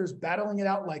 2 lifters battling it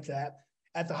out like that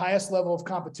at the highest level of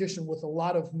competition with a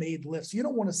lot of made lifts. You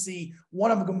don't want to see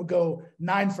one of them go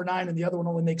 9 for 9 and the other one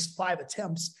only makes 5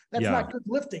 attempts. That's not good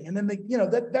lifting. And then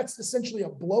that's essentially a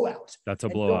blowout. That's a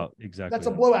blowout. Exactly. That's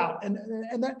a blowout. And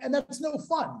that's no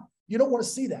fun. You don't want to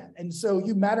see that. And so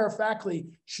you matter of factly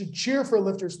should cheer for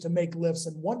lifters to make lifts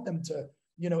and want them to,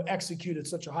 execute at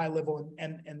such a high level.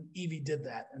 And Evie did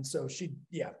that. And so she,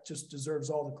 just deserves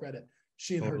all the credit.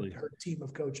 She and her team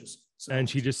of coaches. So. And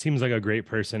she just seems like a great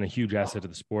person, a huge asset to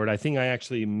the sport. I think I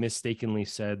actually mistakenly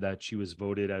said that she was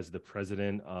voted as the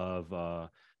president of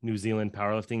New Zealand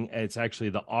powerlifting. It's actually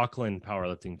the Auckland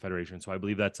Powerlifting Federation. So I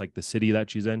believe that's like the city that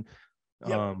she's in.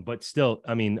 Yep. But still,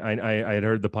 I mean, I had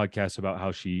heard the podcast about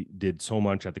how she did so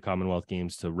much at the Commonwealth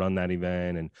Games to run that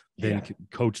event, and then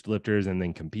coached lifters and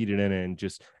then competed in it, and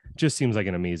just seems like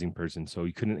an amazing person. So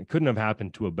it couldn't have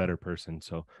happened to a better person.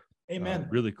 So amen.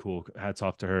 Really cool. Hats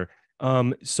off to her.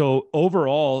 So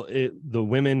overall, the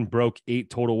women broke 8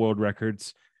 total world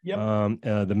records. Yep.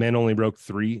 The men only broke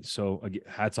 3. So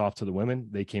hats off to the women.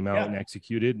 They came out and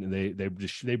executed, and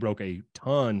they broke a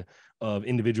ton of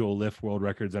individual lift world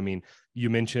records. I mean,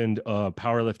 you mentioned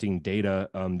powerlifting data.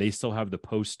 They still have the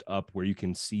post up where you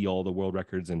can see all the world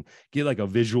records and get like a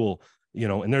visual,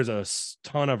 and there's a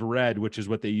ton of red, which is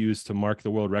what they use to mark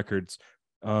the world records.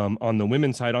 On the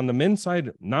women's side. On the men's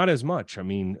side, not as much. I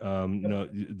mean,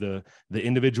 the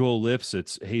individual lifts,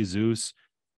 it's Jesus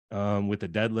with the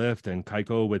deadlift and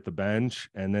Kaiko with the bench,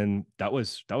 and then that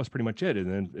was pretty much it.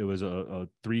 And then it was a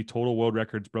 3 total world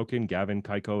records broken: Gavin,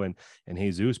 Kaiko, and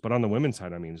Jesus. But on the women's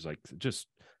side, I mean, it's like just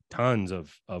tons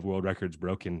of world records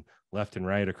broken left and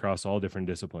right across all different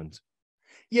disciplines.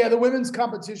 Yeah, the women's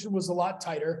competition was a lot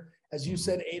tighter. As you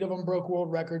said, 8 of them broke world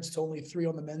records to only 3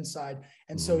 on the men's side.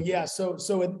 And so,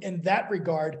 so in that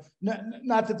regard,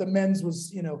 not that the men's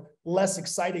was, less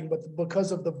exciting, but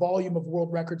because of the volume of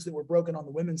world records that were broken on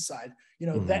the women's side,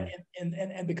 that,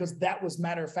 and because that was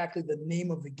matter of factly the name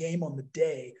of the game on the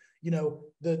day,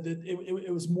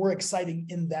 it was more exciting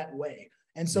in that way.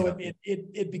 And so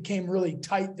it became really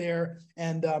tight there.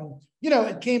 And,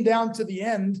 it came down to the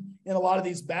end in a lot of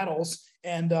these battles.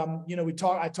 And,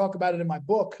 I talk about it in my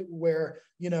book where,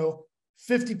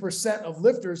 50% of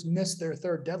lifters missed their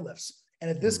third deadlifts. And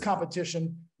at this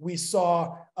competition, we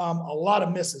saw a lot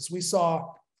of misses. We saw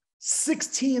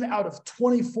 16 out of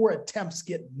 24 attempts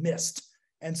get missed.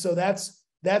 And so that's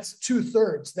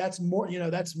 2/3. That's more,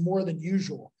 that's more than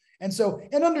usual. And so,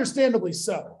 and understandably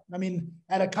so. I mean,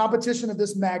 at a competition of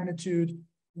this magnitude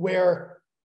where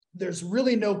there's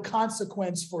really no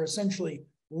consequence for essentially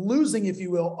losing, if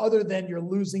you will, other than you're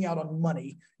losing out on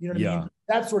money, you know what I mean?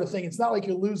 That sort of thing. It's not like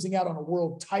you're losing out on a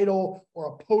world title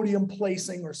or a podium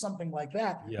placing or something like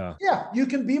that. Yeah, you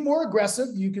can be more aggressive.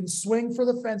 You can swing for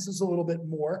the fences a little bit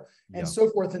more and so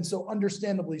forth. And so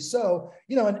understandably so,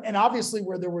 and obviously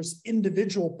where there was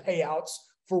individual payouts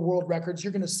for world records,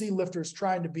 you're going to see lifters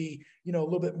trying to be, a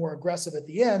little bit more aggressive at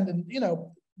the end. And,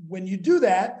 when you do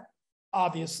that,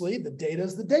 obviously the data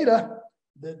is the data.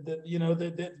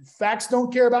 The facts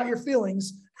don't care about your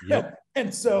feelings.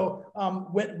 And so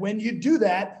when you do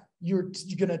that, you're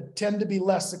going to tend to be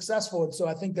less successful. And so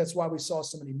I think that's why we saw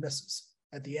so many misses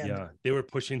at the end. Yeah, they were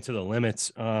pushing to the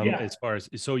limits as far as,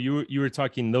 so you were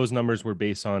talking, those numbers were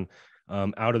based on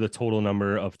out of the total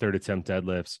number of third attempt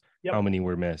deadlifts, how many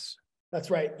were missed? That's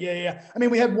right. Yeah. I mean,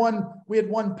 we had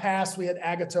one pass. We had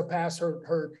Agatha pass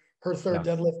her third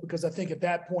deadlift, because I think at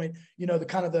that point, the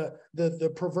kind of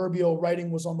the proverbial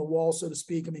writing was on the wall, so to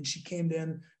speak. I mean, she came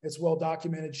in, it's well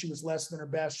documented. She was less than her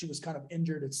best. She was kind of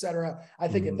injured, et cetera. I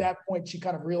think at that point, she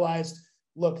kind of realized,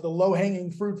 look, the low hanging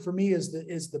fruit for me is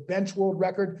the bench world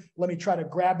record. Let me try to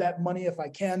grab that money if I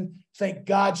can. Thank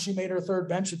God she made her third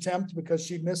bench attempt, because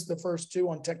she missed the first 2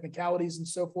 on technicalities and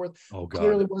so forth.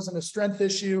 Clearly wasn't a strength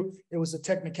issue. It was a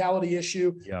technicality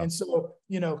issue. And so,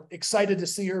 excited to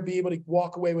see her be able to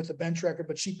walk away with the bench record,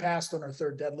 but she passed on her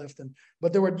third deadlift.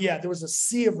 But there was a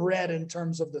sea of red in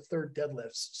terms of the third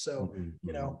deadlifts. So,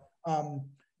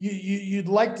 you'd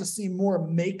like to see more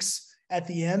makes at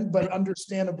the end, but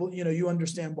understandable, you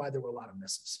understand why there were a lot of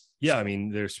misses. Yeah. I mean,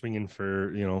 they're swinging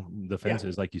for, the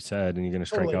fences, like you said, and you're going to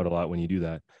strike out a lot when you do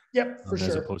that. Yep, for sure.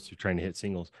 As opposed to trying to hit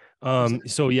singles.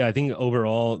 So yeah, I think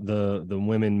overall the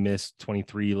women missed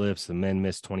 23 lifts, the men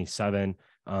missed 27.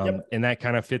 And that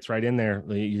kind of fits right in there.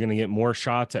 You're going to get more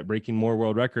shots at breaking more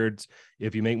world records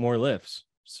if you make more lifts.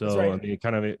 So I mean,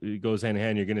 it goes hand in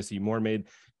hand. You're going to see more made.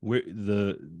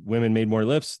 The women made more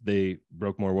lifts. They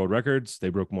broke more world records. They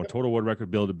broke more total world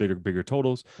record, build bigger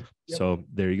totals. So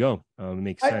there you go. It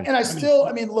makes sense.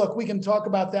 I mean, look, we can talk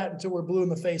about that until we're blue in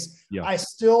the face. I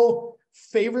still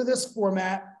favor this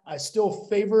format. I still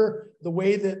favor the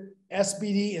way that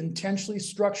SBD intentionally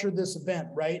structured this event,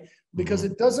 right? Because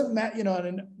it doesn't matter,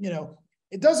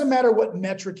 it doesn't matter what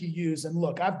metric you use. And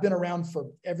look, I've been around for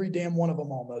every damn one of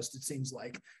them almost, it seems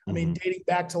like. I mean, dating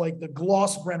back to like the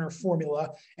Glossbrenner formula,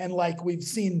 and like we've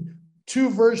seen two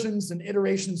versions and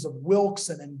iterations of Wilks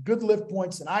and good lift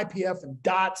points and IPF and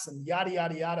dots and yada,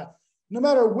 yada, yada. No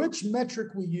matter which metric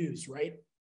we use, right?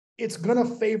 It's going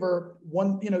to favor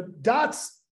one,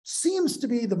 dots seems to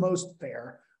be the most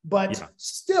fair, but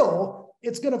still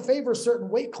it's going to favor certain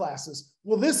weight classes.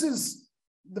 Well, this is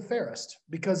the fairest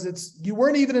because you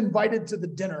weren't even invited to the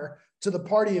dinner, to the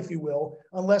party, if you will,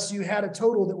 unless you had a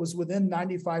total that was within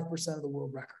 95% of the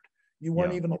world record. You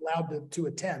weren't even allowed to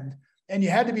attend, and you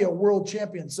had to be a world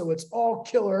champion. So it's all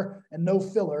killer and no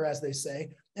filler, as they say.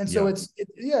 And so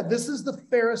this is the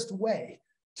fairest way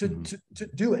to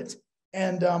do it.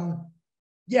 And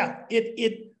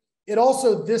it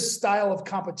also, this style of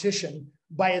competition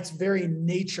by its very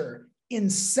nature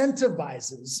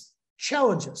incentivizes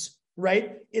challenges,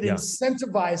 right? It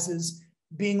incentivizes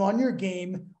being on your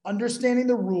game, understanding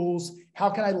the rules. How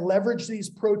can I leverage these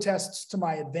protests to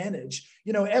my advantage?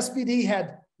 SBD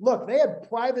they had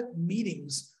private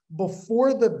meetings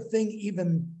before the thing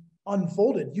even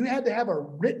unfolded. You had to have a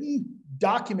written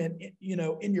document,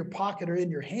 in your pocket or in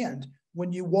your hand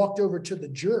when you walked over to the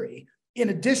jury, in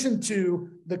addition to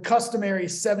the customary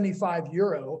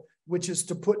 €75, which is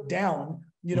to put down,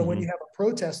 when you have a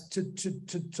protest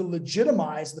to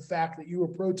legitimize the fact that you were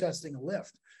protesting a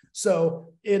lift.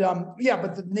 So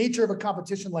but the nature of a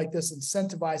competition like this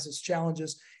incentivizes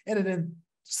challenges, and it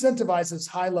incentivizes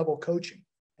high level coaching.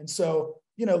 And so,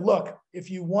 look, if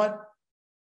you want,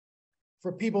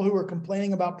 for people who are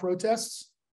complaining about protests,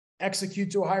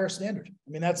 execute to a higher standard.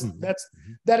 I mean,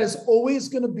 that is always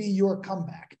going to be your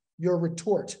comeback, your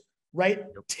retort, right?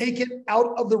 Yep. Take it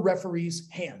out of the referee's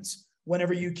hands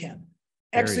whenever you can.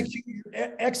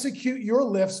 Execute your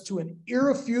lifts to an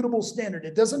irrefutable standard.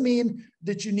 It doesn't mean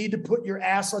that you need to put your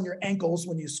ass on your ankles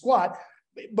when you squat,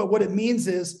 but what it means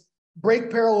is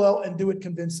break parallel and do it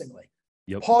convincingly.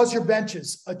 Yep. Pause your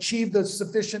benches, achieve the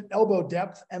sufficient elbow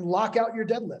depth, and lock out your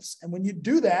deadlifts. And when you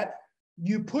do that,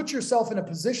 you put yourself in a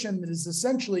position that is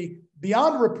essentially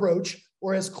beyond reproach,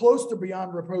 or as close to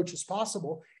beyond reproach as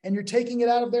possible, and you're taking it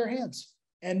out of their hands.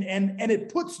 And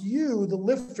it puts you, the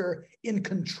lifter, in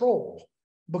control,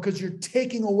 because you're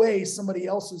taking away somebody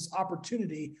else's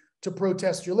opportunity to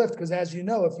protest your lift. Because as you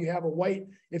know, if you have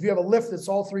a lift that's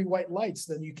all three white lights,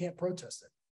 then you can't protest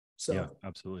it. So yeah,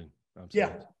 absolutely.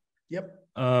 Yeah. Yep.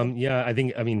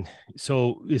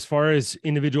 So as far as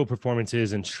individual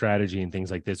performances and strategy and things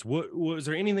like this, was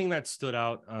there anything that stood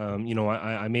out?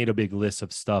 I made a big list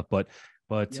of stuff, but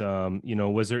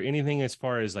was there anything as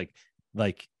far as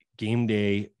like game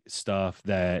day stuff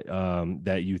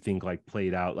that you think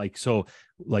played out?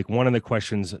 One of the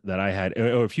questions that I had,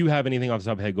 or if you have anything off the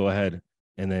top of your head, go ahead.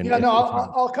 And then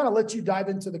I'll kind of let you dive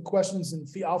into the questions and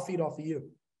I'll feed off of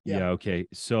you. Yeah. Okay.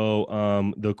 So,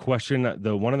 one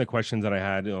of the questions that I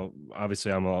had,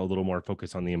 obviously I'm a little more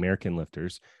focused on the American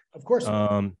lifters. Of course.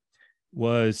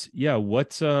 What's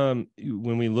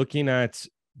when we looking at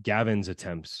Gavin's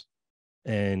attempts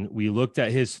and we looked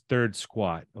at his third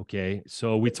squat. Okay.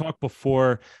 So we talked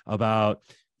before about,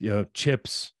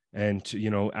 chips and,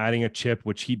 adding a chip,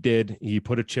 which he did. He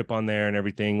put a chip on there and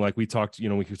everything. Like we talked,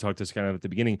 we could talk this kind of at the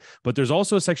beginning, but there's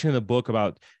also a section in the book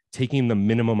about taking the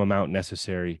minimum amount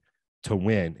necessary to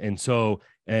win. And so,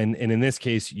 and in this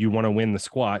case, you want to win the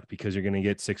squat because you're going to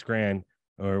get $6,000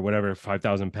 or whatever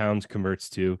 5,000 pounds converts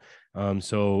to.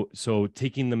 So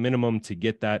taking the minimum to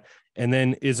get that. And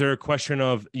then is there a question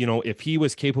of, if he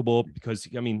was capable, because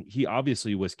he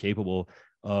obviously was capable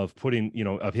of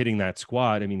of hitting that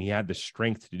squat. He had the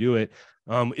strength to do it.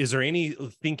 Is there any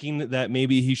thinking that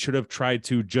maybe he should have tried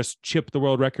to just chip the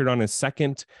world record on his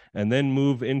second and then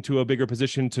move into a bigger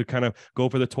position to kind of go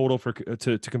for the total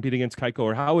to compete against Kaiko?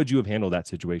 Or how would you have handled that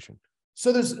situation?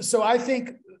 So I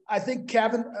think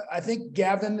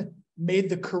Gavin made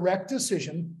the correct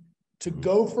decision to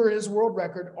go for his world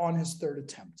record on his third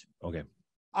attempt. Okay.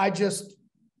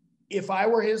 If I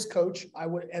were his coach, I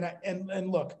would, and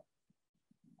look,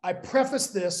 I preface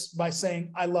this by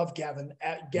saying I love Gavin.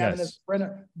 Gavin is a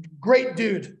friend, great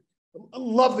dude.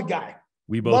 Love the guy.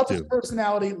 We both love do. His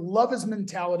personality, love his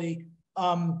mentality.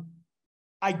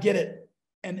 I get it,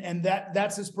 and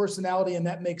that's his personality, and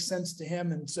that makes sense to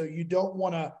him. And so you don't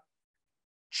want to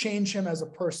change him as a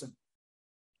person.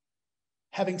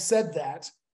 Having said that,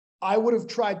 I would have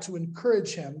tried to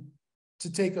encourage him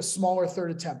to take a smaller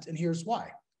third attempt, and here's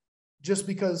why: just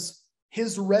because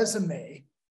his resume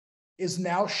is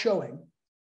now showing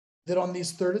that on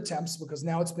these third attempts, because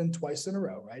now it's been twice in a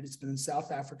row, right? It's been in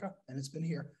South Africa and it's been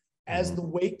here. As the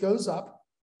weight goes up,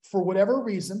 for whatever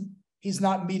reason, he's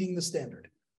not meeting the standard.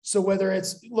 So whether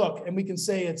it's, look, and we can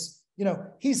say it's,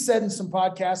 he said in some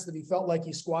podcasts that he felt like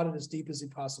he squatted as deep as he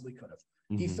possibly could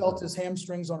have. He felt his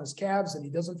hamstrings on his calves, and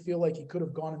he doesn't feel like he could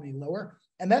have gone any lower.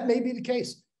 And that may be the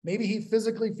case. Maybe he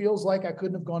physically feels like I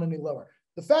couldn't have gone any lower.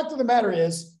 The fact of the matter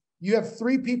is, you have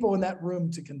 3 people in that room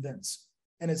to convince.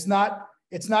 And it's not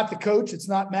the coach. It's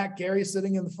not Matt Gary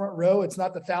sitting in the front row. It's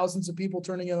not the thousands of people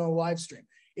turning in on a live stream.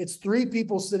 It's 3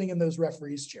 people sitting in those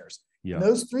referees' chairs. Yeah. And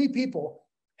those 3 people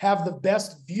have the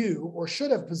best view, or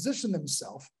should have positioned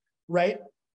themselves, right,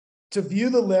 to view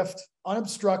the lift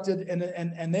unobstructed,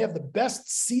 and they have the best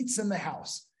seats in the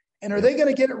house. And are they going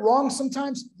to get it wrong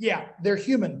sometimes? Yeah, they're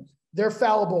human. They're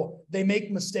fallible. They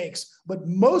make mistakes. But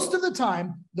most of the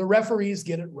time, the referees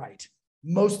get it right.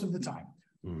 Most of the time.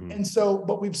 And so,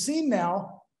 but we've seen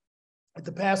now at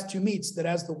the past 2 meets that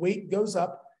as the weight goes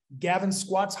up, Gavin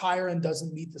squats higher and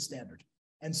doesn't meet the standard.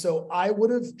 And so I would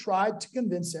have tried to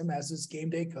convince him as his game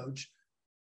day coach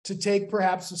to take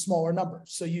perhaps a smaller number.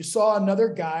 So you saw another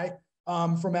guy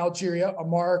from Algeria,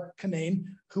 Amar Kanane,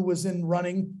 who was in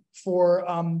running for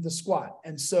the squat.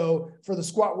 And so for the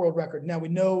squat world record. Now we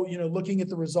know, looking at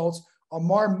the results,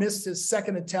 Amar missed his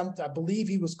 2nd attempt. I believe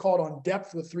he was caught on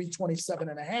depth with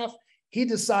 327.5. He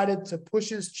decided to push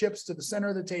his chips to the center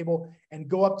of the table and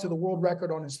go up to the world record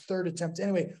on his 3rd attempt.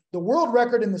 Anyway, the world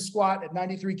record in the squat at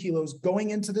 93 kilos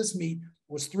going into this meet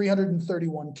was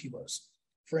 331 kilos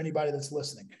for anybody that's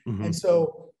listening. And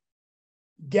so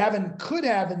Gavin could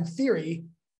have, in theory,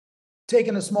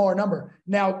 taken a smaller number.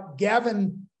 Now,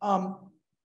 Gavin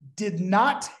did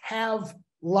not have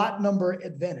lot number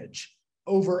advantage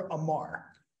over Amar.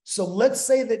 So let's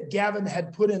say that Gavin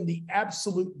had put in the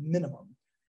absolute minimum,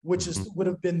 which would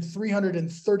have been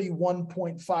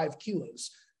 331.5 kilos.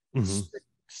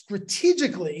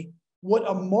 Strategically, what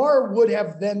Amar would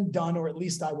have then done, or at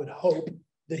least I would hope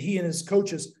that he and his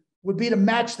coaches would be to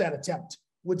match that attempt,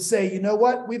 would say, you know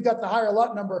what, we've got the higher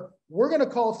lot number. We're going to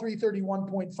call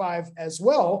 331.5 as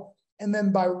well. And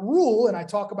then by rule, and I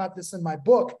talk about this in my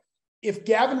book, if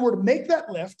Gavin were to make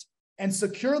that lift and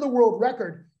secure the world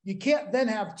record, you can't then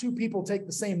have 2 people take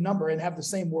the same number and have the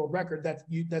same world record.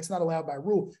 That's not allowed by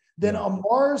rule. Then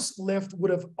Amar's lift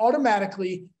would have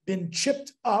automatically been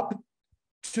chipped up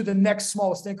to the next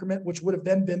smallest increment, which would have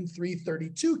then been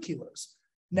 332 kilos.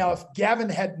 Now, if Gavin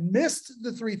had missed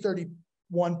the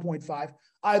 331.5,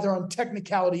 either on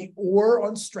technicality or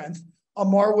on strength,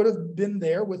 Amar would have been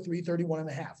there with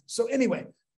 331.5. So anyway,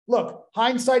 look,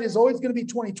 hindsight is always going to be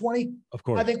 20/20. Of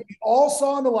course. I think we all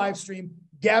saw in the live stream,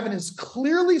 Gavin is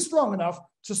clearly strong enough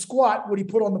to squat what he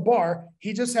put on the bar.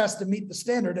 He just has to meet the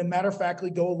standard and matter-of-factly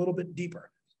go a little bit deeper.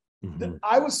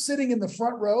 I was sitting in the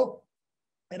front row,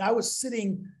 and I was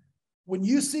sitting, when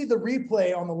you see the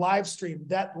replay on the live stream,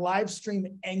 that live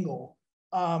stream angle,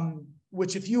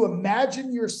 which if you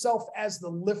imagine yourself as the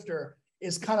lifter,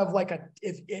 is kind of like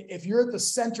if you're at the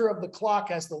center of the clock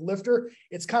as the lifter,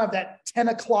 it's kind of that 10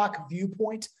 o'clock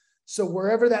viewpoint. So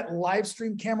wherever that live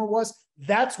stream camera was,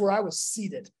 that's where I was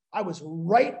seated. I was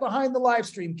right behind the live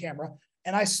stream camera,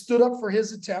 and I stood up for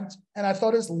his attempt, and I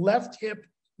thought his left hip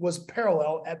was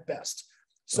parallel at best.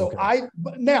 So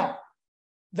now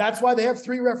that's why they have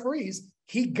 3 referees.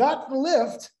 He got the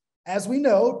lift, as we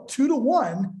know,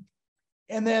 2-1.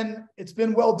 And then it's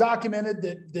been well documented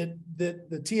that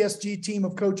the TSG team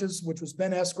of coaches, which was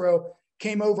Ben Escrow,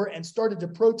 came over and started to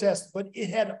protest, but it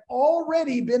had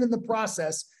already been in the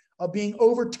process of being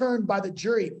overturned by the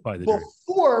jury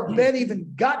before Ben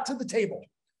even got to the table.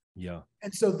 Yeah.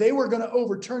 And so they were going to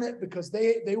overturn it because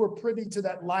they were privy to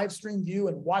that live stream view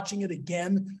and watching it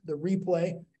again, the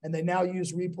replay, and they now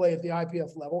use replay at the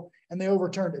IPF level, and they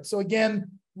overturned it. So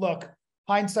again, look,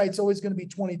 hindsight's always going to be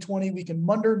 20/20. We can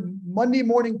Monday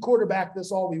morning quarterback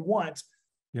this all we want.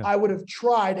 Yeah. I would have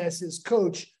tried as his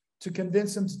coach to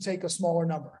convince him to take a smaller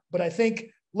number. But I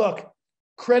think, look,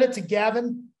 credit to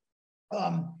Gavin.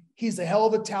 He's a hell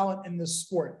of a talent in this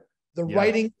sport. The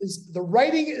writing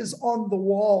is on the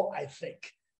wall, I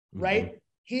think, right?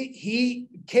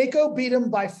 Keiko beat him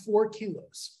by 4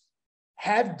 kilos.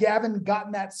 Had Gavin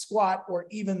gotten that squat or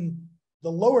even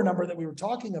the lower number that we were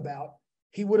talking about,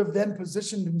 he would have then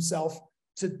positioned himself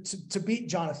to beat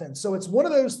Jonathan. So it's one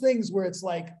of those things where it's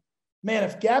like, man,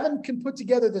 if Gavin can put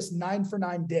together this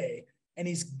 9-for-9 day, and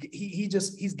he's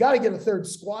got to get a 3rd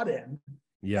squat in,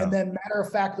 and then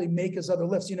matter-of-factly make his other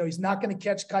lifts. He's not going to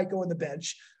catch Keiko in the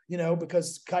bench,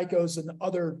 because Keiko's an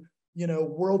other,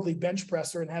 worldly bench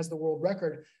presser and has the world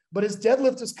record. But his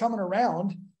deadlift is coming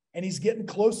around, and he's getting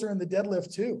closer in the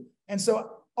deadlift too. And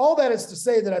so all that is to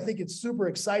say that I think it's super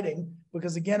exciting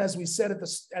because, again, as we said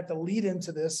at the lead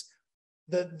into this,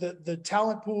 the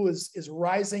talent pool is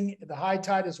rising. The high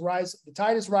tide is rising. The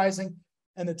tide is rising,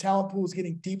 and the talent pool is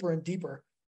getting deeper and deeper.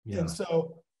 Yeah. And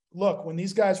so, look, when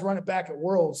these guys run it back at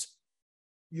Worlds,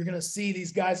 you're going to see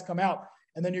these guys come out,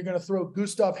 and then you're going to throw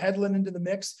Gustav Hedlund into the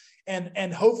mix,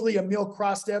 and hopefully Emil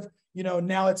Krastev. You know,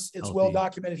 now it's Healthy. well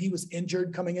documented he was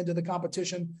injured coming into the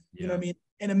competition. Yeah. You know what I mean?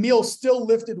 And Emil still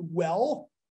lifted well,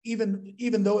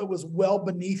 even though it was well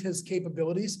beneath his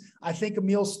capabilities. I think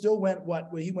Emil still went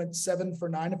he went 7 for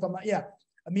 9 if I'm not. Yeah,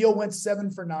 Emil went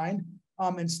 7 for 9,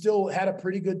 and still had a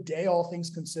pretty good day, all things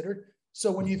considered.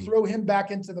 So when you throw him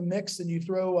back into the mix, and you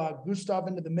throw Gustav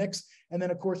into the mix, and then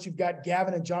of course you've got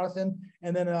Gavin and Jonathan,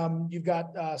 and then you've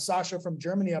got Sasha from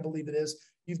Germany, I believe it is.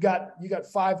 You got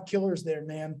 5 killers there,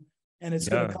 man, and it's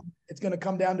gonna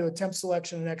come down to attempt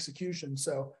selection and execution.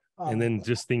 So. And then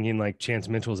just thinking like Chance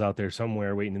Mitchell's out there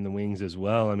somewhere waiting in the wings as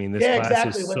well. I mean, this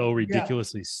class is so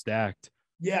ridiculously stacked.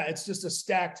 Yeah, it's just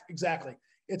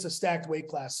it's a stacked weight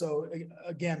class. So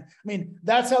again, I mean,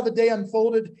 that's how the day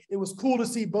unfolded. It was cool to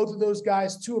see both of those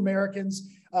guys, 2 Americans,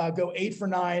 go 8 for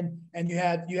 9. And you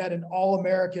had an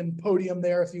all-American podium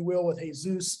there, if you will, with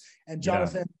Jesus and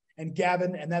Jonathan and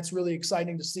Gavin. And that's really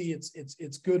exciting to see.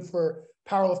 It's good for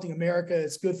Powerlifting America.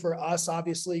 It's good for us,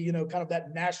 obviously, you know, kind of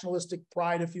that nationalistic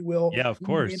pride, if you will. Yeah, of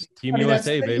course. Team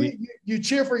USA, baby. You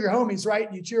cheer for your homies,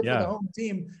 right? You cheer for the home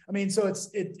team. I mean, so it's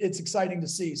exciting to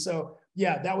see. So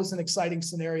yeah, that was an exciting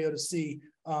scenario to see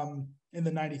in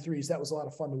the 93s. That was a lot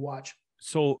of fun to watch.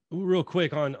 So real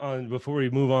quick on before we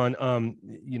move on,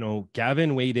 you know,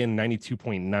 Gavin weighed in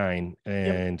 92.9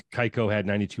 and Kaiko had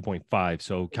 92.5.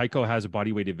 So Kaiko has a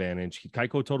body weight advantage.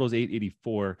 Kaiko totals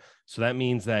 884. So that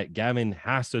means that Gavin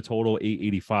has to total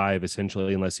 885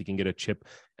 essentially, unless he can get a chip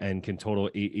and can total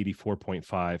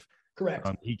 884.5. Correct.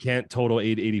 He can't total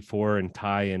 884 and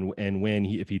tie and win.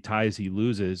 If he ties, he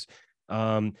loses.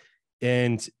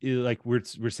 And like we're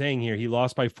saying here, he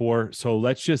lost by 4. So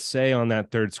let's just say on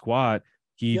that third squat,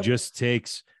 he just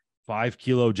takes 5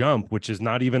 kilo jump, which is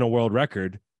not even a world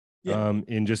record.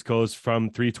 And just goes from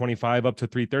 325 up to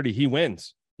 330. He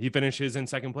wins. He finishes in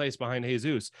second place behind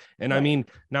Jesus. And I mean,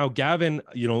 now Gavin,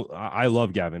 you know, I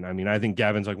love Gavin. I mean, I think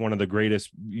Gavin's like one of the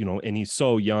greatest, you know, and he's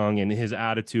so young, and his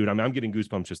attitude. I mean, I'm getting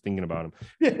goosebumps just thinking about him.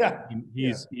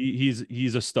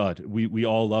 He's a stud. We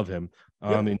all love him.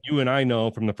 And you and I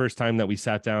know from the first time that we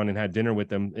sat down and had dinner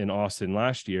with him in Austin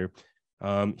last year,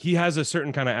 he has a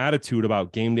certain kind of attitude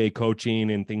about game day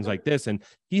coaching and things like this. And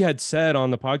he had said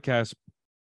on the podcast,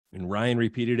 and Ryan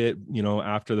repeated it, you know,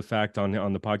 after the fact on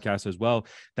the podcast as well,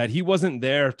 that he wasn't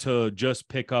there to just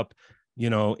pick up, you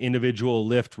know, individual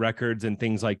lift records and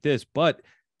things like this. But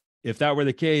if that were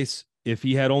the case, if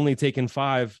he had only taken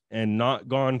 5 and not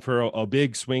gone for a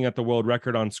big swing at the world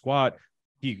record on squat,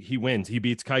 he wins. He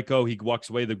beats Kaiko. He walks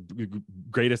away the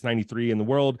greatest 93 in the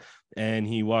world, and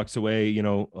he walks away, you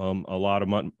know, a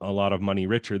lot of money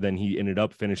richer than he ended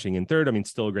up finishing in third. I mean,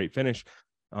 still a great finish.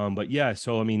 But yeah,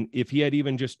 so I mean, if he had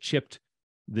even just chipped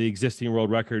the existing world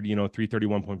record, you know,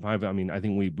 331.5, I mean, I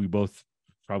think we both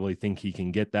probably think he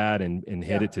can get that and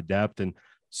hit it to depth. And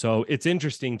so it's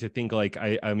interesting to think like,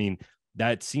 I mean,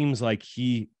 that seems like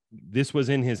this was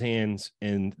in his hands,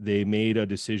 and they made a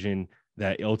decision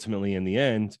that ultimately in the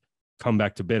end come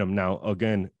back to bit him. Now,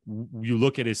 again, you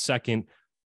look at his second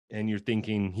and you're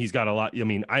thinking he's got a lot. I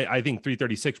mean, I think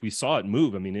 336, we saw it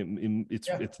move. I mean,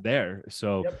 it's there.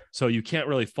 So you can't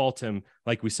really fault him.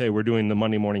 Like we say, we're doing the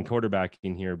Monday morning quarterback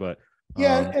in here, but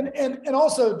and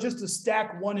also just to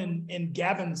stack one in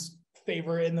Gavin's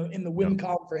favor in the win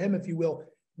column for him, if you will,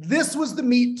 this was the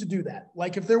meet to do that.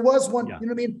 Like if there was one, you know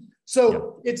what I mean?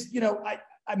 So it's, you know,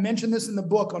 I mentioned this in the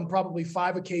book on probably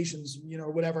 5 occasions, you know,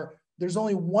 or whatever. There's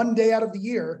only one day out of the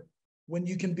year when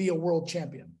you can be a world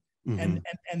champion.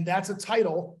 And that's a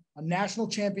title. A national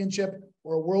championship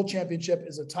or a world championship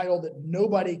is a title that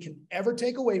nobody can ever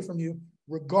take away from you,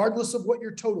 regardless of what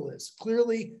your total is.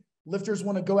 Clearly, lifters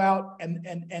want to go out and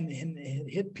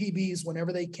hit PBs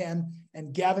whenever they can.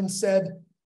 And Gavin said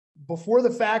before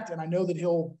the fact, and I know that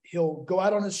he'll go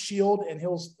out on his shield and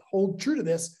he'll hold true to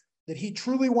this, that he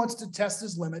truly wants to test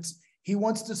his limits. He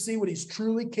wants to see what he's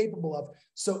truly capable of.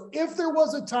 So if there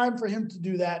was a time for him to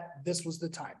do that, this was the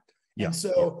time. And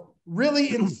so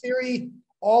really, in theory,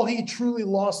 all he truly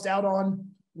lost out on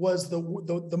was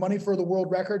the money for the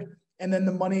world record, and then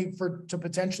the money to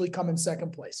potentially come in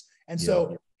second place. And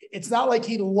so it's not like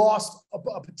he lost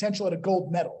a potential at a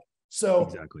gold medal.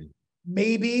 So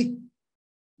maybe,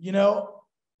 you know,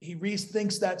 he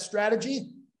rethinks that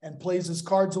strategy and plays his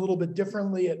cards a little bit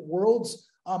differently at Worlds.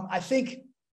 I think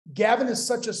Gavin is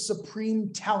such a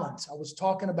supreme talent. I was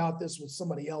talking about this with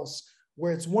somebody else,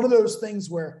 where it's one of those things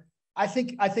where I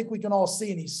think we can all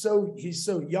see, and he's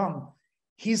so young.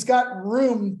 He's got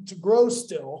room to grow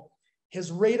still.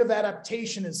 His rate of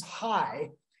adaptation is high.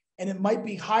 and it might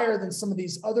be higher than some of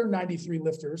these other 93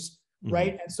 lifters,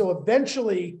 right? And so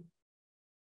eventually,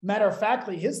 matter of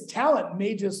factly, his talent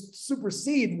may just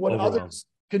supersede what others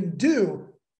can do.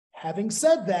 Having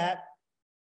said that,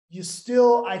 you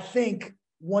still, I think,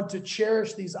 want to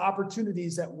cherish these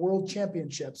opportunities at world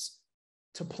championships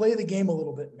to play the game a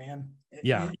little bit, man.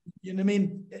 Yeah. You know what I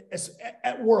mean?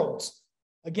 At worlds,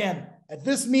 again, at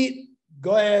this meet,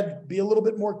 go ahead, be a little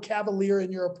bit more cavalier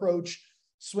in your approach,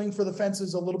 swing for the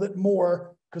fences a little bit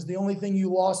more, because the only thing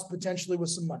you lost potentially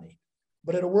was some money.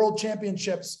 But at a world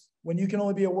championships, when you can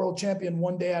only be a world champion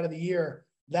one day out of the year,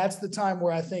 that's the time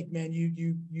where I think, man,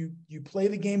 you play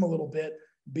the game a little bit,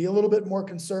 be a little bit more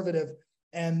conservative.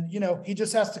 And, you know, he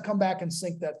just has to come back and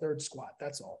sink that third squat.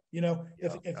 That's all. You know,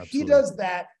 if he does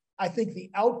that, I think the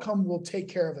outcome will take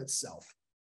care of itself.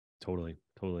 Totally.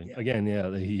 Yeah. Again,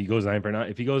 he goes 9 for 9.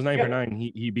 If he goes 9 for 9,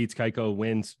 he beats Kaiko,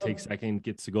 wins, takes second,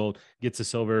 gets the gold, gets the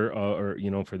silver, or you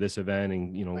know, for this event,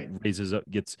 and you know, raises up,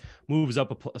 moves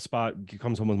up a spot,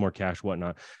 comes home with more cash,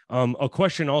 whatnot. A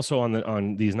question also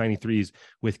on these 93s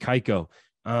with Kaiko.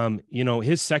 You know,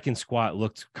 his second squat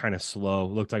looked kind of slow,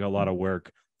 looked like a lot of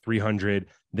work. 300.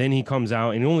 Then he comes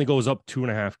out and he only goes up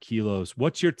 2.5 kilos.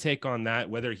 What's your take on that?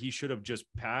 Whether he should have just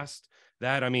passed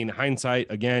that? I mean, hindsight,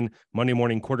 again, Monday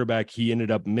morning quarterback, he ended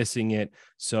up missing it.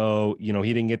 So, you know,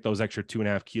 he didn't get those extra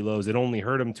 2.5 kilos. It only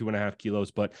hurt him 2.5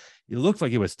 kilos, but it looked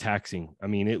like it was taxing. I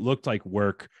mean, it looked like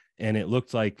work, and it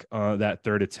looked like that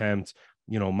third attempt,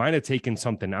 you know, might have taken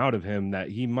something out of him that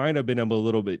he might have been able a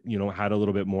little bit, you know, had a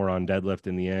little bit more on deadlift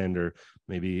in the end, or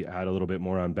maybe had a little bit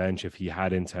more on bench if he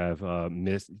hadn't have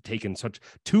taken such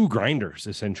 2 grinders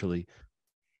essentially.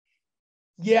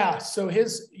 Yeah. So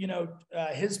his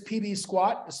PB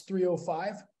squat is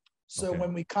 305. So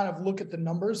when we kind of look at the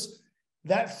numbers,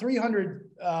 that 300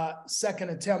 second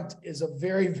attempt is a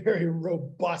very, very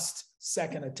robust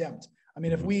second attempt. I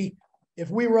mean, if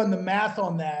we run the math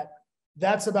on that,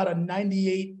 that's about a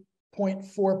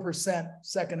 98.4%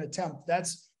 second attempt.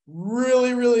 That's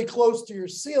really, really close to your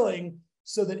ceiling,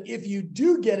 so that if you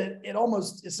do get it, it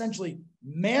almost essentially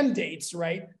mandates,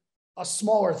 right, a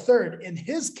smaller third. In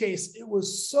his case, it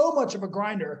was so much of a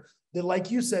grinder that, like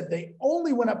you said, they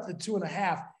only went up to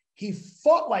 2.5. He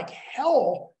fought like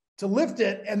hell to lift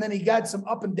it, and then he got some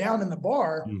up and down in the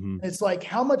bar. It's like,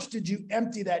 how much did you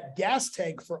empty that gas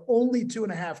tank for only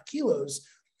 2.5 kilos?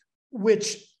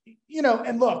 Which, you know,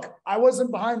 and look, I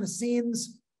wasn't behind the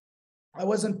scenes. I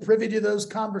wasn't privy to those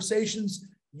conversations.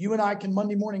 You and I can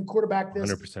Monday morning quarterback this.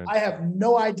 100%. I have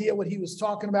no idea what he was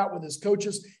talking about with his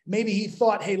coaches. Maybe he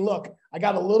thought, hey, look, I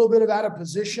got a little bit of out of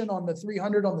position on the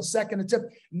 300 on the second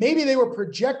attempt. Maybe they were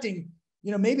projecting,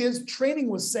 you know, maybe his training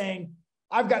was saying,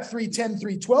 I've got 310,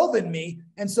 312 in me.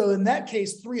 And so in that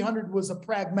case, 300 was a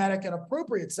pragmatic and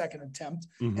appropriate second attempt.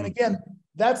 And again,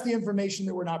 that's the information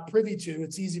that we're not privy to.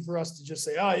 It's easy for us to just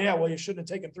say, oh yeah, well, you shouldn't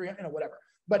have taken 300, you know, whatever.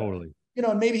 But, you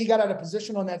know, and maybe he got out of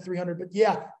position on that 300, but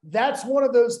yeah, that's one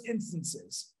of those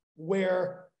instances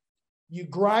where you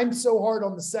grind so hard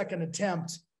on the second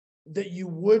attempt that you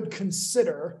would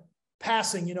consider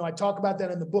passing. You know, I talk about that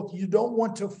in the book. You don't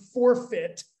want to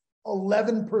forfeit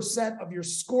 11% of your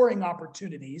scoring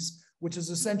opportunities, which is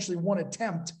essentially one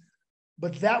attempt.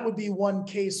 But that would be one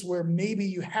case where maybe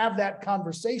you have that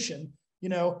conversation, you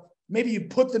know, maybe you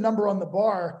put the number on the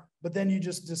bar, but then you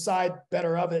just decide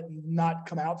better of it and not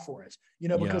come out for it, you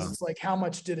know, because it's like, how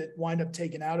much did it wind up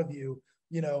taking out of you,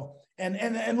 you know?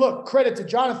 And look, credit to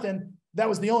Jonathan, that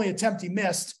was the only attempt he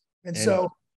missed. And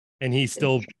he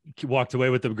still walked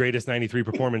away with the greatest 93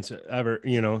 performance ever,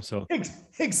 you know, so.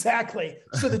 Exactly.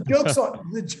 So the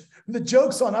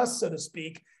joke's on us, so to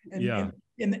speak,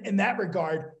 in that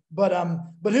regard. But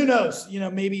who knows, you know,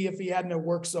 maybe if he hadn't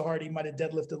worked so hard, he might've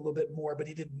deadlifted a little bit more, but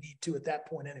he didn't need to at that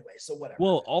point anyway. So whatever.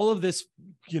 Well, all of this,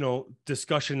 you know,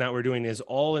 discussion that we're doing is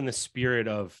all in the spirit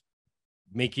of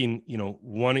making, you know,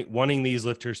 wanting these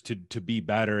lifters to be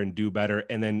better and do better,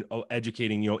 and then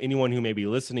educating, you know, anyone who may be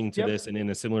listening to this and in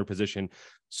a similar position.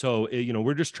 So, you know,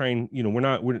 we're just trying, you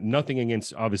know, we're nothing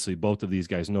against, obviously both of these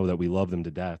guys know that we love them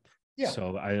to death. Yeah.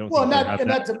 So I don't. Well, not to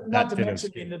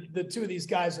mention, I mean, the two of these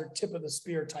guys are tip of the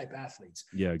spear type athletes.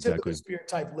 Yeah, exactly. Tip of the spear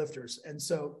type lifters, and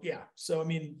so yeah. So I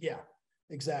mean, yeah,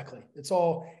 exactly. It's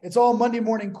all Monday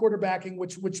morning quarterbacking,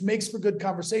 which makes for good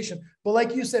conversation. But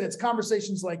like you said, it's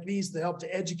conversations like these that help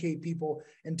to educate people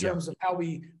in terms of how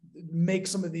we make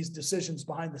some of these decisions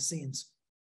behind the scenes.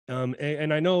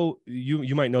 And I know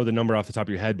you might know the number off the top of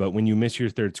your head, but when you miss your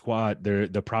third squat,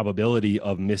 the probability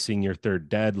of missing your third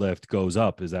deadlift goes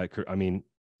up. Is that correct? I mean,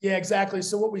 yeah, exactly.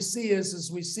 So what we see is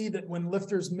we see that when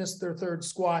lifters miss their third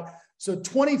squat, so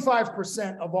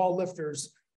 25% of all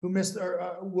lifters who missed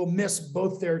or will miss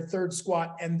both their third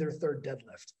squat and their third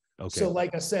deadlift. Okay. So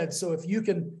like I said, so if you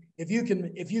can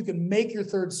make your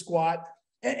third squat,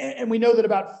 and we know that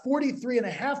about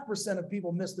 43.5% of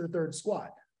people miss their third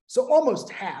squat. So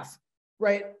almost half,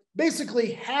 right?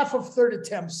 Basically half of third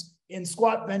attempts in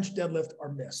squat, bench, deadlift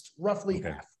are missed, roughly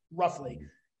half, roughly.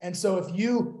 And so if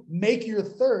you make your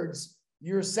thirds,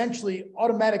 you're essentially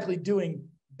automatically doing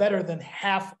better than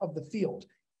half of the field,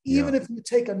 even if you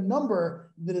take a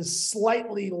number that is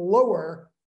slightly lower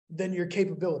than your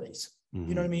capabilities.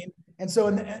 You know what I mean? And so,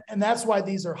 and that's why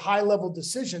these are high level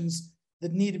decisions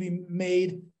that need to be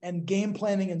made, and game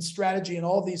planning and strategy and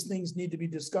all these things need to be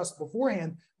discussed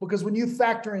beforehand, because when you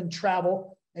factor in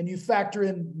travel and you factor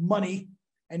in money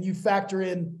and you factor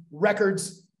in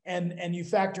records and you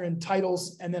factor in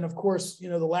titles, and then of course,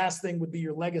 the last thing would be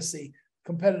your legacy,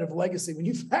 competitive legacy. When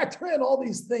you factor in all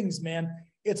these things, man,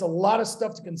 it's a lot of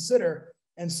stuff to consider.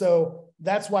 And so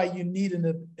that's why you need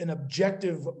an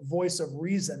objective voice of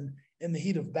reason in the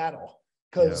heat of battle.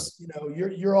 Because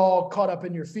you're all caught up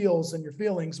in your feels and your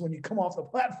feelings when you come off the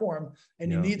platform, and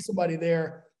you need somebody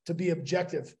there to be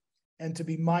objective and to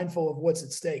be mindful of what's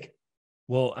at stake.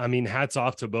 Well, I mean, hats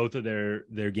off to both of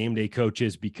their game day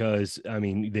coaches, because I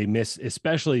mean, they miss,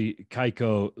 especially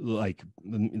Kaiko, like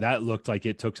that looked like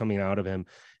it took something out of him.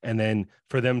 And then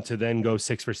for them to then go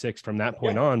 6 for 6 from that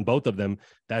point on, both of them,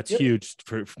 that's huge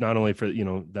for not only for,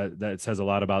 that says a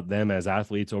lot about them as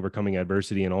athletes overcoming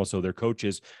adversity, and also their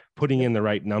coaches putting in the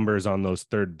right numbers on those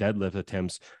third deadlift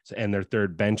attempts and their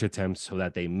third bench attempts, so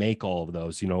that they make all of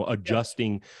those,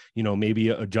 adjusting, maybe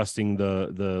adjusting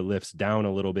the lifts down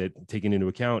a little bit, taking into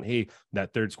account, hey,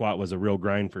 that third squat was a real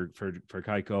grind for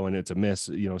Kaiko, and it's a miss,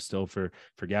 still for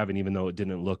Gavin, even though it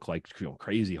didn't look like,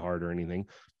 crazy hard or anything.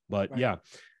 But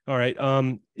all right.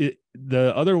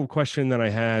 The other question that I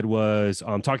had was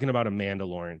talking about Amanda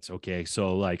Lawrence. Okay.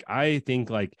 So like, I think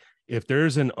like if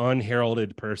there's an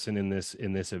unheralded person in this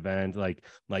event, like,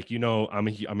 I'm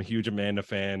a huge Amanda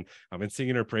fan. I've been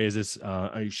singing her praises.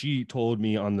 She told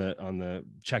me on the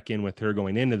check-in with her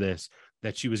going into this,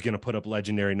 that she was going to put up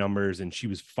legendary numbers, and she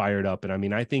was fired up. And I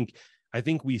mean, I think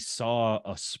we saw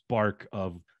a spark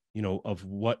of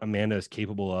what Amanda is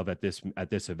capable of at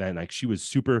this event. Like, she was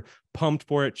super pumped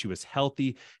for it. She was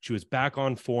healthy. She was back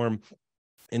on form.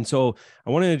 And so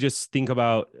I wanted to just think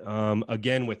about,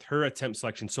 again, with her attempt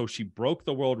selection. So she broke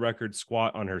the world record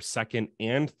squat on her second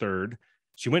and third.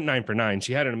 She went 9 for 9.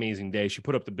 She had an amazing day. She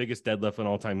put up the biggest deadlift in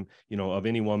all time, of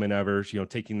any woman ever,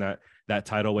 taking that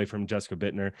title away from Jessica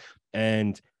Bittner.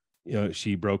 And,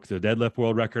 she broke the deadlift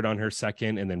world record on her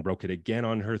second, and then broke it again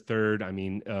on her third. I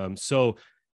mean,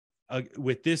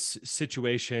 with this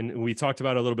situation, we talked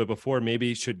about it a little bit before,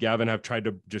 maybe should Gavin have tried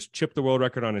to just chip the world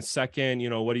record on his second?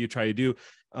 What do you try to do?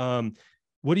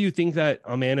 What do you think that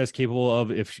Amanda is capable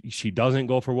of if she doesn't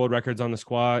go for world records on the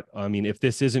squat? I mean, if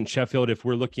this isn't Sheffield, if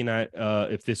we're looking at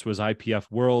if this was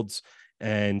IPF Worlds,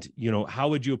 and how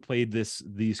would you have played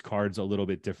these cards a little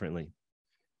bit differently?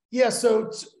 Yeah,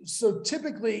 so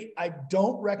typically I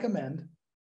don't recommend,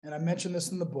 and I mentioned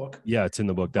this in the book. Yeah, it's in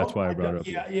the book. That's why I brought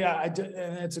it up. Yeah, I did,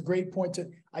 and it's a great point.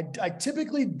 I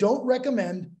typically don't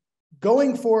recommend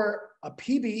going for a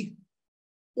PB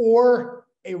or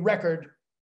a record,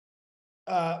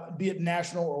 be it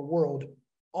national or world,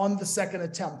 on the second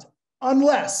attempt,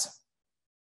 unless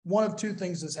one of two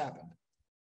things has happened,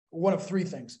 one of three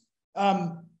things.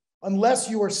 Unless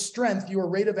your strength, your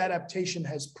rate of adaptation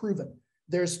has proven,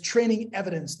 there's training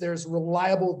evidence, there's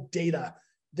reliable data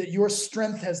that your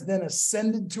strength has then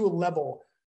ascended to a level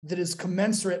that is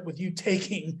commensurate with you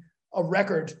taking a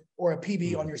record or a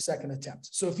PB on your second attempt.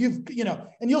 So if you've,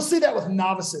 and you'll see that with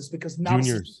novices, because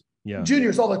novices,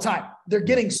 juniors all the time, they're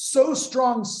getting so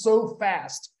strong so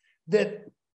fast that,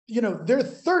 their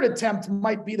third attempt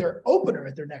might be their opener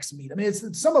at their next meet. I mean,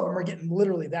 some of them are getting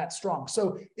literally that strong.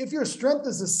 So if your strength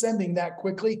is ascending that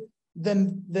quickly,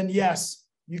 then yes,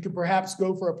 you could perhaps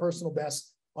go for a personal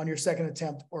best on your second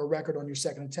attempt, or a record on your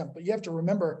second attempt. But you have to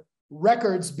remember,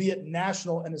 records, be it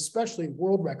national and especially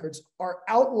world records, are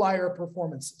outlier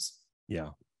performances. Yeah.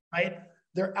 Right?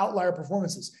 They're outlier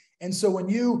performances. And so when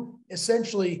you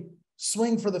essentially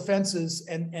swing for the fences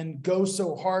and go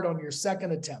so hard on your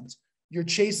second attempt, you're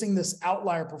chasing this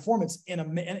outlier performance. In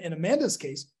Amanda's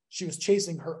case, she was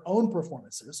chasing her own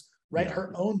performances, right? Yeah.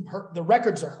 The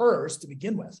records are hers to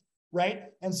begin with, right?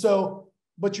 And so,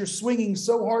 but you're swinging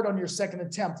so hard on your second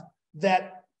attempt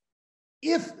that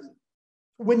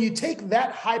when you take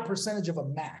that high percentage of a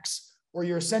max, or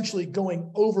you're essentially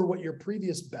going over what your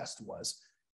previous best was,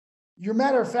 you're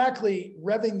matter of factly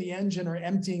revving the engine or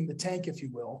emptying the tank, if you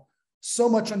will, so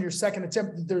much on your second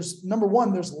attempt that there's, number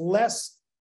one, there's less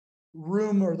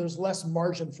room or there's less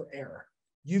margin for error.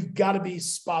 You've got to be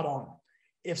spot on.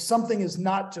 If something is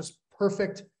not just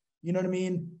perfect, you know what I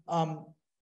mean?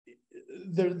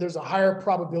 There's a higher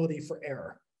probability for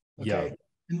error. Okay.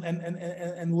 Yeah.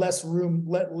 And less room,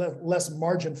 less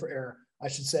margin for error, I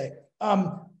should say.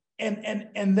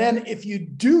 And then if you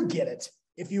do get it,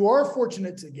 if you are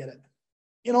fortunate to get it,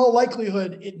 in all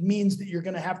likelihood, it means that you're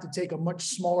going to have to take a much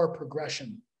smaller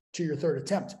progression to your third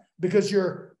attempt, because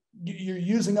you're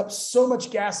using up so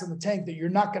much gas in the tank that you're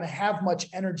not going to have much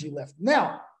energy left.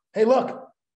 Now, hey, look,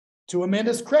 to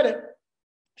Amanda's credit,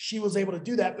 she was able to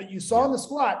do that, but you saw in the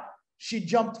squat, she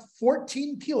jumped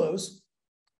 14 kilos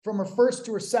from her first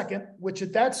to her second, which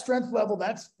at that strength level,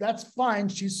 that's fine.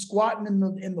 She's squatting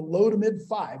in the low to mid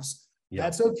fives. Yeah.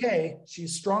 That's okay.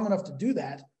 She's strong enough to do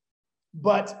that.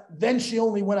 But then she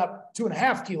only went up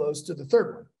 2.5 kilos to the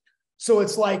third one. So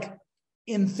it's like,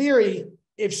 in theory,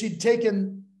 if she'd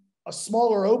taken a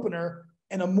smaller opener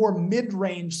and a more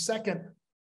mid-range second,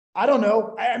 I don't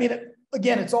know. I mean,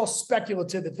 again, it's all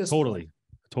speculative at this point.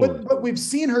 Totally. But we've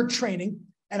seen her training,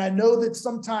 and I know that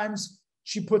sometimes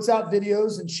she puts out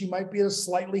videos and she might be a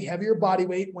slightly heavier body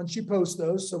weight when she posts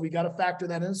those. So we got to factor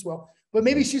that in as well. But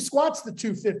maybe she squats the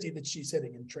 250 that she's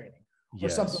hitting in training. Or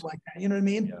something like that. You know what I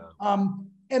mean? Yeah.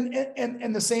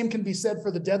 And the same can be said for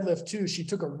the deadlift too. She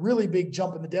took a really big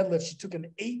jump in the deadlift. She took an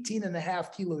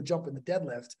 18.5 kilo jump in the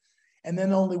deadlift and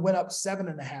then only went up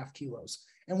 7.5 kilos.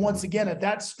 And once again, at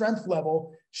that strength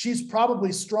level, she's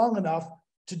probably strong enough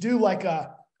to do like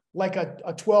a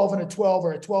 12 and a 12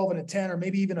 or a 12 and a 10, or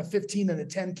maybe even a 15 and a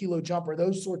 10 kilo jump or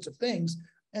those sorts of things.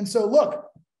 And so look,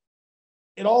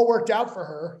 it all worked out for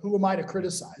her. Who am I to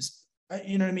criticize?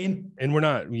 You know what I mean? And we're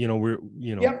not,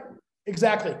 Yep,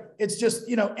 exactly. It's just,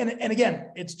 and again,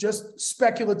 it's just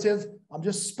speculative. I'm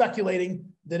just speculating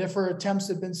that if her attempts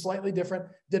had been slightly different,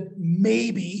 that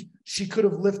maybe she could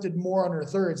have lifted more on her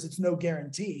thirds. It's no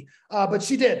guarantee. But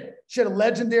she did. She had a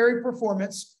legendary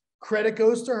performance. Credit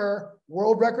goes to her.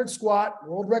 World record squat,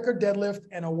 world record deadlift,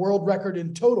 and a world record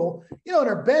in total. And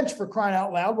her bench, for crying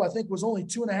out loud, I think was only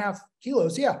 2.5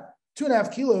 kilos. Yeah,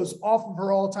 2.5 kilos off of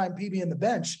her all-time PB in the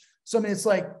bench. So, I mean, it's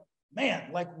like,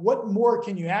 man, like what more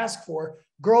can you ask for?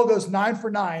 Girl goes 9 for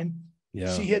 9.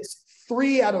 Yeah. She hits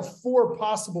 3 out of 4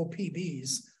 possible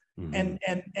PBs.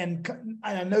 Mm-hmm. And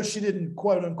I know she didn't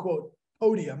quote unquote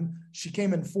podium. She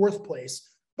came in 4th place,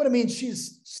 but I mean,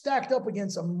 she's stacked up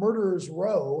against a murderer's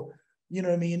row, you know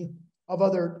what I mean, of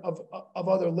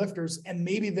other lifters. And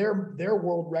maybe their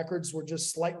world records were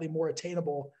just slightly more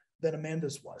attainable than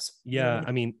Amanda's was. Yeah.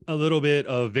 I mean, a little bit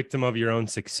of victim of your own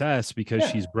success, because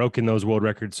she's broken those world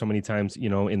records so many times,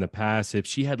 in the past. If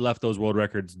she had left those world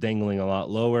records dangling a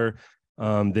lot lower,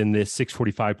 then this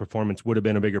 645 performance would have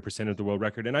been a bigger percentage of the world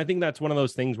record. And I think that's one of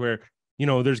those things where,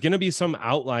 there's going to be some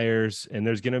outliers and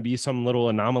there's going to be some little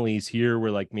anomalies here where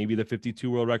like maybe the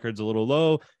 52 world record's a little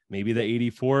low. Maybe the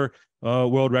 84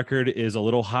 world record is a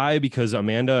little high because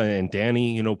Amanda and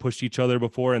Danny, pushed each other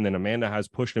before. And then Amanda has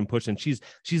pushed and pushed. And she's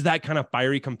that kind of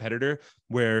fiery competitor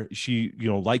where she,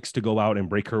 likes to go out and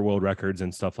break her world records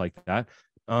and stuff like that.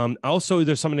 Also,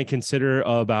 there's something to consider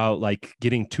about like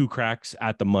getting 2 cracks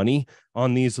at the money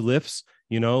on these lifts.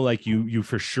 Like you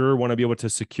for sure want to be able to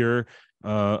secure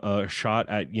a shot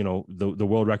at, the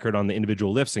world record on the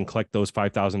individual lifts and collect those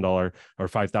 $5,000 or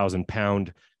 5,000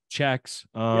 pound checks.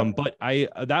 But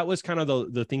that was kind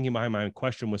of the thinking behind my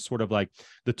question, was sort of like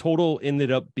the total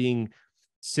ended up being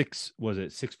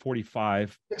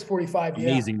 645? 645.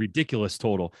 Amazing, ridiculous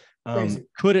total.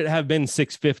 Could it have been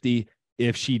 650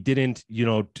 if she didn't,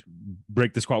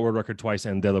 break the squat world record twice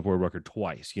and deadlift world record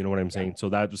twice? You know what I'm saying? So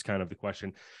that was kind of the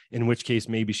question, in which case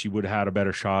maybe she would have had a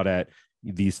better shot at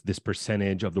this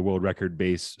percentage of the world record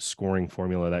base scoring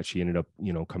formula that she ended up,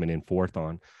 coming in 4th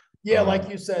on. Yeah. Like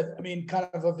you said, I mean, kind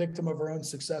of a victim of her own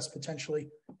success potentially.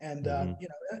 And,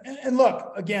 and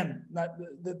look, again,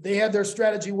 they had their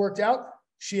strategy worked out.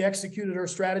 She executed her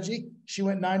strategy. She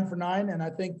went 9 for 9. And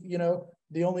I think,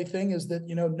 the only thing is that,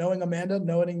 knowing Amanda,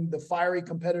 knowing the fiery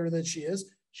competitor that she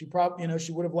is, she probably,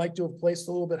 she would have liked to have placed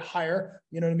a little bit higher,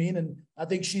 you know what I mean? And I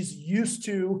think she's used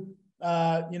to,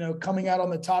 coming out on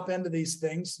the top end of these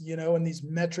things, in these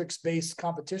metrics-based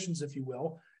competitions, if you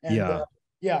will. And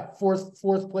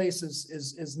fourth place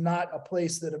is not a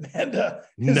place that Amanda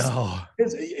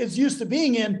is used to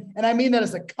being in. And I mean that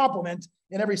as a compliment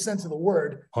in every sense of the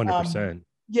word. 100%.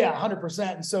 Yeah,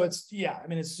 100%. And so it's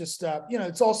just,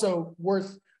 it's also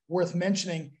worth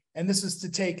mentioning, and this is to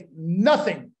take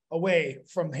nothing away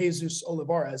from Jesus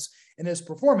Olivares and his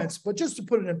performance, but just to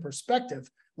put it in perspective,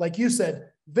 like you said,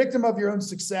 victim of your own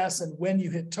success. And when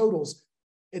you hit totals,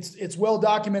 it's well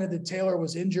documented that Taylor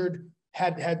was injured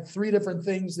had 3 different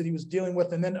things that he was dealing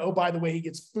with. And then, oh, by the way, he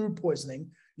gets food poisoning,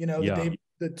 the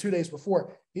 2 days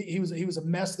before. He was a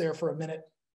mess there for a minute.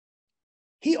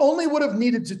 He only would have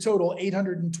needed to total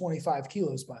 825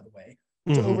 kilos, by the way,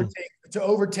 to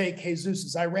overtake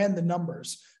Jesus'. I ran the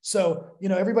numbers. So,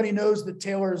 everybody knows that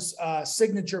Taylor's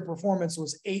signature performance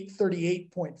was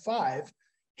 838.5.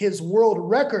 His world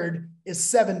record is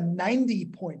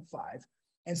 790.5.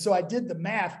 And so I did the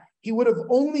math. He would have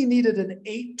only needed an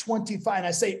 825. And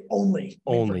I say only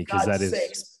because that is,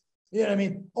 sakes,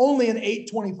 only an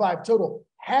 825 total.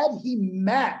 Had he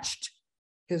matched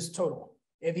his total,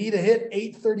 if he'd have hit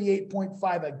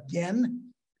 838.5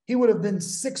 again, he would have been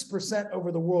 6%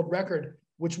 over the world record,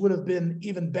 which would have been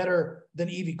even better than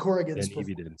Evie Corrigan's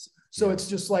performance. So it's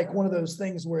just like one of those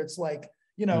things where it's like,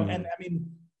 and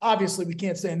obviously we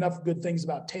can't say enough good things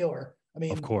about Taylor.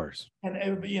 Of course.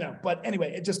 And, but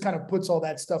anyway, it just kind of puts all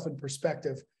that stuff in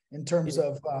perspective in terms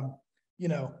of,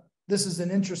 this is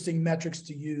an interesting metrics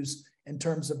to use in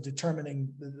terms of determining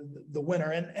the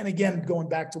winner. And again, going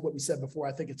back to what we said before,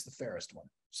 I think it's the fairest one.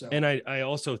 So, and I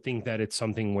also think that it's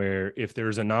something where if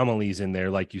there's anomalies in there,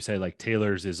 like you say, like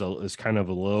Taylor's is kind of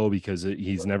a low because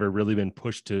he's never really been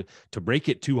pushed to break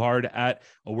it too hard at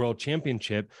a world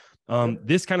championship.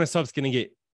 This kind of stuff's going to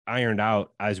get ironed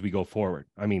out as we go forward.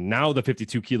 Now the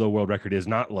 52 kilo world record is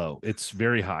not low. It's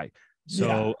very high.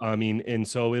 So, and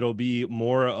so it'll be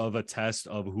more of a test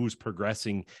of who's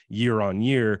progressing year on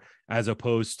year, as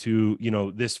opposed to,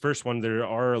 this first one, there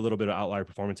are a little bit of outlier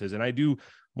performances. And I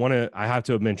have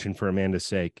to mention for Amanda's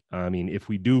sake, if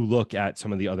we do look at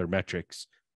some of the other metrics,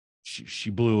 she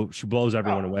blows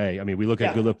everyone away. We look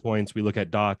at good lift points, we look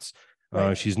at dots.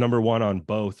 She's number 1 on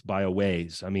both by a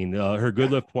ways. Her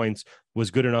good lift points was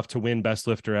good enough to win best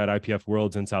lifter at IPF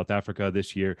Worlds in South Africa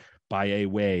this year by a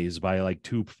ways, by like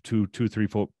 3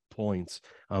 points,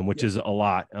 which is a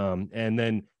lot. And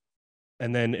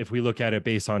then if we look at it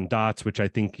based on dots, which I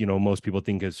think, most people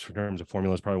think is in terms of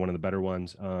formula is probably one of the better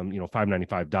ones,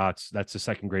 595 dots. That's the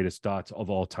second greatest dots of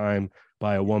all time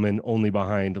by a woman, only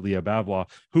behind Leah Bavois,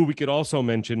 who we could also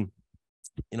mention,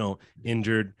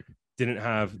 injured, didn't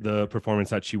have the performance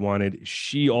that she wanted.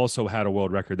 She also had a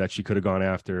world record that she could have gone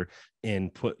after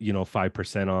and put,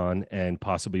 5% on, and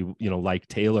possibly, like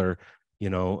Taylor,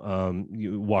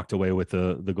 you walked away with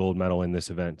the gold medal in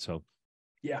this event. So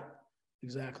yeah,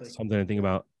 exactly. Something to think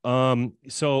about.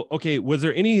 So, okay. Was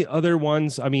there any other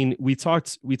ones? We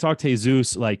talked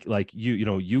Jesus, like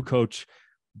you coach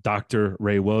Dr.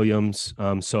 Ray Williams.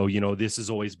 So, this has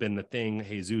always been the thing.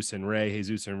 Jesus and Ray.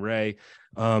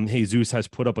 Jesus has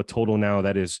put up a total now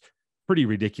that is pretty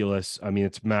ridiculous.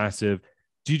 It's massive.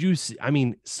 Did you see,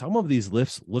 some of these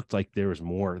lifts looked like there was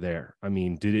more there.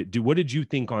 What did you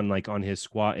think on his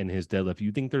squat and his deadlift?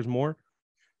 You think there's more?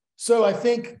 So I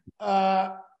think,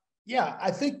 I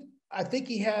think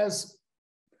he has,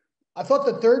 I thought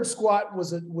the third squat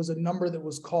was a number that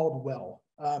was called well.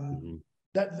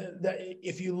 That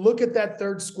if you look at that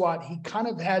third squat, he kind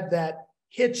of had that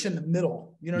hitch in the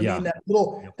middle, what I mean?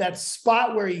 That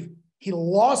spot where he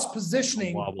lost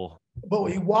positioning, but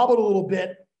he wobbled a little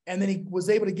bit, and then he was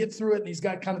able to get through it, and he's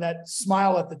got kind of that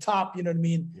smile at the top,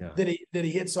 that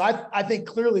he hit. So I think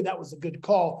clearly that was a good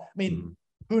call.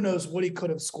 Who knows what he could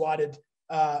have squatted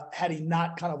had he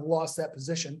not kind of lost that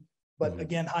position. But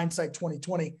again, hindsight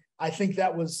 2020, I think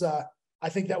that was a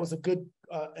good,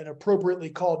 an appropriately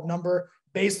called number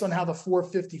based on how the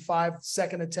 455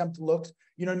 second attempt looked,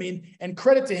 and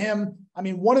credit to him.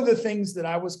 One of the things that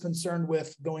I was concerned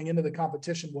with going into the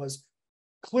competition was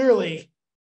clearly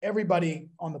everybody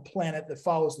on the planet that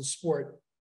follows the sport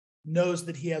knows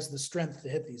that he has the strength to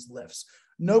hit these lifts.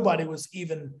 Nobody was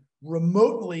even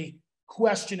remotely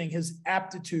questioning his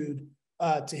aptitude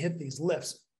to hit these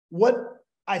lifts. What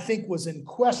I think was in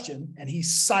question, and he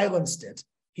silenced it,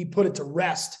 he put it to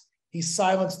rest. He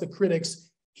silenced the critics.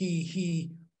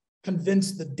 He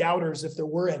convinced the doubters, if there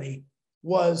were any,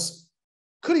 was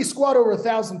could he squat over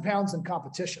 1,000 pounds in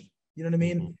competition? You know what I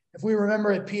mean? If we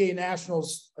remember at PA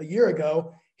Nationals a year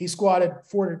ago, he squatted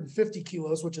 450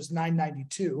 kilos, which is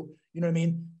 992. You know what I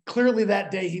mean? Clearly that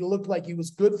day he looked like he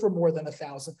was good for more than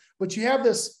 1,000. But you have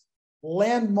this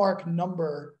landmark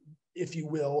number, if you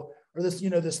will, or this,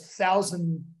 this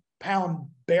 1,000-pound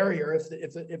barrier,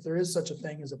 if there is such a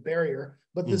thing as a barrier.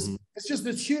 But this, it's just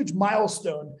this huge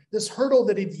milestone, this hurdle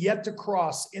that he'd yet to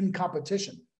cross in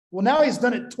competition. Well, now he's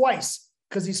done it twice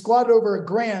because he squatted over a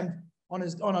grand on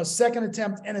a second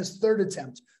attempt and his third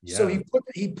attempt. Yeah. So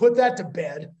he put that to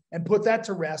bed and put that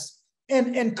to rest.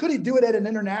 And could he do it at an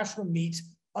international meet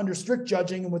under strict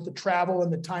judging and with the travel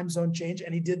and the time zone change?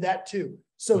 And he did that too.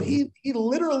 So he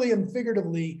literally and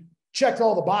figuratively checked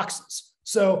all the boxes.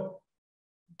 So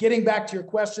getting back to your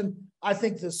question, I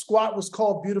think the squat was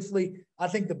called beautifully. I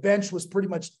think the bench was pretty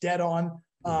much dead on.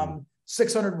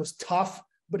 600 was tough,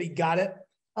 but he got it.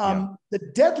 The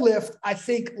deadlift, I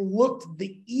think, looked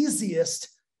the easiest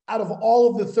out of all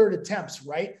of the third attempts,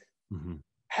 right?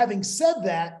 Having said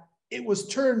that, it was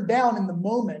turned down in the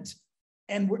moment.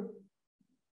 And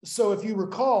so if you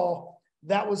recall,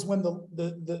 that was when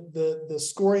the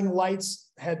scoring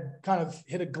lights had kind of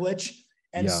hit a glitch.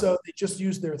 And so they just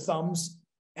used their thumbs.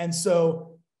 And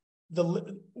so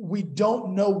we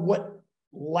don't know what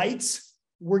lights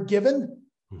were given.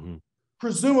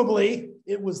 Presumably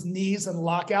it was knees and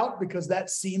lockout, because that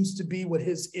seems to be what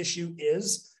his issue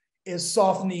is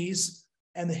soft knees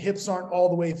and the hips aren't all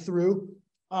the way through.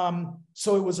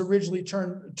 So it was originally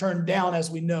turned down, as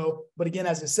we know. But again,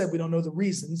 as I said, we don't know the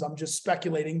reasons. I'm just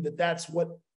speculating that that's what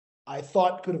I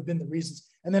thought could have been the reasons.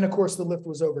 And then, of course, the lift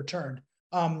was overturned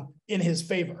in his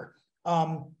favor.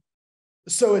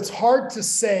 So it's hard to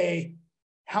say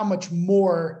how much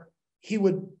more he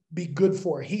would be good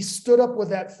for. He stood up with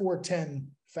that 410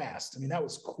 fast. I mean, that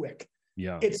was quick.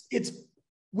 Yeah.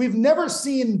 We've never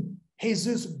seen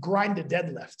Jesus grind a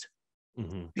deadlift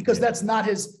because that's not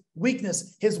his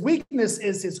weakness. His weakness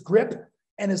is his grip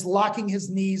and his locking his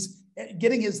knees,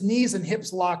 getting his knees and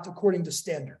hips locked according to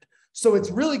standard. So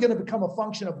it's really going to become a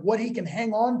function of what he can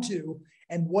hang on to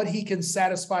and what he can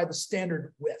satisfy the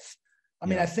standard with. I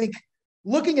mean, I think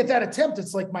looking at that attempt,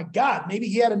 it's like, my God, maybe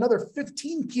he had another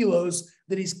 15 kilos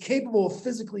that he's capable of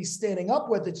physically standing up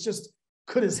with. It's just,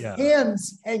 could his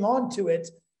hands hang on to it?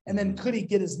 And then could he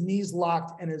get his knees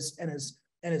locked and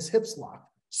his hips locked?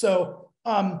 So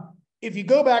if you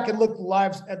go back and look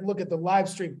at the live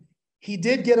stream, he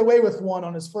did get away with one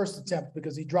on his first attempt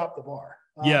because he dropped the bar.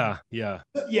 And we got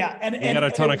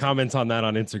a ton of comments on that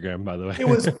on Instagram, by the way.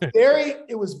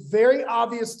 it was very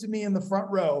obvious to me in the front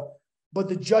row, but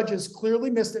the judges clearly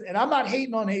missed it. And I'm not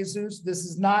hating on Jesus. This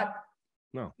is not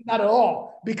at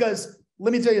all, because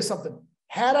let me tell you something.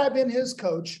 Had I been his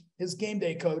coach, his game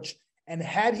day coach, and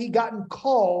had he gotten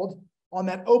called on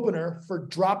that opener for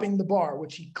dropping the bar,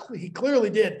 which he clearly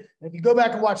did. And if you go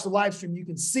back and watch the live stream, you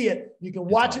can see it. You can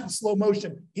watch it in slow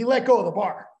motion. He let go of the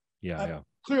bar.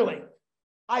 Clearly.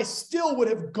 I still would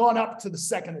have gone up to the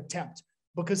second attempt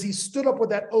because he stood up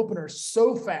with that opener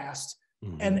so fast.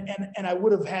 And I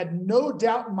would have had no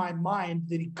doubt in my mind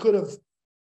that he could have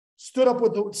stood up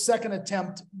with the second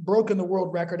attempt, broken the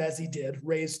world record as he did,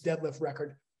 raised deadlift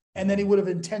record, and then he would have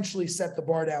intentionally set the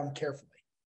bar down carefully.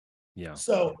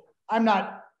 So I'm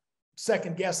not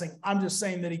second guessing. I'm just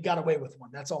saying that he got away with one.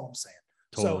 That's all I'm saying.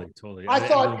 Totally. I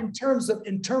thought in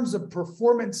terms of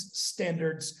performance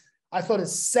standards, I thought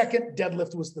his second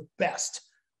deadlift was the best.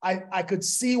 I could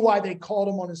see why they called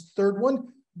him on his third one.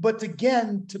 But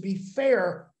again, to be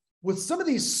fair, with some of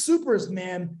these supers,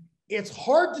 man, it's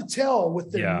hard to tell with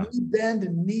their knee bend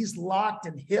and knees locked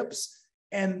and hips.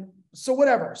 And so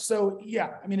whatever. So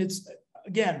I mean, it's,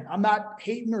 again, I'm not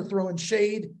hating or throwing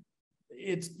shade.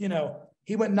 It's,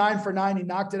 he went 9 for 9. He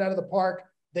knocked it out of the park.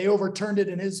 They overturned it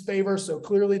in his favor. So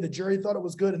clearly the jury thought it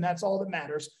was good, and that's all that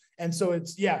matters. And so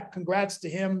it's, congrats to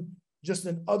him. Just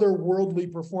an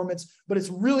otherworldly performance, but it's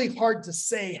really hard to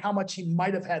say how much he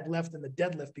might have had left in the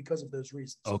deadlift because of those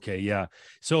reasons. Okay.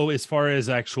 So as far as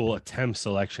actual attempt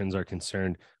selections are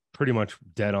concerned, pretty much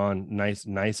dead on.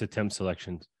 Nice attempt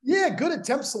selections. Yeah. Good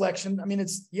attempt selection. I mean,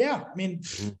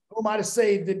 who am I to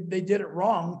say that they did it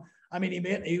wrong? I mean,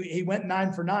 he went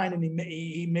 9 for 9 and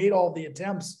he made all the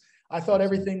attempts. I thought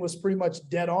everything was pretty much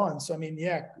dead on. So, I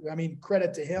mean,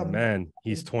 credit to him. Man,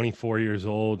 he's 24 years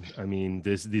old. I mean,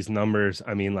 these numbers,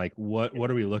 I mean, like what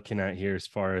are we looking at here as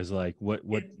far as like what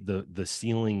the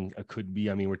ceiling could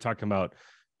be? I mean, we're talking about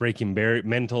breaking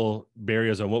mental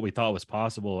barriers on what we thought was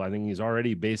possible. I think he's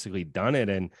already basically done it.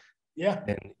 And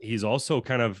he's also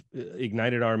kind of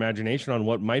ignited our imagination on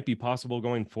what might be possible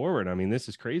going forward. I mean, this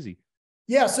is crazy.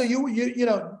 Yeah. So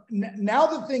now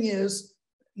the thing is,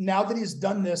 now that he's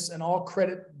done this, and all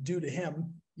credit due to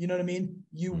him, you know what I mean?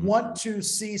 You want to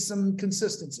see some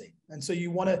consistency. And so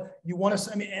you want to,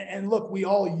 I mean, and look, we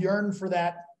all yearn for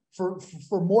that, for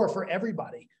more, for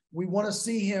everybody. We want to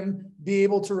see him be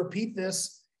able to repeat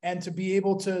this and to be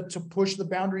able to push the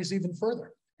boundaries even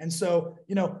further. And so,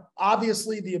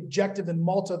 obviously the objective in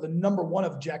Malta, the number one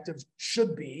objective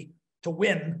should be to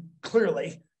win,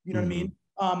 clearly, you know what I mean?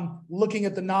 Looking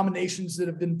at the nominations that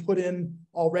have been put in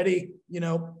already,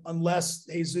 unless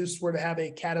Jesus were to have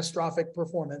a catastrophic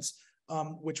performance,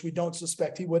 which we don't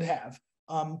suspect he would have,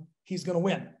 he's going to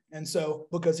win. And so,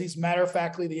 because he's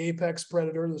matter-of-factly the apex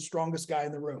predator, the strongest guy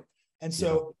in the room. And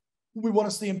so we want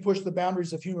to see him push the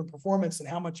boundaries of human performance, and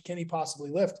how much can he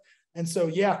possibly lift? And so,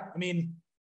 I mean,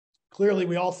 Clearly,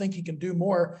 we all think he can do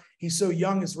more. He's so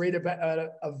young, his rate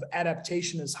of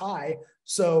adaptation is high.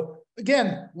 So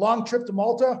again, long trip to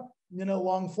Malta,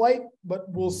 long flight, but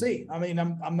we'll see. I mean,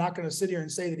 I'm not going to sit here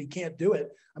and say that he can't do it.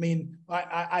 I mean,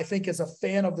 I think as a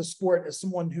fan of the sport, as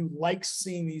someone who likes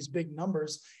seeing these big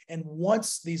numbers and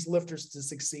wants these lifters to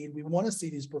succeed, we want to see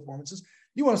these performances.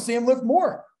 You want to see him lift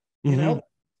more, and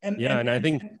I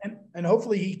think, and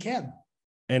hopefully he can.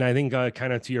 And I think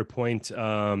kind of to your point,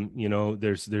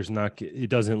 there's not, it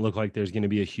doesn't look like there's going to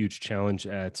be a huge challenge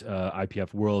at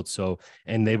IPF World. So,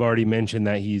 and they've already mentioned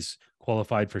that he's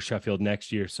qualified for Sheffield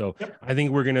next year. So I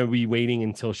think we're going to be waiting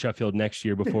until Sheffield next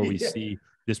year before we see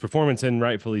this performance, and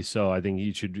rightfully so. I think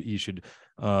he should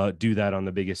do that on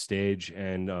the biggest stage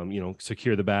and,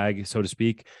 secure the bag, so to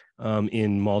speak,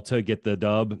 in Malta, get the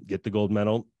dub, get the gold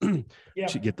medal,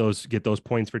 get those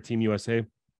points for Team USA.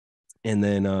 And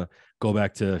then go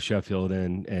back to Sheffield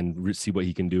and see what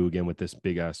he can do again with this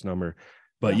big ass number.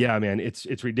 But yeah, man,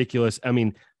 it's ridiculous. I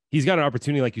mean, he's got an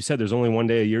opportunity, like you said, there's only one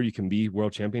day a year you can be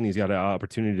world champion. He's got an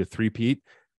opportunity to three-peat,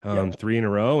 3 in a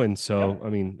row. And so, I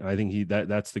mean, I think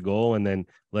that's the goal. And then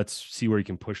let's see where he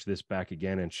can push this back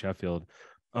again in Sheffield.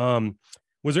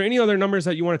 Was there any other numbers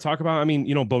that you want to talk about? I mean,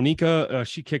 Bonica,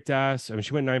 she kicked ass. I mean,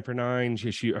 she went 9 for 9.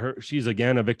 She's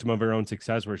again a victim of her own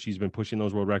success, where she's been pushing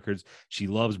those world records. She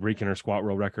loves breaking her squat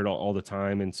world record all the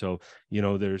time. And so,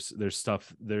 there's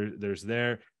stuff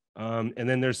there. And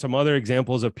then there's some other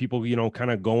examples of people,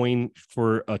 kind of going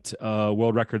for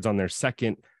world records on their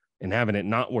second and having it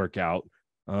not work out.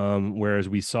 Whereas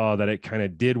we saw that it kind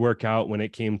of did work out when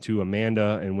it came to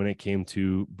Amanda and when it came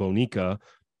to Bonica,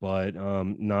 but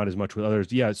not as much with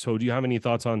others. Yeah. So do you have any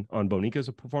thoughts on Bonica's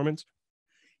performance?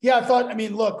 Yeah,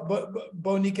 look,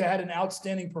 Bonica had an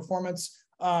outstanding performance.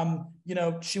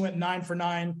 She went 9 for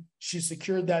 9. She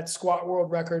secured that squat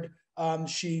world record.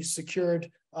 She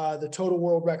secured the total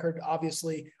world record,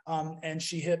 obviously, and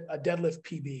she hit a deadlift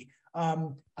PB.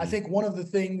 I think one of the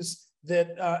things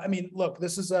that, look,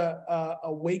 this is a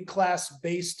weight class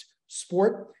based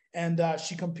sport, and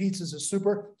she competes as a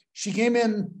super. She came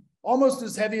in almost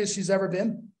as heavy as she's ever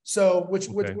been. So, which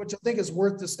I think is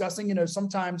worth discussing.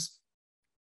 Sometimes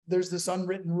there's this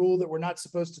unwritten rule that we're not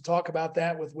supposed to talk about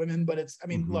that with women, but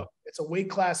look, it's a weight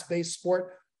class based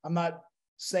sport. I'm not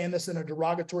saying this in a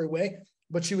derogatory way,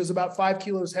 but she was about 5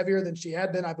 kilos heavier than she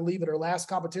had been, I believe, at her last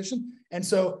competition. And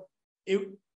so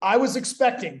I was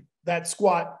expecting that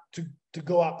squat to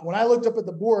go up. When I looked up at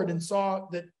the board and saw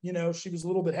that, she was a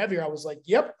little bit heavier, I was like,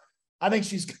 yep, I think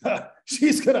she's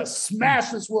gonna smash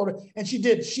this world. And she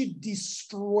did. She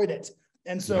destroyed it.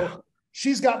 And so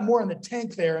she's got more in the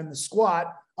tank there in the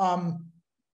squat.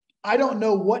 I don't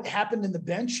know what happened in the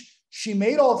bench. She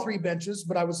made all 3 benches,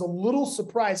 but I was a little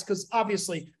surprised because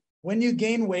obviously when you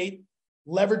gain weight,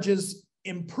 leverages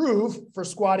improve for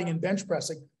squatting and bench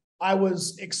pressing. I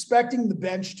was expecting the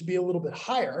bench to be a little bit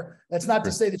higher. That's not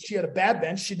to say that she had a bad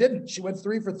bench. She didn't. She went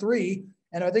 3 for 3.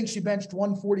 And I think she benched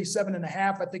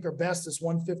 147.5. I think her best is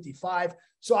 155.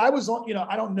 So I was on,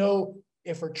 I don't know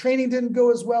if her training didn't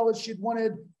go as well as she'd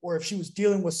wanted, or if she was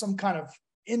dealing with some kind of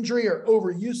injury or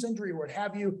overuse injury or what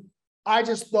have you. I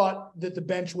just thought that the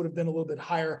bench would have been a little bit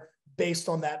higher based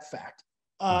on that fact.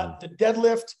 The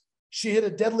deadlift, she hit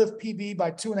a deadlift PB by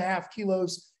 2.5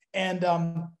 kilos. And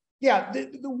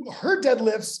her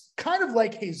deadlifts kind of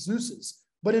like Jesus's,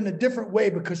 but in a different way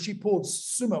because she pulled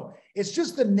sumo. It's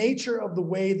just the nature of the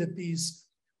way that these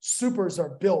supers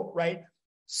are built, right?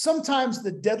 Sometimes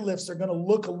the deadlifts are going to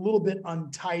look a little bit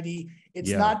untidy.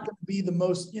 It's not going to be the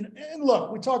most, and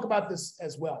look, we talk about this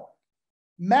as well.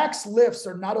 Max lifts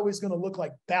are not always going to look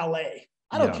like ballet.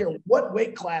 I don't care what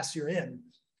weight class you're in,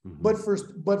 but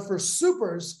for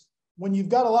supers, when you've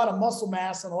got a lot of muscle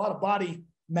mass and a lot of body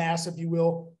mass, if you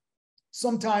will,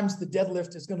 sometimes the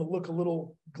deadlift is going to look a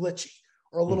little glitchy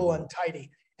or a little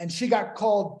untidy. And she got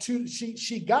called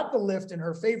she got the lift in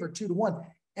her favor 2-1.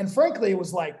 And frankly, it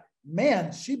was like,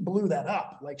 man, she blew that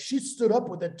up. Like she stood up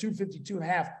with that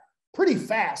 252.5 pretty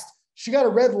fast. She got a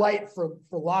red light for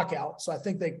lockout. So I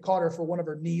think they caught her for one of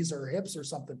her knees or her hips or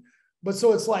something. But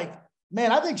so it's like,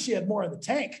 man, I think she had more in the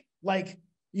tank. Like,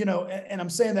 and I'm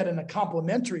saying that in a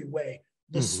complimentary way.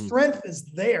 The strength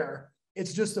is there.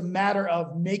 It's just a matter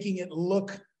of making it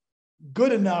look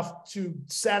good enough to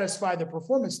satisfy the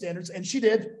performance standards. And she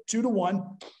did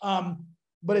 2-1.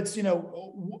 But it's,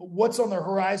 what's on the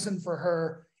horizon for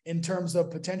her in terms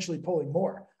of potentially pulling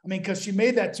more. I mean, because she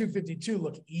made that 252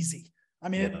 look easy. I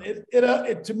mean,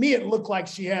 it to me, it looked like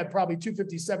she had probably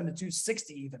 257 to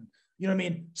 260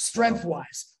 even, strength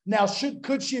wise. Now,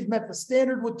 could she have met the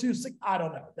standard with 260? I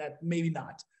don't know, that maybe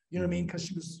not, because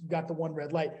she got the one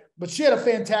red light, but she had a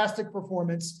fantastic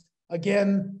performance.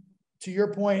 Again, to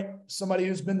your point, somebody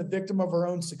who's been the victim of her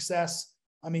own success.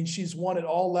 I mean, she's won at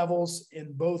all levels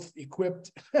in both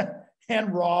equipped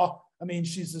and raw. I mean,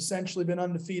 she's essentially been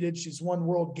undefeated. She's won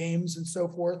world games and so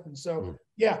forth. And so,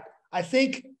 yeah, I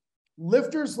think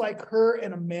lifters like her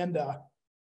and Amanda,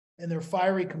 and they're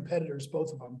fiery competitors,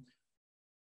 both of them,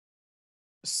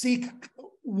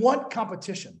 want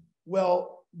competition.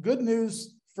 Well, good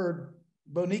news for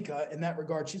Bonica in that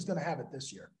regard. She's going to have it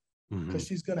this year because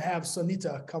she's going to have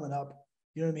Sonita coming up.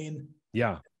 You know what I mean?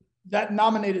 Yeah. That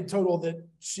nominated total that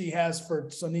she has for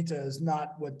Sonita is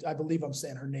not what I believe I'm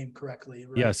saying her name correctly.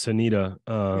 Right? Yeah, Sonita.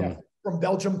 From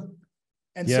Belgium.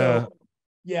 And so,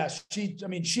 yeah, she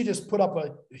just put up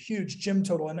a huge gym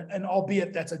total, and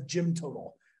albeit that's a gym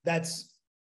total.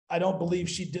 I don't believe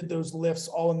she did those lifts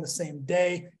all in the same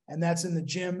day, and that's in the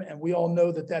gym. And we all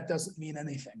know that doesn't mean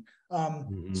anything.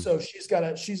 So she's got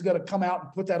to come out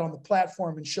and put that on the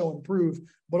platform and show and prove.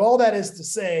 But all that is to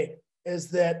say is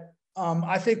that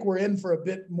I think we're in for a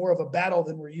bit more of a battle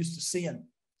than we're used to seeing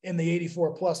in the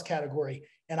 84 plus category.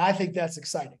 And I think that's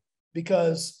exciting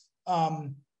because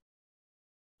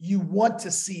you want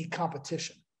to see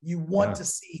competition. You want to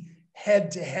see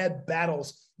head-to-head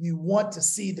battles. You want to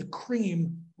see the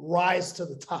cream rise to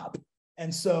the top.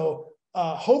 And so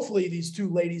hopefully these two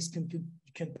ladies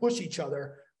can push each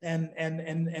other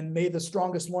and may the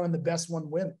strongest one and the best one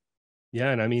win.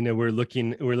 Yeah, and I mean we're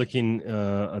looking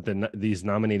at these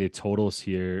nominated totals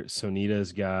here.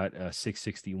 Sonita's got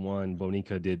 661.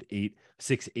 Bonica did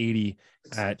 680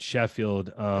 at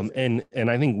Sheffield. And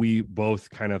I think we both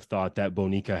kind of thought that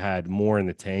Bonica had more in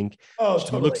the tank. Oh, she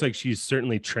totally. looks like she's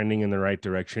certainly trending in the right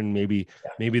direction. Maybe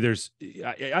there's.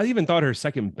 I even thought her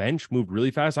second bench moved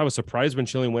really fast. I was surprised when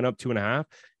she only went up 2.5,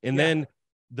 and then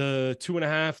the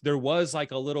 2.5, there was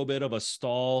like a little bit of a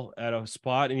stall at a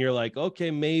spot, and you're like,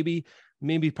 okay, maybe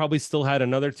probably still had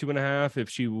another 2.5 if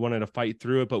she wanted to fight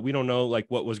through it, but we don't know like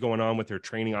what was going on with her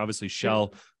training. Obviously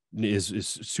Shell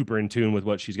is super in tune with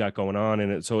what she's got going on.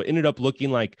 And so it ended up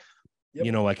looking like,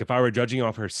 like if I were judging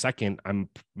off her second, I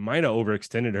might have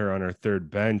overextended her on her third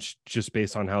bench just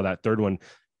based on how that third one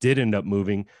did end up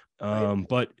moving.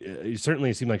 But it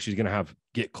certainly seemed like she's going to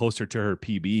get closer to her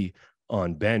PB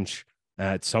on bench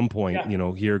at some point,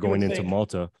 here going into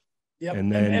Malta. Yep.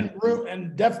 And then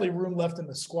and definitely room left in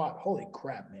the squat. Holy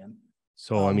crap, man.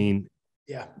 So, I mean,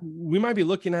 we might be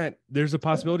looking at, there's a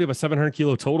possibility of a 700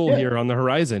 kilo total here on the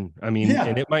horizon. I mean,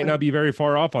 and it might not be very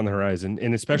far off on the horizon.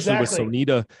 And especially with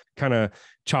Sonita kind of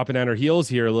chopping at her heels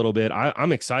here a little bit,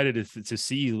 I'm excited to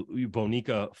see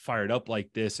Bonica fired up like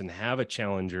this and have a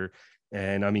challenger.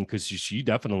 And I mean, because she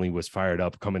definitely was fired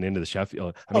up coming into the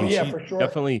Sheffield. I mean, for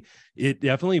sure. It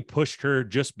definitely pushed her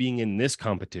just being in this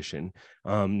competition.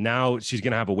 Now she's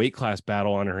going to have a weight class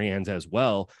battle on her hands as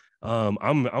well.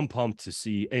 I'm pumped to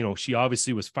see, she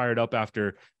obviously was fired up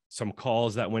after some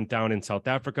calls that went down in South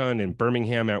Africa and in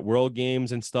Birmingham at World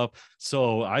Games and stuff.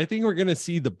 So I think we're going to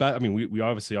see the best. I mean, we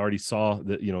obviously already saw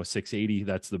that, 680,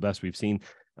 that's the best we've seen.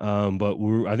 But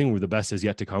I think the best is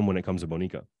yet to come when it comes to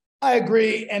Bonica. I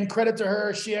agree. And credit to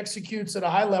her. She executes at a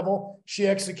high level. She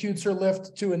executes her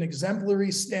lift to an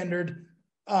exemplary standard.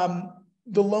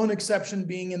 The lone exception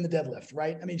being in the deadlift,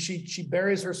 right? I mean, she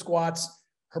buries her squats.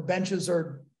 Her benches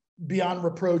are beyond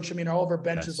reproach. I mean, all of her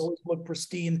benches always look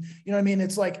pristine. You know what I mean?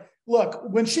 It's like, look,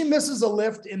 when she misses a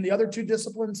lift in the other two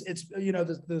disciplines, it's,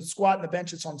 the squat and the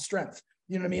bench, it's on strength.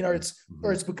 You know what I mean? Or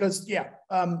it's because,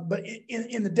 but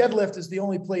in the deadlift is the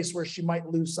only place where she might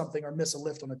lose something or miss a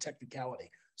lift on a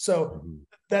technicality. So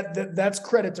that's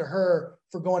credit to her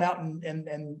for going out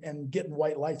and getting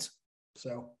white lights.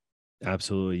 So.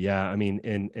 Absolutely. Yeah. I mean,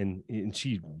 and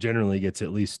she generally gets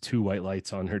at least 2 white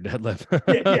lights on her deadlift.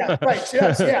 Right.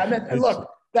 Yes. Yeah. And look,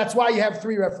 that's why you have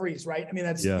 3 referees, right? I mean,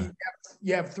 that's,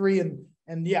 you have 3 and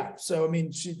so, I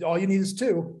mean, all you need is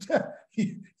 2.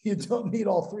 You don't need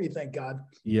all 3. Thank God.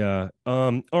 Yeah.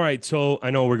 All right. So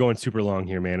I know we're going super long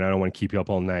here, man. I don't want to keep you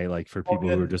up all night. Like for people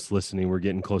who are just listening, we're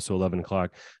getting close to 11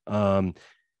 o'clock.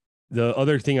 The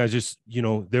other thing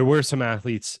there were some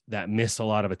athletes that missed a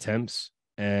lot of attempts.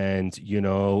 And,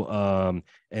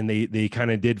 and they kind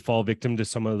of did fall victim to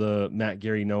some of the Matt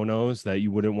Gary no-nos that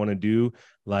you wouldn't want to do,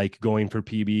 like going for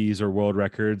PBs or world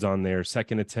records on their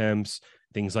second attempts,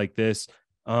 things like this.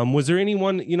 Was there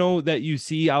anyone, that you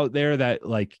see out there that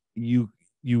like you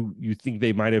think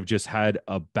they might have just had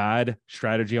a bad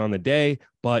strategy on the day,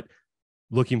 but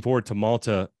looking forward to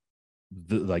Malta,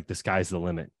 the sky's the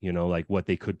limit, like what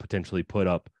they could potentially put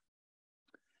up?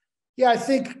 Yeah, I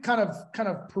think kind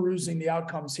of perusing the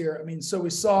outcomes here. I mean, so we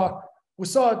saw,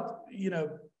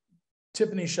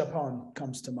 Tiffany Chapon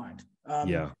comes to mind.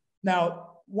 Now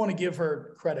want to give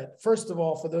her credit. First of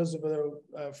all, for those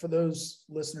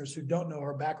listeners who don't know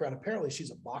her background, apparently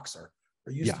she's a boxer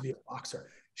or used to be a boxer.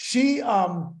 She,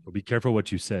 well, be careful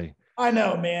what you say. I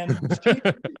know, man.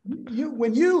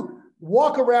 When you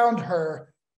walk around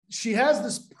her, she has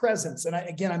this presence. And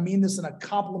I mean this in a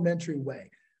complimentary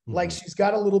way. Like she's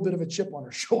got a little bit of a chip on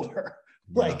her shoulder.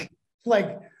 Like,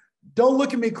 don't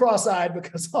look at me cross-eyed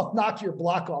because I'll knock your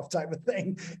block off type of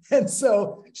thing. And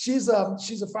so she's a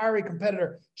fiery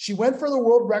competitor. She went for the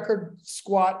world record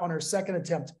squat on her second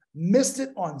attempt, missed it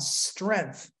on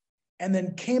strength, and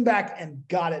then came back and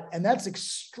got it. And that's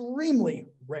extremely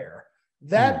rare.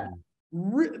 That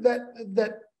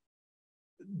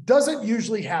doesn't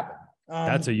usually happen.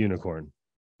 That's a unicorn.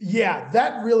 Yeah,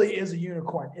 that really is a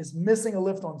unicorn, is missing a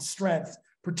lift on strength,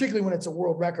 particularly when it's a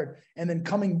world record, and then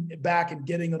coming back and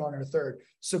getting it on her third.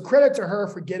 So credit to her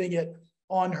for getting it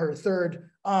on her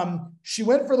third. She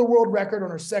went for the world record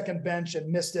on her second bench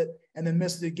and missed it, and then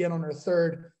missed it again on her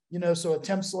third. So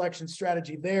attempt selection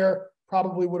strategy there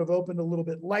probably would have opened a little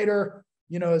bit lighter.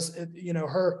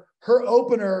 Her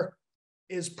opener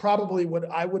is probably what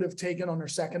I would have taken on her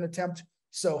second attempt.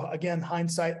 So again,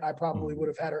 hindsight, I probably would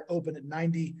have had her open at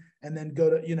 90 and then go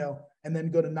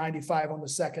to 95 on the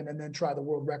second and then try the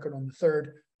world record on the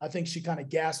third. I think she kind of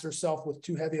gassed herself with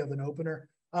too heavy of an opener.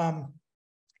 And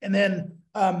then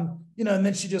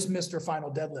she just missed her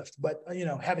final deadlift. But,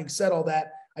 having said all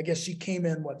that, I guess she came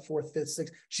in fourth, fifth,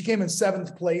 sixth. She came in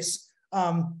seventh place,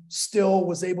 still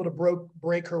was able to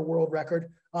break her world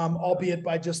record, albeit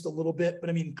by just a little bit. But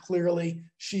I mean, clearly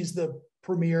she's the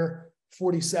premier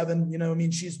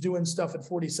 47, she's doing stuff at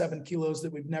 47 kilos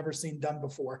that we've never seen done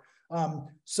before.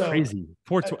 So crazy.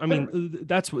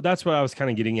 That's what I was kind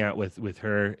of getting at with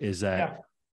her, is that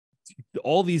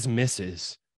all these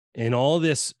misses and all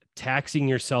this taxing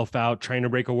yourself out, trying to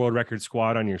break a world record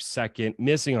squat on your second,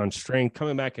 missing on strength,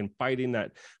 coming back and fighting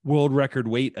that world record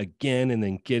weight again, and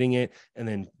then getting it, and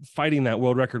then fighting that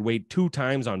world record weight 2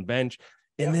 times on bench,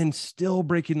 and then still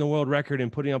breaking the world record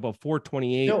and putting up a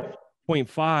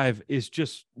 428.5 is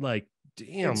just like,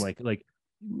 damn,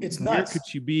 it's nuts. Where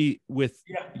could you be with,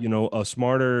 a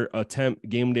smarter attempt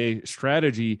game day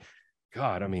strategy?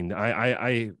 God, I mean,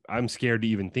 I'm scared to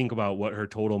even think about what her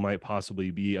total might possibly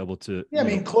be able to. Yeah,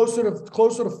 closer to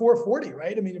 440,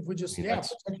 right? I mean, if we just,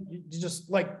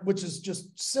 which is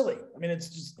just silly. I mean, it's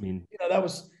just, that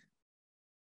was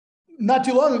not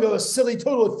too long ago, a silly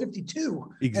total of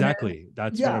 52. Exactly.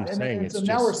 That's what I'm saying. So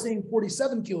now we're seeing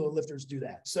 47 kilo lifters do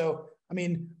that. So, I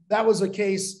mean, that was a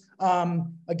case,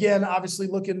 again, obviously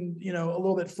looking, a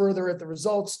little bit further at the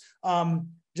results.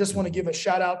 Just want to give a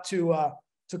shout out to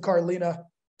Carlina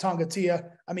Tongatia.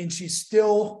 I mean, she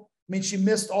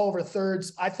missed all of her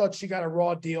thirds. I thought she got a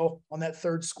raw deal on that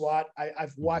third squat.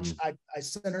 I've watched, I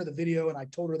sent her the video and I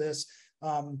told her this.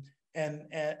 And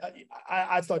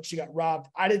I thought she got robbed.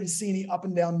 I didn't see any up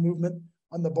and down movement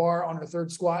on the bar on her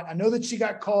third squat. I know that she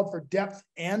got called for depth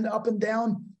and up and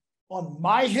down on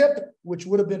my hip, which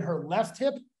would have been her left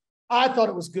hip. I thought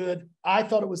it was good. I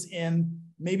thought it was in.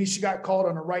 Maybe she got called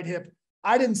on her right hip.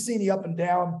 I didn't see any up and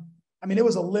down. I mean, it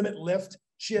was a limit lift.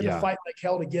 She had to fight like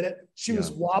hell to get it. She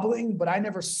was wobbling, but I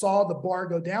never saw the bar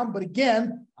go down. But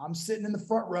again, I'm sitting in the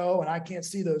front row and I can't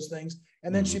see those things.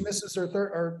 And then she misses her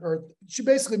third, or she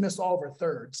basically missed all of her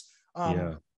thirds.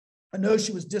 I know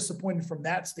she was disappointed from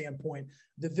that standpoint,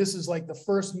 that this is like the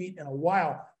first meet in a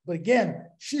while. But again,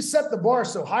 she set the bar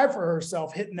so high for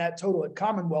herself, hitting that total at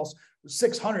Commonwealth's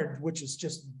 600, which is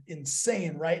just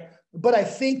insane, right? But I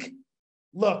think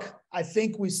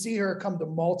we see her come to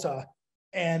Malta,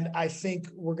 and I think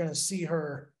we're going to see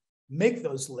her make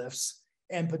those lifts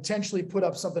and potentially put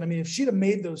up something. I mean, if she'd have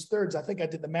made those thirds, I think I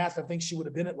did the math. I think she would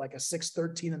have been at like a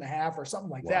 613.5 or something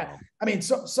like that. I mean,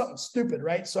 something stupid,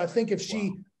 right? So I think if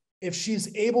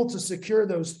she's able to secure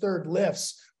those third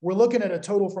lifts, we're looking at a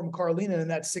total from Carlina in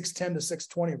that 610 to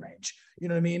 620 range. You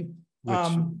know what I mean? Which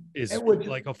is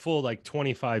like a full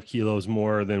 25 kilos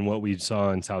more than what we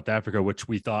saw in South Africa, which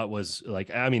we thought was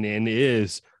and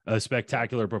is a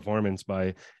spectacular performance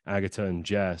by Agatha and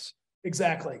Jess.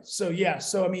 Exactly. So,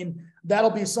 I mean,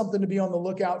 that'll be something to be on the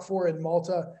lookout for in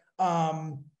Malta. I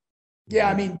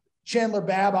mean, Chandler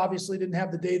Babb obviously didn't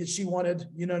have the day that she wanted,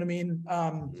 you know what I mean?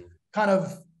 Kind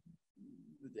of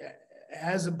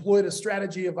has employed a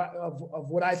strategy of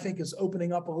what I think is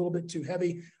opening up a little bit too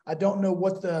heavy. I don't know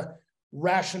what the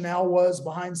rationale was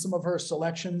behind some of her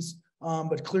selections,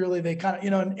 but clearly they kind of,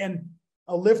 and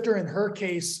a lifter in her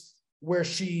case where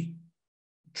she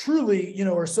truly,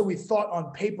 or so we thought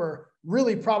on paper,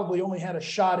 really probably only had a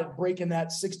shot at breaking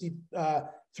that 60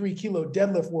 3-kilo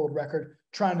deadlift world record,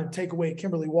 trying to take away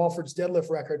Kimberly Walford's deadlift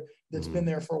record that's been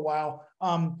there for a while.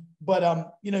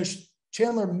 You know,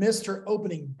 Chandler missed her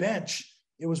opening bench.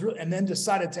 It was really, and then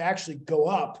decided to actually go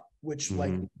up, which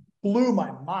like blew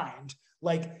my mind.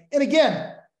 Like, and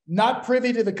again, not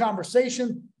privy to the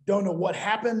conversation. Don't know what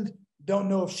happened. Don't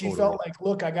know if she felt like,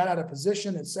 look, I got out of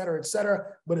position, et cetera, et cetera.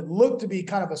 But it looked to be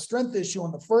kind of a strength issue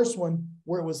on the first one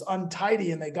where it was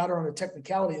untidy and they got her on a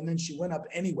technicality, and then she went up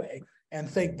anyway. And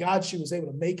thank God she was able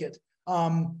to make it.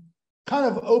 Kind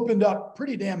of opened up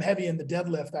pretty damn heavy in the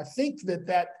deadlift. I think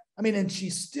and she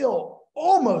still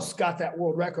almost got that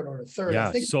world record on her third. Yeah.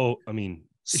 I think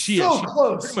she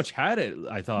close. Pretty much had it,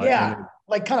 I thought. Yeah.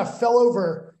 Like kind of fell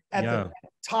over at the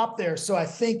top there. So I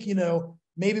think, you know,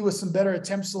 maybe with some better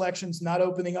attempt selections, not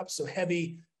opening up so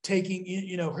heavy, taking,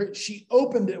 you know, she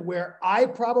opened it where I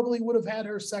probably would have had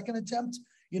her second attempt,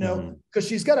 you know, because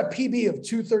she's got a PB of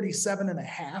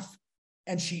 237.5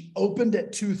 and she opened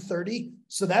at 230.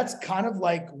 So that's kind of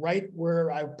like right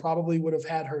where I probably would have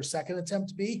had her second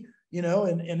attempt be, you know,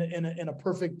 in a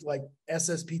perfect like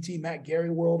SSPT Matt Gary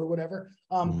world or whatever.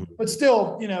 But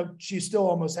still, you know, she still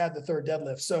almost had the third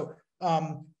deadlift. So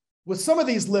with some of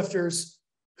these lifters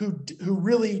who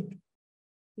really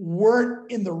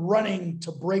weren't in the running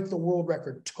to break the world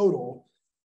record total,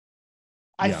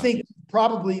 I think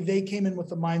probably they came in with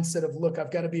the mindset of, look,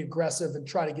 I've got to be aggressive and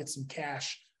try to get some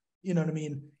cash. You know what I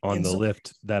mean? On the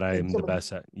lift that I am the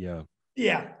best at. Yeah.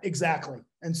 Yeah, exactly.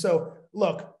 And so,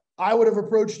 look, I would have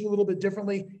approached it a little bit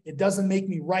differently. It doesn't make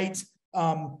me right.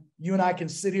 You and I can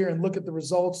sit here and look at the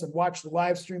results and watch the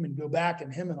live stream and go back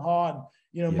and hem and haw and,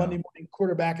 you know, Monday morning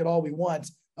quarterback it all we want.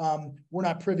 We're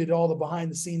not privy to all the behind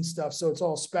the scenes stuff, so it's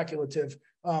all speculative.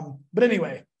 But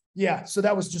anyway, yeah, so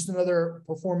that was just another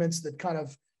performance that kind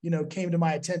of, you know, came to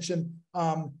my attention.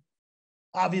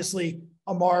 Obviously,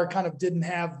 Amar kind of didn't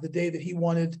have the day that he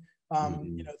wanted.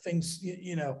 You know, things,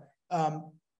 he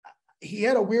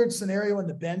had a weird scenario in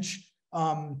the bench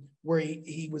where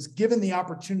he was given the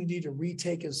opportunity to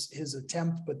retake his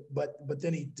attempt, but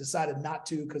then he decided not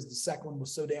to because the second one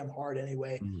was so damn hard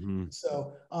anyway.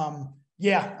 So,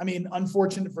 yeah, I mean,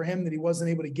 unfortunate for him that he wasn't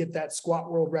able to get that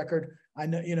squat world record. I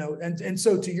know, you know, and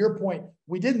so to your point,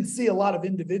 we didn't see a lot of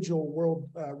individual world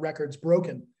records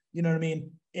broken. You know what I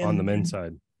mean? On the men's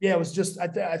side. Yeah, it was just,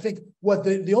 I think what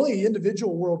the only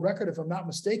individual world record, if I'm not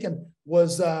mistaken,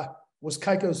 was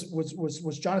Kaiko's,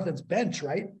 was Jonathan's bench,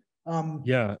 right?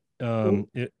 And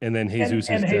then Jesus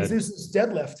and Jesus'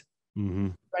 deadlift.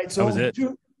 Right. So that was it.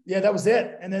 That was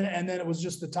it. And then it was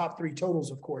just the top three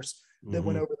totals, of course, that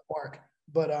went over the mark.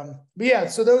 But yeah,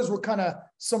 so those were kind of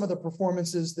some of the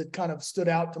performances that kind of stood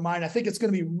out to mind. I think it's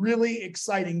going to be really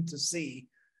exciting to see.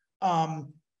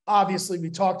 Obviously, we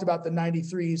talked about the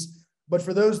 93s, but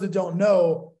for those that don't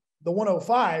know, the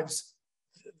 105s,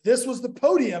 this was the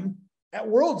podium at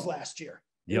Worlds last year.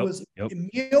 It was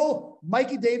Emil,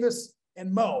 Mikey Davis,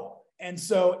 and Mo. And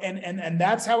so, and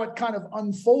that's how it kind of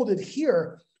unfolded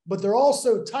here, but they're all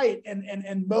so tight,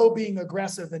 and Mo being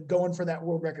aggressive and going for that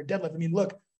world record deadlift. I mean,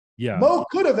 look, Mo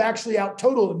could have actually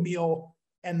out-totaled Emil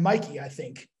and Mikey, I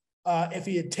think, if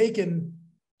he had taken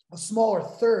a smaller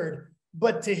third,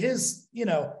 but to his, you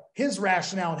know, his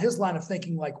rationale and his line of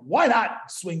thinking, like, why not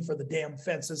swing for the damn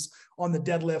fences on the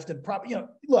deadlift and probably, you know,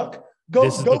 look, go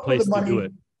for the money. To do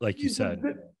it, like you said.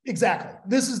 Exactly.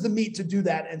 This is the meat to do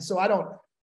that. And so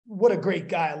what a great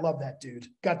guy. I love that dude.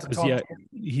 Got to talk to him.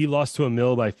 He lost to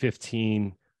Emil by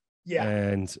 15. Yeah.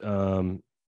 And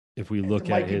if we look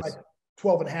at his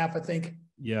 12.5, I think.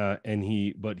 Yeah. And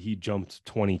he jumped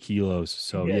 20 kilos.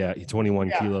 So yeah,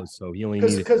 21 kilos. So he only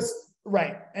needed.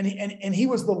 Right. And he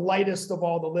was the lightest of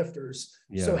all the lifters.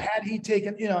 Yeah. So had he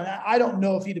taken, you know, and I don't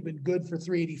know if he'd have been good for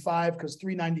 385 because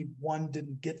 391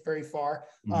 didn't get very far.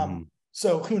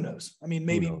 So who knows? I mean,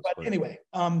 maybe, but anyway.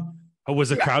 Was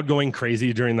the crowd going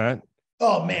crazy during that?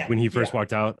 Oh man. When he first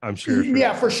walked out, I'm sure.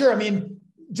 For sure. I mean,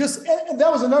 and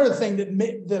that was another thing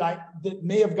that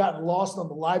may have gotten lost on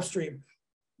the live stream,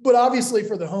 but obviously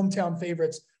for the hometown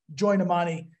favorites, Joy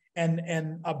Namani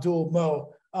and Abdul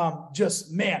Mo,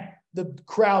 the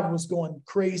crowd was going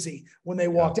crazy when they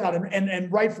walked out,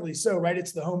 and rightfully so, right?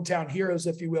 It's the hometown heroes,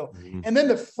 if you will. And then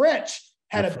the French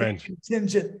had a big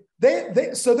contingent.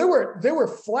 So there were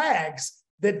flags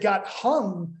that got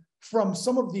hung from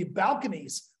some of the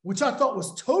balconies, which I thought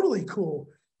was totally cool.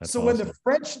 That's awesome. When the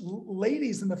French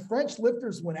ladies and the French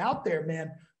lifters went out there,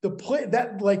 man,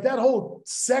 that whole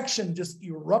section just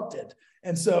erupted.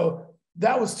 And so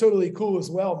that was totally cool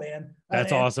as well, man.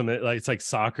 That's awesome. It's like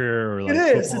soccer or like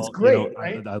it is. Football. It's great, you know,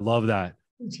 right? I love that.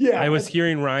 Yeah. I was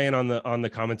hearing Ryan on the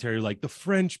commentary, like the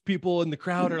French people in the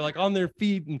crowd are like on their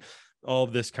feet, and all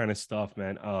of this kind of stuff,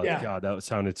 man. Oh Yeah, God, that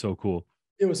sounded so cool.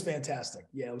 it was fantastic.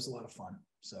 Yeah, it was a lot of fun.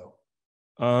 So.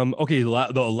 Okay, the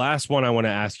last one I want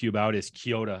to ask you about is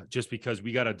Kyoto, just because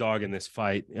we got a dog in this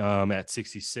fight. At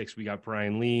 66, we got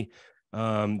Brian Lee.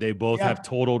 They both have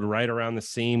totaled right around the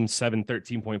same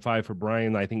 713.5 for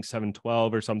Brian. I think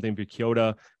 712 or something for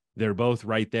Kyoto. They're both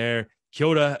right there.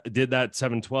 Kyoto did that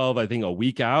 712, I think, a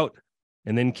week out,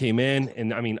 and then came in.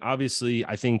 And I mean, obviously,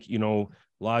 I think,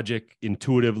 logic,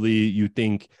 intuitively, you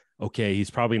think, okay, he's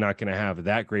probably not going to have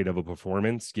that great of a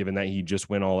performance given that he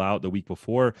just went all out the week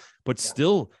before, but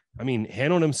still, I mean,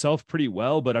 handled himself pretty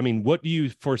well. But I mean, what do you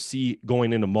foresee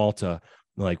going into Malta,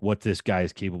 like what this guy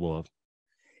is capable of?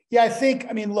 Yeah,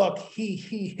 I mean, look, he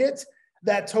hit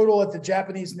that total at the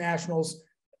Japanese Nationals,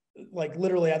 like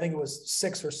literally, I think it was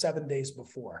 6 or 7 days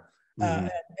before,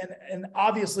 and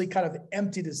obviously kind of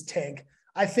emptied his tank.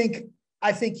 I think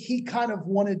he kind of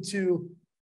wanted to,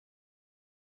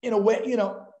 in a way,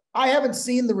 I haven't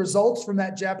seen the results from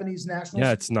that Japanese Nationals.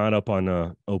 Yeah, it's not up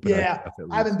on open. Yeah,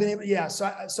 I haven't been able. Yeah, so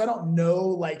I don't know,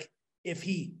 like, if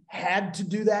he had to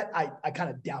do that. I kind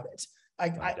of doubt it. I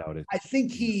doubt it. I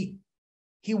think he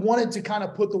wanted to kind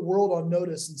of put the world on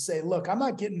notice and say, look, I'm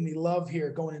not getting any love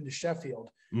here going into Sheffield.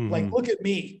 Like, look at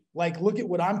me. Like, look at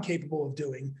what I'm capable of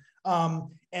doing.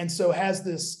 And so has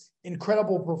this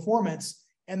incredible performance,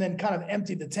 and then kind of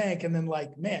emptied the tank. And then,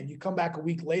 like, man, you come back a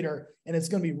week later and it's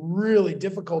going to be really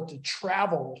difficult to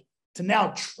travel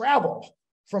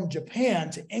from Japan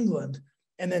to England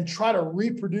and then try to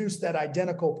reproduce that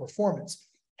identical performance.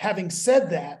 Having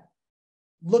said that,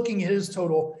 looking at his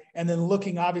total and then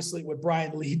looking obviously what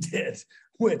Brian Lee did,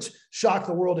 which shocked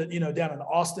the world at, down in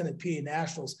Austin at PA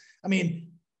Nationals. I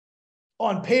mean,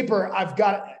 on paper, I've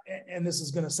got, and this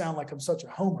is going to sound like I'm such a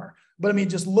homer, but I mean,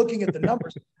 just looking at the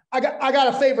numbers, I got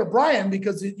to favor Brian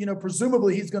because,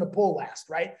 presumably he's going to pull last,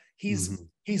 right? He's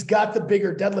got the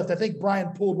bigger deadlift. I think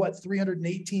Brian pulled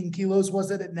 318 kilos,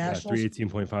 was it, at Nationals? Yeah,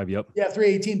 318.5. Yep. Yeah,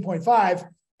 318.5.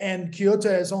 And Kyoto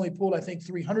has only pulled, I think,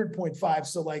 300.5.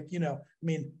 So, like, I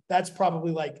mean, that's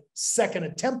probably like second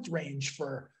attempt range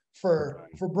for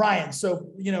Brian. So,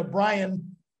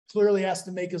 Brian clearly has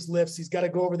to make his lifts. He's got to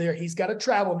go over there. He's got to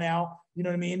travel now, you know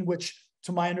what I mean? Which,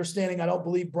 to my understanding, I don't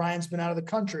believe Brian's been out of the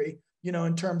country,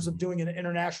 in terms of doing an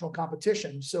international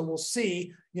competition. So we'll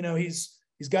see.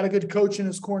 He's got a good coach in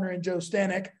his corner in Joe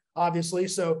Stanek, obviously.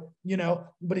 So,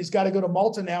 but he's got to go to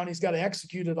Malta now and he's got to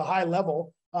execute at a high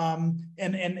level,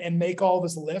 and make all of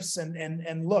his lifts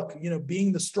and look,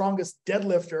 being the strongest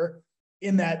deadlifter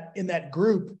in that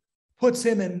group puts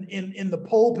him in the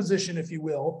pole position, if you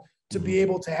will, to be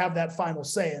able to have that final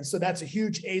say. And so that's a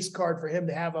huge ace card for him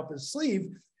to have up his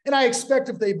sleeve. And I expect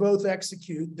if they both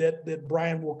execute that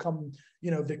Brian will come,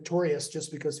 victorious,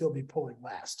 just because he'll be pulling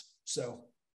last. So.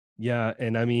 Yeah.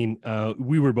 And I mean,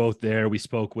 we were both there. We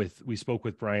spoke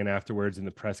with Brian afterwards in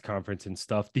the press conference and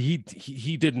stuff. He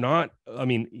did not, I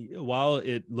mean, while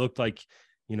it looked like,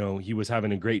 he was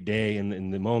having a great day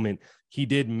in the moment, he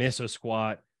did miss a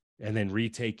squat and then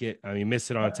retake it. I mean,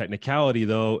 missed it on a technicality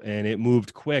though, and it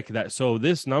moved quick. So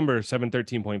this number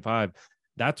 713.5,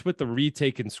 that's with the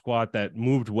retake and squat that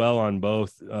moved well on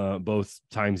both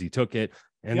times he took it.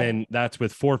 And then that's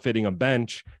with forfeiting a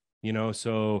bench,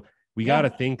 so we got to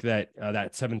think that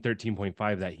that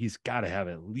 713.5, that he's got to have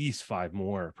at least 5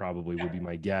 more, probably would be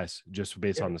my guess, just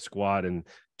based on the squat and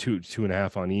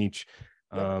 2.5 on each.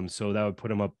 So that would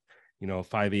put him up,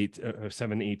 5'8",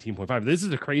 718.5. This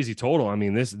is a crazy total. I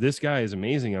mean, this guy is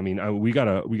amazing. I mean, we got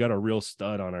a real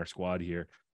stud on our squad here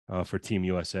for Team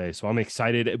USA. So I'm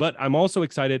excited, but I'm also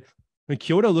excited.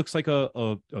 Kyoto looks like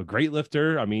a great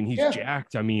lifter. I mean, he's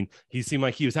jacked. I mean, he seemed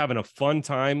like he was having a fun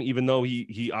time, even though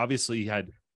he obviously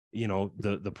had,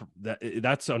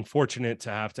 that's unfortunate to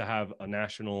have a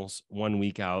nationals 1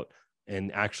 week out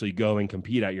and actually go and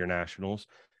compete at your nationals.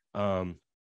 I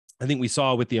think we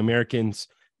saw with the Americans,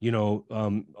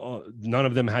 none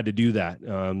of them had to do that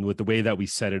with the way that we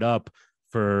set it up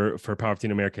for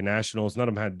Powerlifting American Nationals. None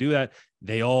of them had to do that.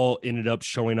 They all ended up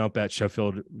showing up at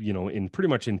Sheffield, in pretty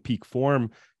much in peak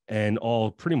form, and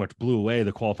all pretty much blew away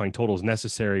the qualifying totals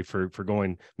necessary for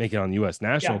making it on the U.S.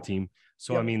 national team.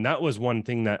 So, I mean, that was one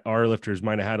thing that our lifters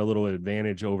might have had a little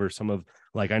advantage over some of,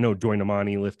 like, I know Joy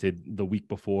Namani lifted the week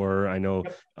before. I know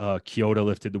Kyoto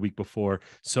lifted the week before.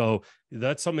 So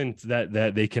that's something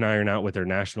that they can iron out with their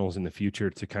nationals in the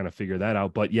future to kind of figure that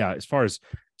out. But yeah, as far as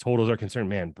totals are concerned,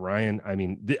 man, Brian, I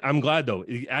mean, I'm glad though.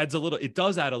 It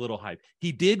does add a little hype.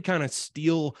 He did kind of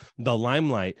steal the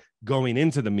limelight going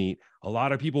into the meet. A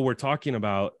lot of people were talking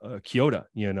about Kyoto,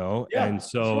 and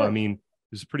so, I mean, it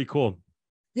was pretty cool.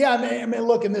 Yeah, I mean,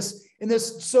 look, in this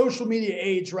social media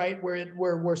age, right,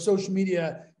 where social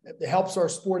media it helps our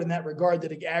sport in that regard,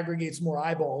 that it aggregates more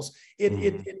eyeballs.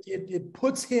 It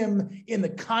puts him in the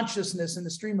consciousness, in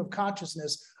the stream of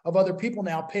consciousness of other people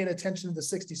now paying attention to the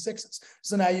 66s.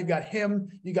 So now you've got him,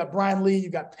 you got Brian Lee,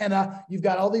 you've got Penna, you've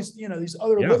got all these, these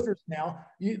other lifters now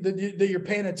that you're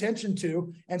paying attention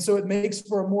to. And so it makes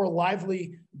for a more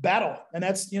lively battle. And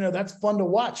that's, that's fun to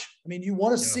watch. I mean, you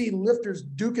want to see lifters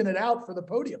duking it out for the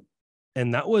podium.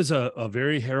 And that was a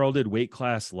very heralded weight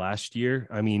class last year.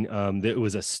 I mean, it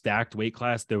was a stacked weight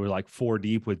class. There were like 4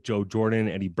 deep with Joe Jordan.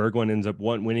 Eddie Bergwijn ends up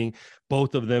winning.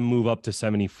 Both of them move up to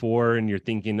 74. And you're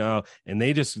thinking, oh, and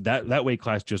they just, that weight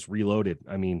class just reloaded.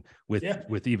 I mean,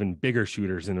 with even bigger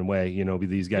shooters in a way,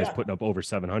 these guys putting up over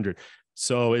 700.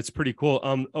 So it's pretty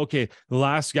cool. Okay. The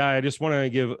last guy, I just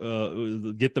want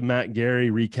to get the Matt Gary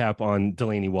recap on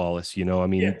Delaney Wallace.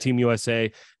 Team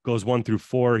USA goes 1 through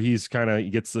 4. He's he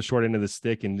gets the short end of the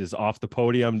stick and is off the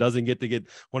podium, doesn't get to get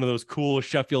one of those cool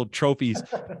Sheffield trophies,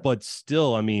 but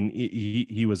still, I mean,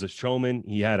 he was a showman.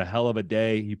 He had a hell of a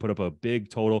day. He put up a big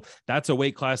total. That's a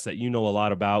weight class that a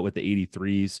lot about with the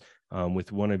 83s.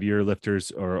 With one of your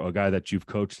lifters or a guy that you've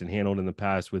coached and handled in the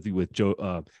past with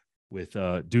Joe, with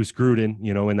Deuce Gruden,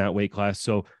 in that weight class.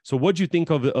 So what'd you think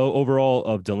of overall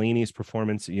of Delaney's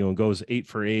performance? Goes 8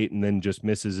 for 8 and then just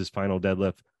misses his final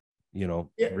deadlift,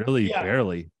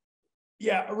 barely.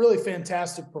 Yeah. A really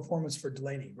fantastic performance for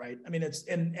Delaney, right? I mean, it's,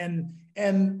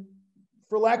 and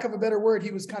for lack of a better word,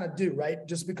 he was kind of due, right?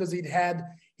 Just because he'd had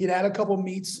a couple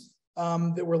meets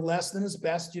that were less than his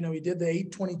best. He did the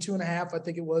 8:22.5, I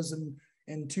think it was in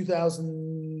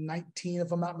 2019,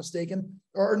 if I'm not mistaken,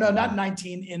 or no, not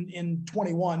 19, in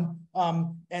 21.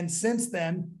 And since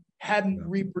then hadn't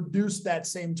reproduced that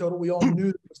same total. We all knew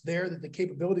it was there, that the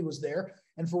capability was there,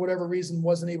 and for whatever reason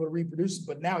wasn't able to reproduce it,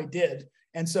 but now he did.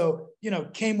 And so,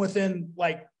 came within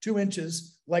like 2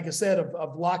 inches, like I said,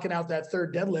 of locking out that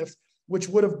third deadlift, which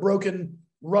would have broken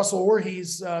Russell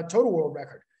Orhey's total world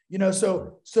record.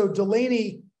 So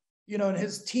Delaney, and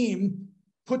his team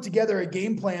put together a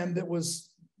game plan that was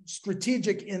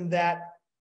strategic in that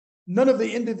none of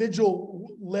the individual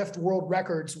lift world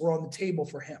records were on the table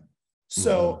for him.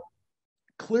 So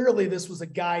clearly this was a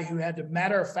guy who had to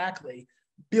matter-of-factly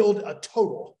build a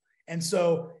total. And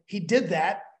so he did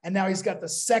that. And now he's got the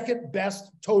second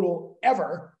best total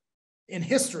ever in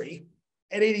history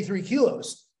at 83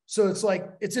 kilos. So it's like,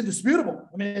 it's indisputable.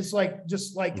 I mean, it's like,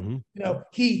 just like,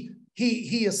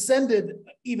 he ascended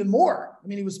even more. I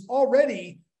mean, he was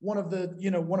already one of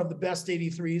the best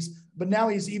 83s, but now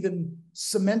he's even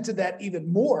cemented that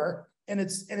even more. And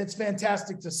it's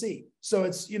fantastic to see. So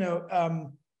it's, I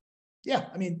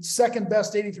mean, second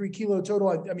best 83 kilo total.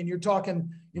 I mean, you're talking,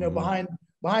 behind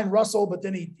Russell, but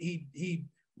then he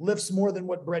lifts more than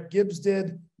what Brett Gibbs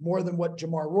did, more than what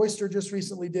Jamar Royster just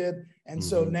recently did. And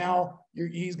so now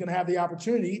he's going to have the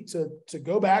opportunity to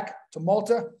go back to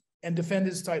Malta and defend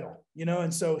his title,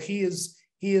 and so he is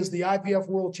the IPF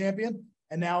world champion.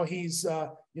 And now he's,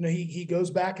 he goes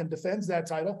back and defends that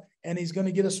title, and he's going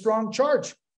to get a strong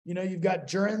charge. You've got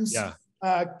Jurens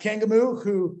Kangamu,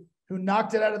 who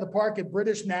knocked it out of the park at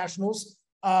British Nationals,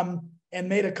 and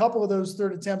made a couple of those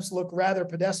third attempts look rather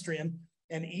pedestrian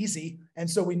and easy. And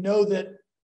so we know that,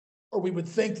 or we would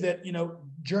think that,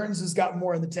 Jurens has got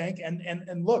more in the tank.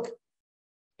 And look,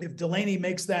 if Delaney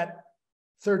makes that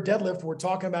third deadlift, we're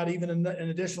talking about even an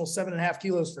additional 7.5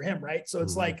 kilos for him, right? So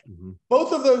it's like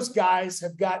both of those guys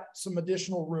have got some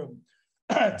additional room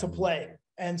to play.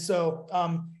 And so,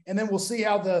 and then we'll see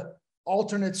how the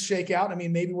alternates shake out. I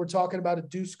mean, maybe we're talking about a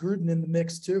Deuce Gruden in the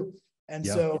mix too. And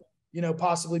so,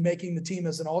 possibly making the team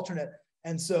as an alternate.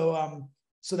 And so,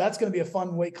 so that's going to be a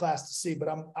fun weight class to see, but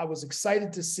I was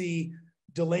excited to see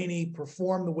Delaney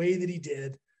perform the way that he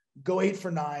did, go 8 for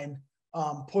 9,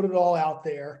 put it all out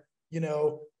there,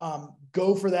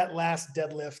 go for that last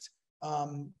deadlift,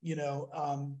 and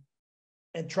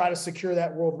try to secure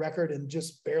that world record and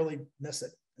just barely miss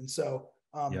it. And so,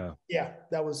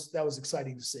 that was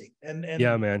exciting to see. And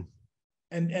yeah, man.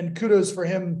 And kudos for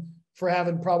him for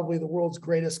having probably the world's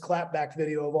greatest clapback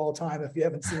video of all time. If you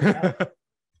haven't seen that.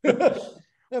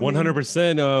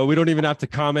 100%. We don't even have to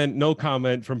comment. No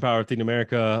comment from Powerlifting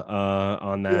America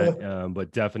on that.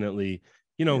 But definitely,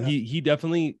 he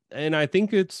definitely, and I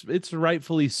think it's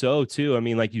rightfully so too. I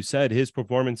mean, like you said, his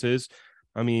performances,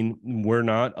 I mean, were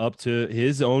not up to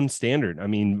his own standard. I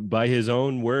mean, by his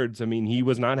own words, I mean, he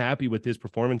was not happy with his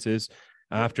performances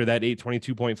after that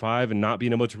 822.5 and not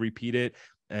being able to repeat it.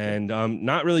 And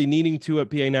not really needing to at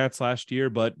PA Nats last year,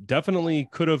 but definitely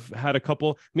could have had a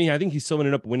couple. I mean, I think he still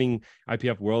ended up winning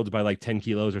IPF Worlds by like 10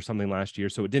 kilos or something last year.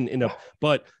 So it didn't end up,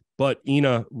 but but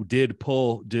Ina did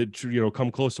come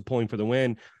close to pulling for the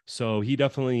win. So he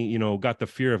definitely, got the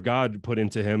fear of God put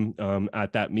into him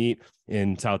at that meet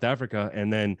in South Africa,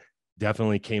 and then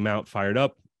definitely came out fired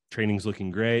up. Training's looking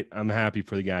great. I'm happy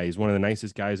for the guy. He's one of the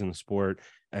nicest guys in the sport.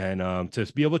 And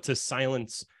to be able to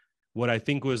silence what I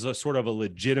think was a sort of a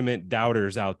legitimate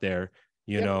doubters out there,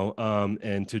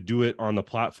 and to do it on the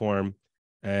platform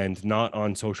and not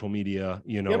on social media,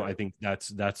 I think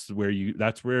that's where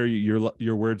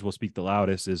your words will speak the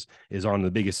loudest is on the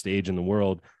biggest stage in the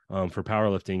world for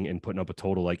powerlifting and putting up a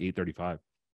total like 835.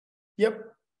 Yep.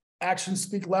 Actions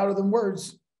speak louder than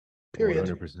words. Period.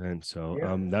 100%. So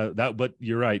but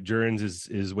you're right. Jurens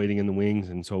is waiting in the wings,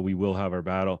 and so we will have a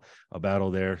battle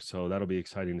there. So that'll be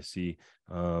exciting to see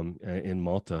in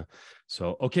Malta.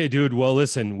 So okay, dude. Well,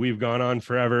 listen, we've gone on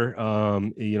forever.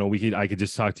 I could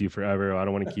just talk to you forever. I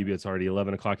don't want to keep you. It's already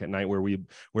 11 o'clock at night where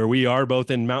we are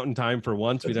both in mountain time for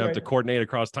once. We don't have to coordinate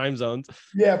across time zones.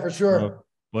 Yeah, for sure.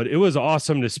 But it was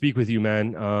awesome to speak with you,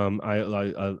 man.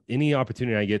 Any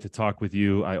opportunity I get to talk with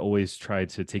you, I always try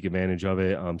to take advantage of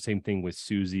it. Same thing with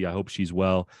Sioux-z. I hope she's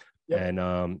well. Yep. And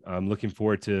I'm looking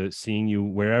forward to seeing you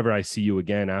wherever I see you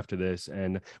again after this.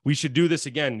 And we should do this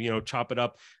again, chop it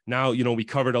up. Now, we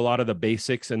covered a lot of the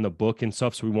basics in the book and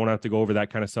stuff, so we won't have to go over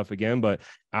that kind of stuff again. But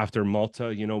after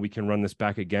Malta, we can run this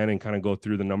back again and kind of go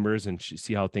through the numbers and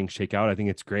see how things shake out. I think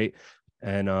it's great.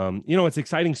 And, it's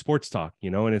exciting sports talk,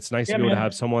 and it's nice to be able to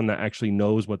have someone that actually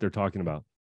knows what they're talking about.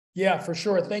 Yeah, for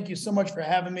sure. Thank you so much for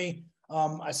having me.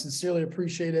 I sincerely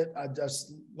appreciate it. I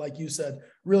just, like you said,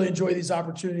 really enjoy these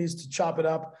opportunities to chop it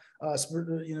up,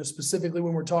 specifically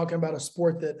when we're talking about a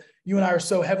sport that you and I are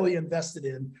so heavily invested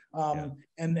in.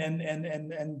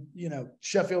 And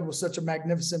Sheffield was such a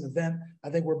magnificent event.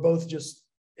 I think we're both just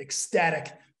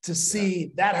ecstatic to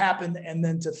see that happen and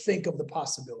then to think of the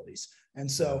possibilities. And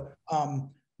so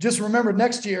just remember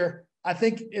next year, I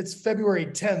think it's February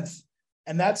 10th,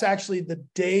 and that's actually the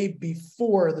day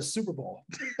before the Super Bowl.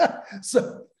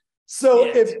 so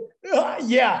if,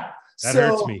 that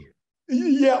hurts me.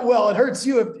 Yeah. Well, it hurts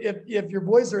you if your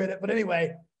boys are in it. But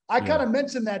anyway, I kind of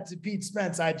mentioned that to Pete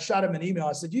Spence. I had shot him an email.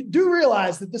 I said, you do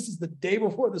realize that this is the day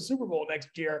before the Super Bowl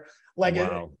next year. Like,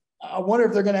 wow. I wonder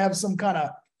if they're going to have some kind of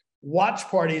watch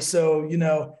party. So,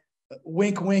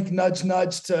 wink, wink, nudge,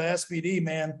 nudge to SBD,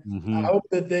 man. Mm-hmm. I hope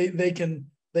that they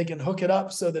can hook it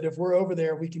up so that if we're over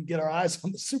there, we can get our eyes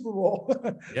on the Super Bowl.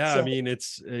 Yeah. So, I mean,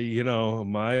 it's,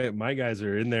 my guys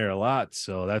are in there a lot,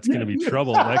 so that's going to be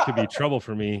trouble. That could be trouble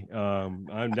for me.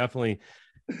 I'm definitely,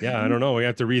 I don't know. We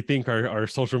have to rethink our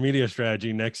social media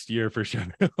strategy next year for sure.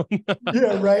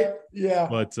 Yeah. Right. Yeah.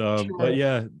 But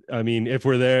yeah, I mean, if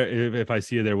we're there, if I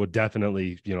see you there, we'll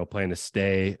definitely, plan to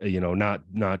stay, not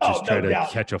just try to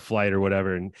catch a flight or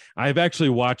whatever. And I've actually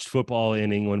watched football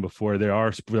in England before. There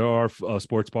are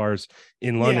sports bars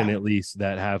in London, at least,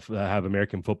 that have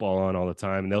American football on all the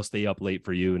time, and they'll stay up late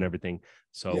for you and everything.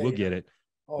 So we'll get it.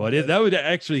 But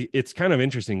it's kind of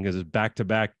interesting because it's back to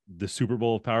back the Super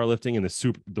Bowl of powerlifting and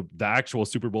the actual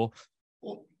Super Bowl.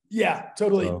 Yeah,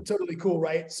 totally cool,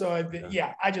 right? So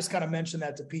I just kind of mentioned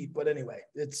that to Pete, but anyway,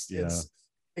 it's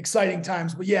exciting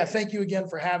times. But thank you again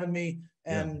for having me,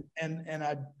 and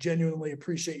I genuinely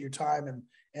appreciate your time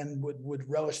and would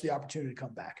relish the opportunity to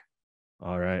come back.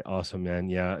 All right, awesome, man.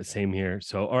 Yeah, same here.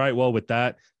 So all right, well, with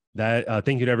that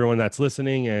thank you to everyone that's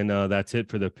listening, and that's it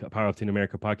for the Powerlifting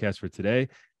America podcast for today,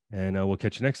 and we'll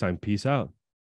catch you next time. Peace out.